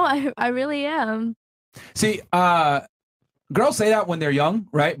 Yeah, no, I really am. See, girls say that when they're young,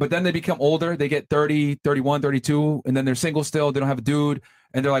 right? But then they become older. They get 30, 31, 32, and then they're single still. They don't have a dude.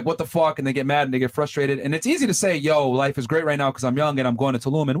 And they're like, what the fuck? And they get mad and they get frustrated. And it's easy to say, yo, life is great right now because I'm young and I'm going to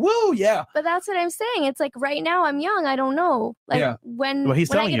Tulum and woo, yeah. But that's what I'm saying. It's like right now I'm young. I don't know. Like Yeah. when, Well, he's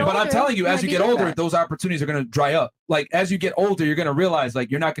when I telling get you. But I'm older, telling you, I as you might get be older, different. those opportunities are going to dry up. Like, as you get older, you're going to realize,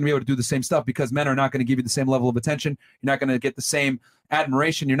 like, you're not going to be able to do the same stuff because men are not going to give you the same level of attention. You're not going to get the same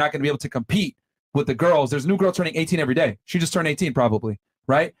admiration. You're not going to be able to compete with the girls. There's a new girl turning 18 every day. She just turned 18 probably,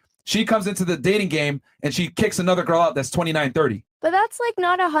 right? She comes into the dating game and she kicks another girl out that's 29, 30. But that's like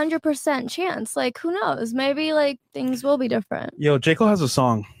not 100% chance. Like who knows? Maybe like things will be different. Yo, J. Cole has a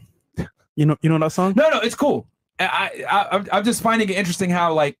song. You know that song? No, it's cool. I'm just finding it interesting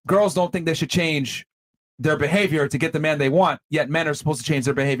how like girls don't think they should change their behavior to get the man they want, yet men are supposed to change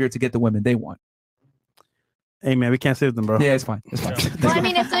their behavior to get the women they want. Hey man, we can't save them, bro. Yeah, it's fine. It's fine. Well, I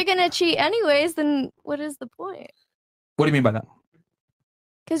mean, if they're gonna cheat anyways, then what is the point? What do you mean by that?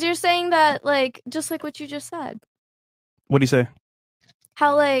 Because you're saying that like just like what you just said. What do you say?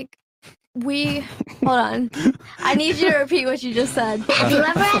 How like hold on. I need you to repeat what you just said. Have you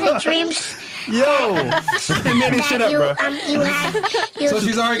ever had a dream? Yo, Maybe shut up, bro. So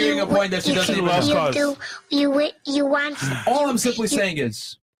she's arguing a point that she doesn't even know. You want. All I'm simply saying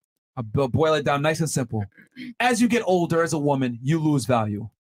is, I'll boil it down nice and simple. As you get older as a woman, you lose value.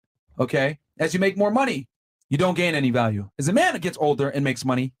 Okay? As you make more money, you don't gain any value. As a man that gets older and makes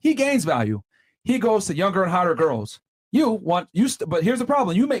money, he gains value. He goes to younger and hotter girls. But here's the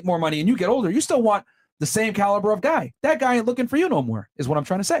problem. You make more money and you get older, you still want the same caliber of guy. That guy ain't looking for you no more, is what I'm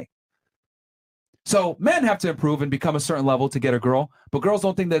trying to say. So men have to improve and become a certain level to get a girl, but girls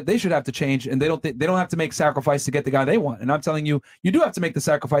don't think that they should have to change, and they don't have to make sacrifice to get the guy they want. And I'm telling you, you do have to make the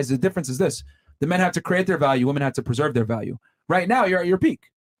sacrifice. The difference is this: the men have to create their value, women have to preserve their value. Right now, you're at your peak.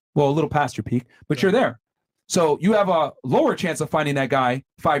 Well, a little past your peak, but you're there. So you have a lower chance of finding that guy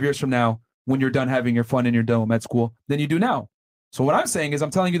 5 years from now when you're done having your fun and you're done with med school than you do now. So what I'm saying is I'm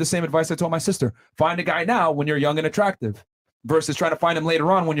telling you the same advice I told my sister. Find a guy now when you're young and attractive versus trying to find him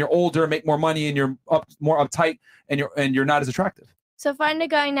later on when you're older, make more money, and you're more uptight and you're not as attractive. So find a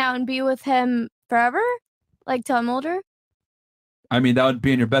guy now and be with him forever? Like till I'm older? I mean, that would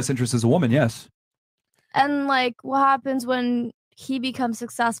be in your best interest as a woman, yes. And like what happens when he becomes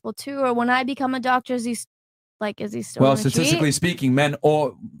successful too, or when I become a doctor, is he still Well, gonna statistically cheat? speaking, men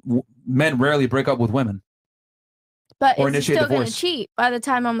rarely break up with women. But or is he initiate still gonna divorce. cheat by the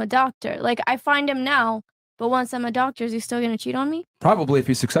time I'm a doctor? Like I find him now, but once I'm a doctor, is he still gonna cheat on me? Probably if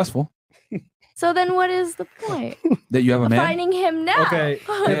he's successful. So then what is the point? That you have a man? Finding him now. Okay.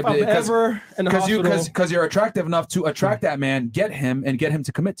 If I'm ever in the hospital, Because you're attractive enough to attract that man, get him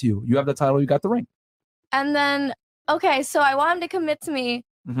to commit to you. You have the title, you got the ring. And then okay, so I want him to commit to me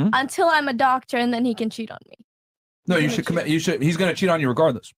Mhm. until I'm a doctor, and then he can cheat on me. No, you should commit. He's going to cheat on you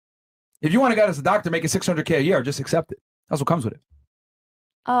regardless. If you want a guy that's a doctor making $600K a year, just accept it. That's what comes with it.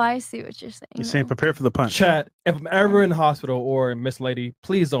 Oh, I see what you're saying. You're saying prepare for the punch. chat. If I'm ever in the hospital or Miss Lady,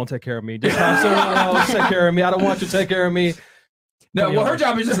 please don't take care of me. Just have someone else take care of me. I don't want you to take care of me. No, well, her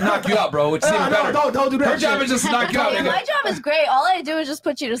job is just to knock you out, bro. Which is even better. Don't do that. Her job is just to knock you out. Yeah, my job is great. All I do is just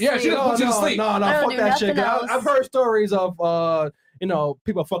put you to sleep. Yeah, she doesn't put you to sleep. No, I don't fuck do that shit. nothing else. I've heard stories of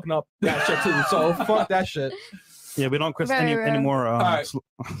people fucking up that shit too. So fuck that shit. Yeah, we don't request Very any rare. more. All right. All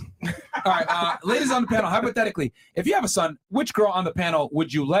right, ladies on the panel, hypothetically, if you have a son, which girl on the panel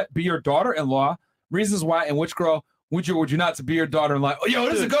would you let be your daughter-in-law? Reasons why, and which girl would you not to be your daughter-in-law? Oh, yo,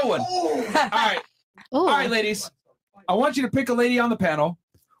 this is a good one. All right. All right, ladies. I want you to pick a lady on the panel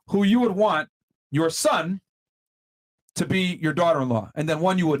who you would want your son to be your daughter-in-law, and then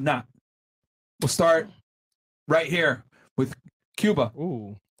one you would not. We'll start right here with Cuba.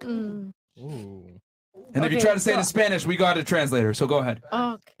 Ooh. Mm. Ooh. And if you Okay, try to say it in so- Spanish, we got a translator. So go ahead.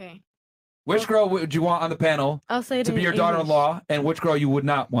 Okay. Which girl would you want on the panel I'll say it to be in your English. daughter-in-law, and which girl you would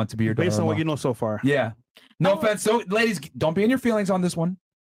not want to be your daughter-in-law? Based on what you know so far. Yeah. No offense. So, ladies, don't be in your feelings on this one.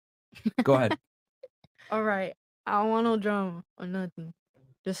 Go ahead. All right. I don't want no drama or nothing.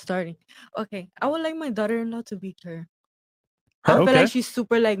 Just starting. Okay. I would like my daughter-in-law to be her. I Her? feel Okay. like she's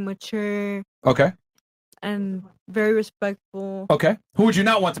super like mature Okay. and very respectful. Okay. Who would you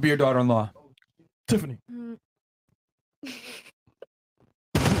not want to be your daughter-in-law? Tiffany. Mm.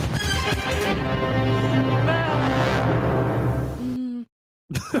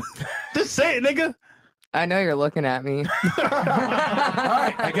 Just say it, nigga. I know you're looking at me. All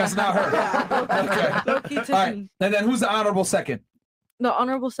right. I guess not her. Okay. Low-key All right. Tiffany. And then who's the honorable second? The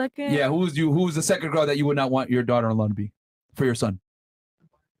honorable second. Yeah. Who's the second girl that you would not want your daughter-in-law to be for your son?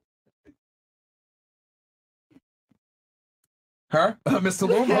 Her? Mr.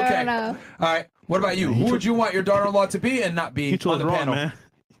 Loom? I Okay. don't know. All right. What about you? Who would you want your daughter-in-law to be and not be on the wrong, panel? man.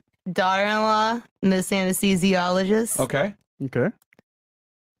 Daughter-in-law, Miss Anesthesiologist. Okay. Okay.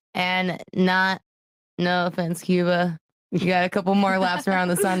 And not, no offense, Cuba. You got a couple more laps around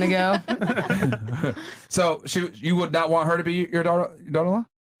the sun to go. So you would not want her to be your daughter-in-law?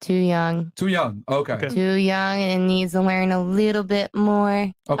 Too young. Too young. Okay. Too young and needs to learn a little bit more.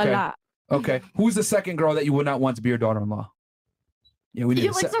 Okay. A lot. Okay. Who's the second girl that you would not want to be your daughter-in-law? Yeah, we need You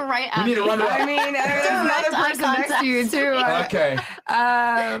to like set- to write we need to run it up. I mean, there's another person next to you too. Okay.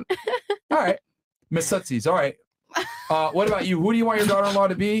 All right. Miss Sutsies. All right. What about you? Who do you want your daughter-in-law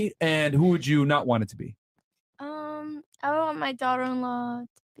to be, and who would you not want it to be? I want my daughter-in-law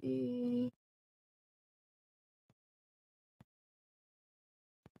to be.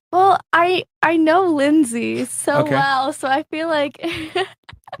 Well, I know Lindsay so Okay. well, so I feel like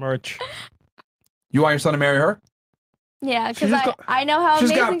Merch. You want your son to marry her? yeah, She because just got- I know how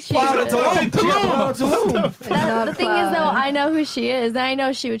she's amazing got she plowed is. into Tulum. The thing is, though, I know who she is, and I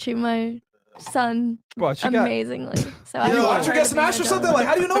know she would treat my son What, she got- amazingly. So You I watch want her her get to be my smashed or something? Like,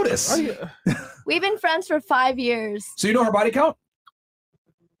 how do you know this? We've been friends for 5 years. So you know her body count?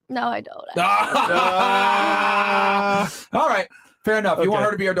 No, I don't. All right, fair enough. You want Okay.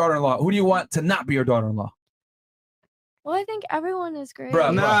 her to be your daughter-in-law. Who do you want to not be your daughter-in-law? Well, I think everyone is great.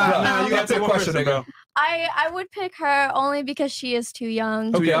 Bruh, Nah, you gotta Answer take the one question, person, nigga. bro. I would pick her only because she is too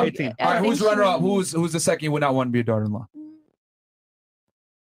young. Too young? 18. All right, I who's think she runner-up? would- Who's the second you would not want to be your daughter-in-law?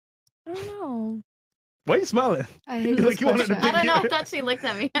 I don't know. Why are you smiling? I hate Like this you wanted to question. I don't know if that she looked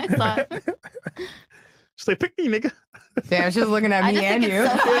at me. I saw it. Just like, pick me, nigga. Damn, she's looking at I me just and think you.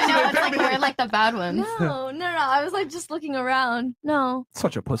 it's so I know it's like we're like the bad ones. No. I was like just looking around. No,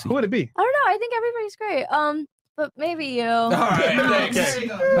 Such a pussy. Who would it be? I don't know. I think everybody's great. But maybe you. All right, thanks. Okay.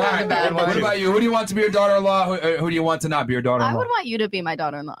 All right, what about you? Who do you want to be your daughter-in-law? Who do you want to not be your I daughter-in-law? would want you to be my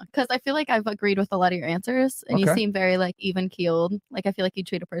daughter-in-law because I feel like I've agreed with a lot of your answers, and you Okay. seem very like even-keeled. Like I feel like you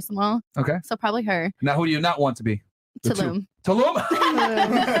treat a person well. Okay. So probably her. Now, who do you not want to be? The two. Tulum. Tulum?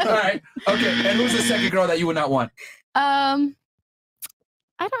 All right. Okay. And who's the second girl that you would not want? I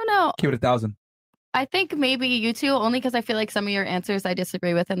don't know. Keep it 1,000. I think maybe you two, only because I feel like some of your answers I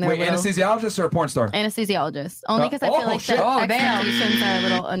disagree with, and they're Wait, a little- anesthesiologist or a porn star? anesthesiologist. Only because I feel like shit. the Oh, damn. expectations are a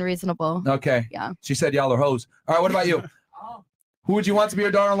little unreasonable. Okay. Yeah. She said y'all are hoes. All right. What about you? Who would you want to be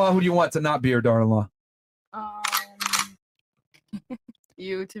your daughter-in-law? Who do you want to not be your daughter-in-law?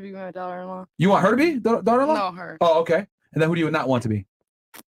 You to be my daughter-in-law. You want her to be daughter-in-law? No, her. Oh, okay. And then who do you not want to be?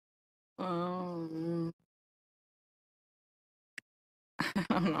 I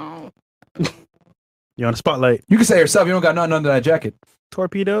don't know. You're on the spotlight. You can say yourself. You don't got nothing under that jacket.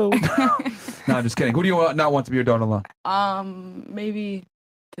 Torpedo. No, I'm just kidding. Who do you not want to be your daughter-in-law? Maybe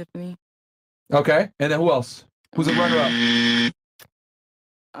Tiffany. Okay. And then who else? Who's a runner-up?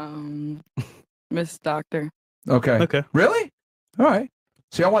 Miss Doctor. Okay. Okay. Really? All right.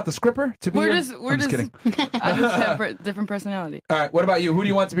 So y'all want the scripper to be We're your... just I'm just kidding. I just have different personality. All right. What about you? Who do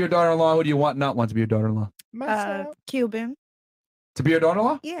you want to be your daughter-in-law? Who do you not want to be your daughter-in-law? Cuban. To be your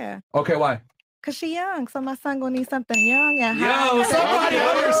daughter-in-law? Yeah. Okay. Why? Cause she young, so my son gonna need something young and Yo, hot. somebody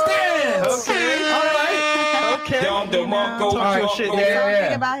understands. Okay. All right. Okay. All right. Shit. So Yeah.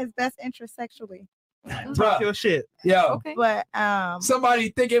 think about his best interest sexually. Talk your shit. Yo. Okay. But Somebody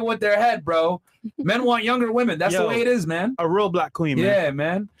thinking with their head, bro. Men want younger women. That's the Yo. way it is, man. A real black queen, man. Yeah,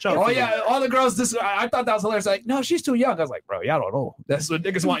 man. Shout out Oh to you. yeah, all the girls. I thought that was hilarious. Like, no, she's too young. I was like, bro, y'all don't know. That's what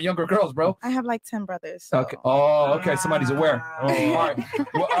niggas want, younger girls, bro. I have like 10 brothers. So. Okay. Oh, okay. Somebody's aware. Oh. All right.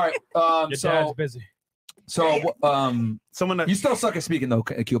 Well, all right. Your dad's So, busy. Someone that you still suck at speaking though,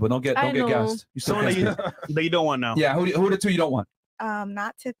 Cuba. Don't get I know. gassed. You still someone can't that speak. you, that you don't want now. Yeah. Who are the two you don't want?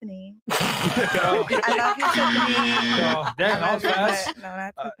 Not Tiffany. Oh, I love you, Tiffany. damn, that was fast. No,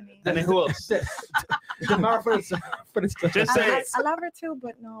 not Tiffany. And then who else? Demar for this. Just say I love her too,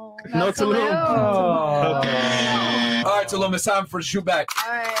 but no. no not Tulum. Oh. Okay. All right, Tulum, it's time for the shoot back.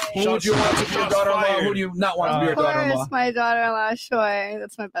 All right. Who would you want to be your Shots daughter-in-law? fired. Who do you not want to be your Of course, daughter-in-law? my daughter-in-law, Shoy.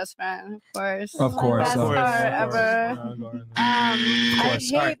 That's my best friend, of course. Of course, Best of course. part ever. I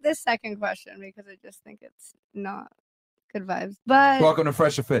course. All right. hate this second question because I just think it's not good vibes. But Welcome to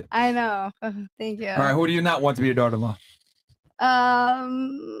Fresh or Fit. I know. Thank you. All right, who do you not want to be your daughter-in-law?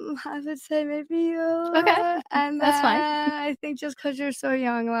 I would say maybe you. Okay, and that's fine. I think just because you're so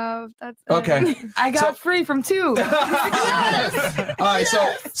young, love. That's it. Okay. I got free from 2. All right,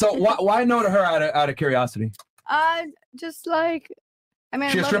 so why no to her out of curiosity? Just like, I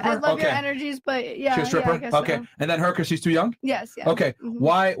mean, She a I stripper? love your Okay. energies, but yeah, She's a stripper? yeah, I guess Okay. so. And then her because she's too young? Yes, yeah. Okay. Mhm.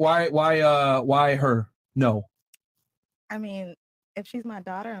 Why her? No. I mean, if she's my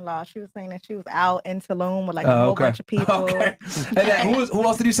daughter-in-law, she was saying that she was out in Tulum with like Oh, a whole okay. bunch of people. Okay. And then who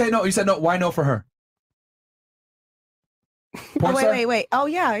else did you say no? You said no. Why no for her? Porn Oh, star? wait. Oh,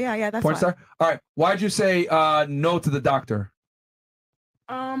 yeah. That's Porn fine. star? All right. Why'd you say no to the doctor?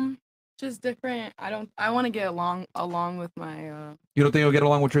 Just different. I want to get along with my. You don't think you'll get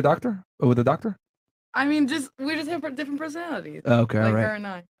along with your doctor? Or with the doctor? I mean, we just have different personalities. Okay, like all right. her and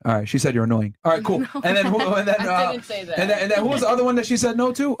I. All right. She said you're annoying. All right, cool. No. And then I didn't say that. And then who was the other one that she said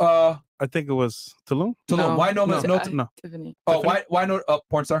no to? I think it was Tulum. Tulum. Why no? No. No. Tiffany. Oh, why no?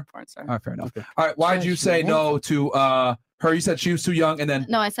 Porn star. Porn star. All right, fair enough. All right, why'd you say no to her? You said she was too young, and then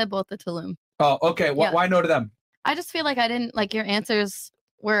No, I said both the Tulum. oh, okay. Yeah. Why no to them? I just feel like I didn't like your answers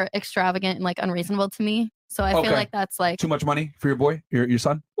were extravagant and like unreasonable to me. So I Okay. feel like that's like Too much money for your boy, your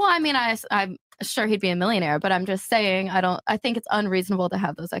son? well, I mean, I'm sure he'd be a millionaire, but I'm just saying I think it's unreasonable to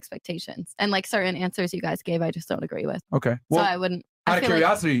have those expectations. And like certain answers you guys gave, I just don't agree with. Okay. So Well, I wouldn't out I of feel like-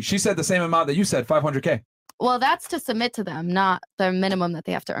 curiosity, she said the same amount that you said, 500K. Well, that's to submit to them, not the minimum that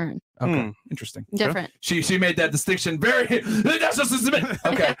they have to earn. Okay, interesting. Different. She made that distinction very. That's just a submit.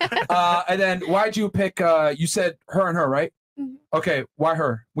 Okay, and then why'd you pick? You said her and her, right? Okay, why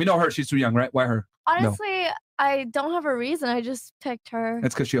her? We know her. She's too young, right? Why her? No. Honestly, I don't have a reason. I just picked her.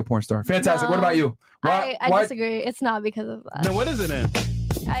 That's because she's a porn star. Fantastic. What No. about you? I why- disagree. It's not because of that. No, what is it then?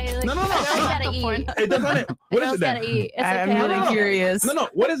 I, like, No. I don't gotta eat. It doesn't. What is it then? Gotta eat. It's I'm okay. really curious. No.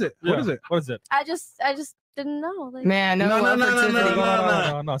 What is it? What is it? What is it? I just didn't know. Like, Man,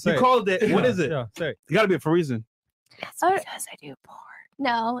 no. No, say You it. called it. What is it? Yeah, say it. You got to be for a reason. because I do porn.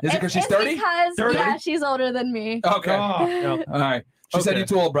 No. Is it 'cause she's it's 30? Because 30? yeah, she's older than me. Okay. Oh, All right. She said Okay. you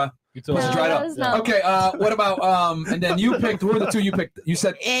too old, bro. You too Pussy old. dried No, up. it's not. Okay. What about and then you picked. Who are the two you picked? You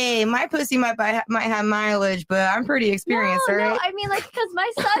said Hey, my pussy might have mileage, but I'm pretty experienced, no, all right? I mean, like, because my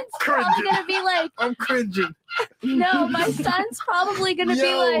son's probably gonna be like, I'm cringing. no, my son's probably gonna be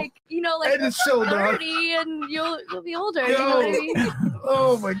Yo. like, like End the show, dog. 30, and you'll be older. You know what I mean?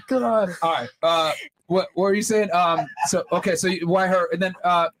 Oh my god. all right. What were you saying? So okay. So why her? And then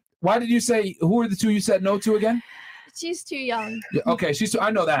why did you say who are the two you said no to again? She's too young. Yeah, okay. I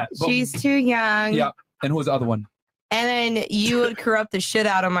know that. but- She's too young. Yeah. And who was the other one? And then you would corrupt the shit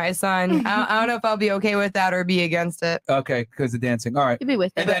out of my son. I don't know if I'll be okay with that or be against it. Okay, because the dancing. All right. You'd be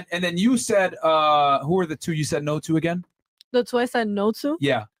with And it. then you said who are the two you said no to again? The two I said no to,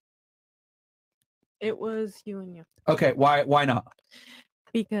 Yeah. it was you and you. Okay. Why not?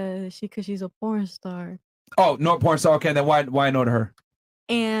 Because she's a porn star. Oh, no porn star. Okay. Then why no to her?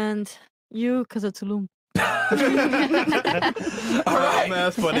 And you because of Tulum. All right. Man,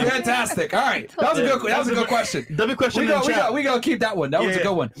 that's funny. Fantastic. All right. That was a good question. W question in the chat. We gotta keep that one. That was a Yeah,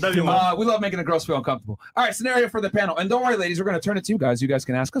 good one. W one. We love making the girls feel uncomfortable. All right, scenario for the panel. And don't worry, ladies, we're gonna turn it to you guys. You guys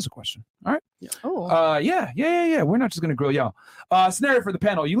can ask us a question. All right. Oh. Yeah. We're not just gonna grill y'all. Scenario for the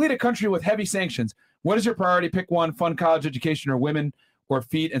panel. You lead a country with heavy sanctions. What is your priority? Pick one: fund, college education, or women, or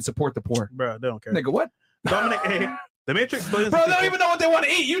feed and support the poor. Bro, they don't care. Nigga, what? Dominic, hey, the Matrix. Bro, they don't even know what they want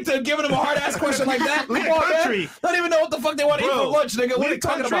to eat. You giving them a hard ass question like that? Lead Come on, man. country. Don't even know what the fuck they want to eat Bro, for lunch, nigga. What are you lead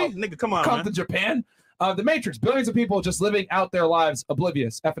talking country? about? Nigga, come on, Come man. to Japan. The Matrix. Billions of people just living out their lives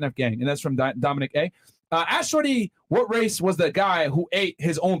oblivious. F&F gang. And that's from Dominic A. Ask Shorty what race was the guy who ate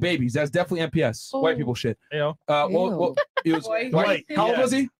his own babies. That's definitely MPS. White people shit. Yo. Well, he was White. white. How old Yeah.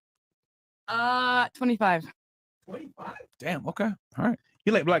 was he? 25. 25. Damn. Okay. All right.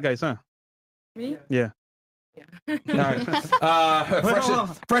 You like black guys, huh? Me? Yeah. All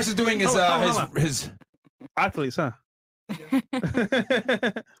right. Fresh is doing his Hold on. his Athletes, huh?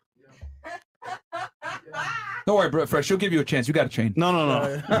 Don't worry, bro. Fresh, she'll give you a chance. You got to change.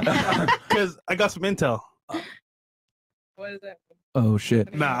 No. Because I got some intel. What is that? Oh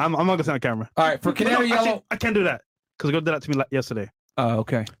shit. Nah, I'm not gonna say on camera. All right, for Canary No, Yellow. actually, I can't do that because a girl did that to me yesterday.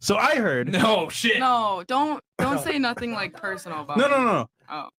 Okay. So I heard. No shit. No, don't say nothing like personal about No.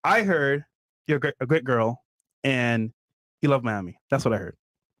 Oh. I heard you're a great girl and you love Miami. That's what I heard.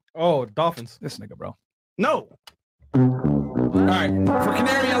 Oh, Dolphins. This nigga, bro. No. All right. For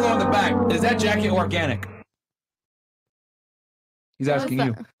Canary Yellow on the back, is that jacket organic? He's asking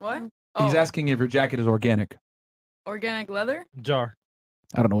you. What? He's asking if your jacket is organic. Organic leather? Jar.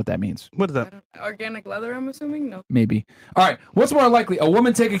 I don't know what that means. What is that? Organic leather, I'm assuming? No. Maybe. All right. What's more likely? A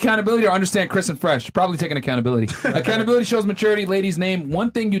woman take accountability or understand Chris and Fresh? Probably taking accountability. Accountability shows maturity. Ladies, name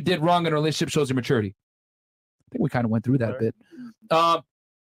one thing you did wrong in a relationship shows your maturity. I think we kind of went through that a bit.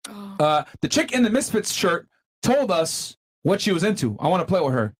 The chick in the Misfits shirt told us what she was into. I want to play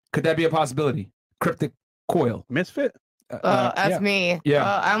with her. Could that be a possibility? Cryptic coil. Misfit? That's yeah. me.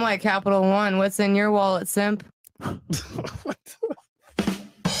 Yeah. I'm like Capital One. What's in your wallet, simp?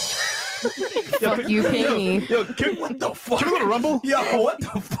 Fuck you, pay me. What the fuck? Can we go to Rumble? Yo, what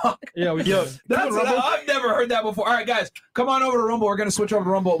the fuck? Yeah, we Yo, can. That's I've never heard that before. All right, guys, come on over to Rumble. We're gonna switch over to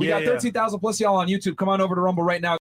Rumble. We got 13,000 plus y'all on YouTube. Come on over to Rumble right now.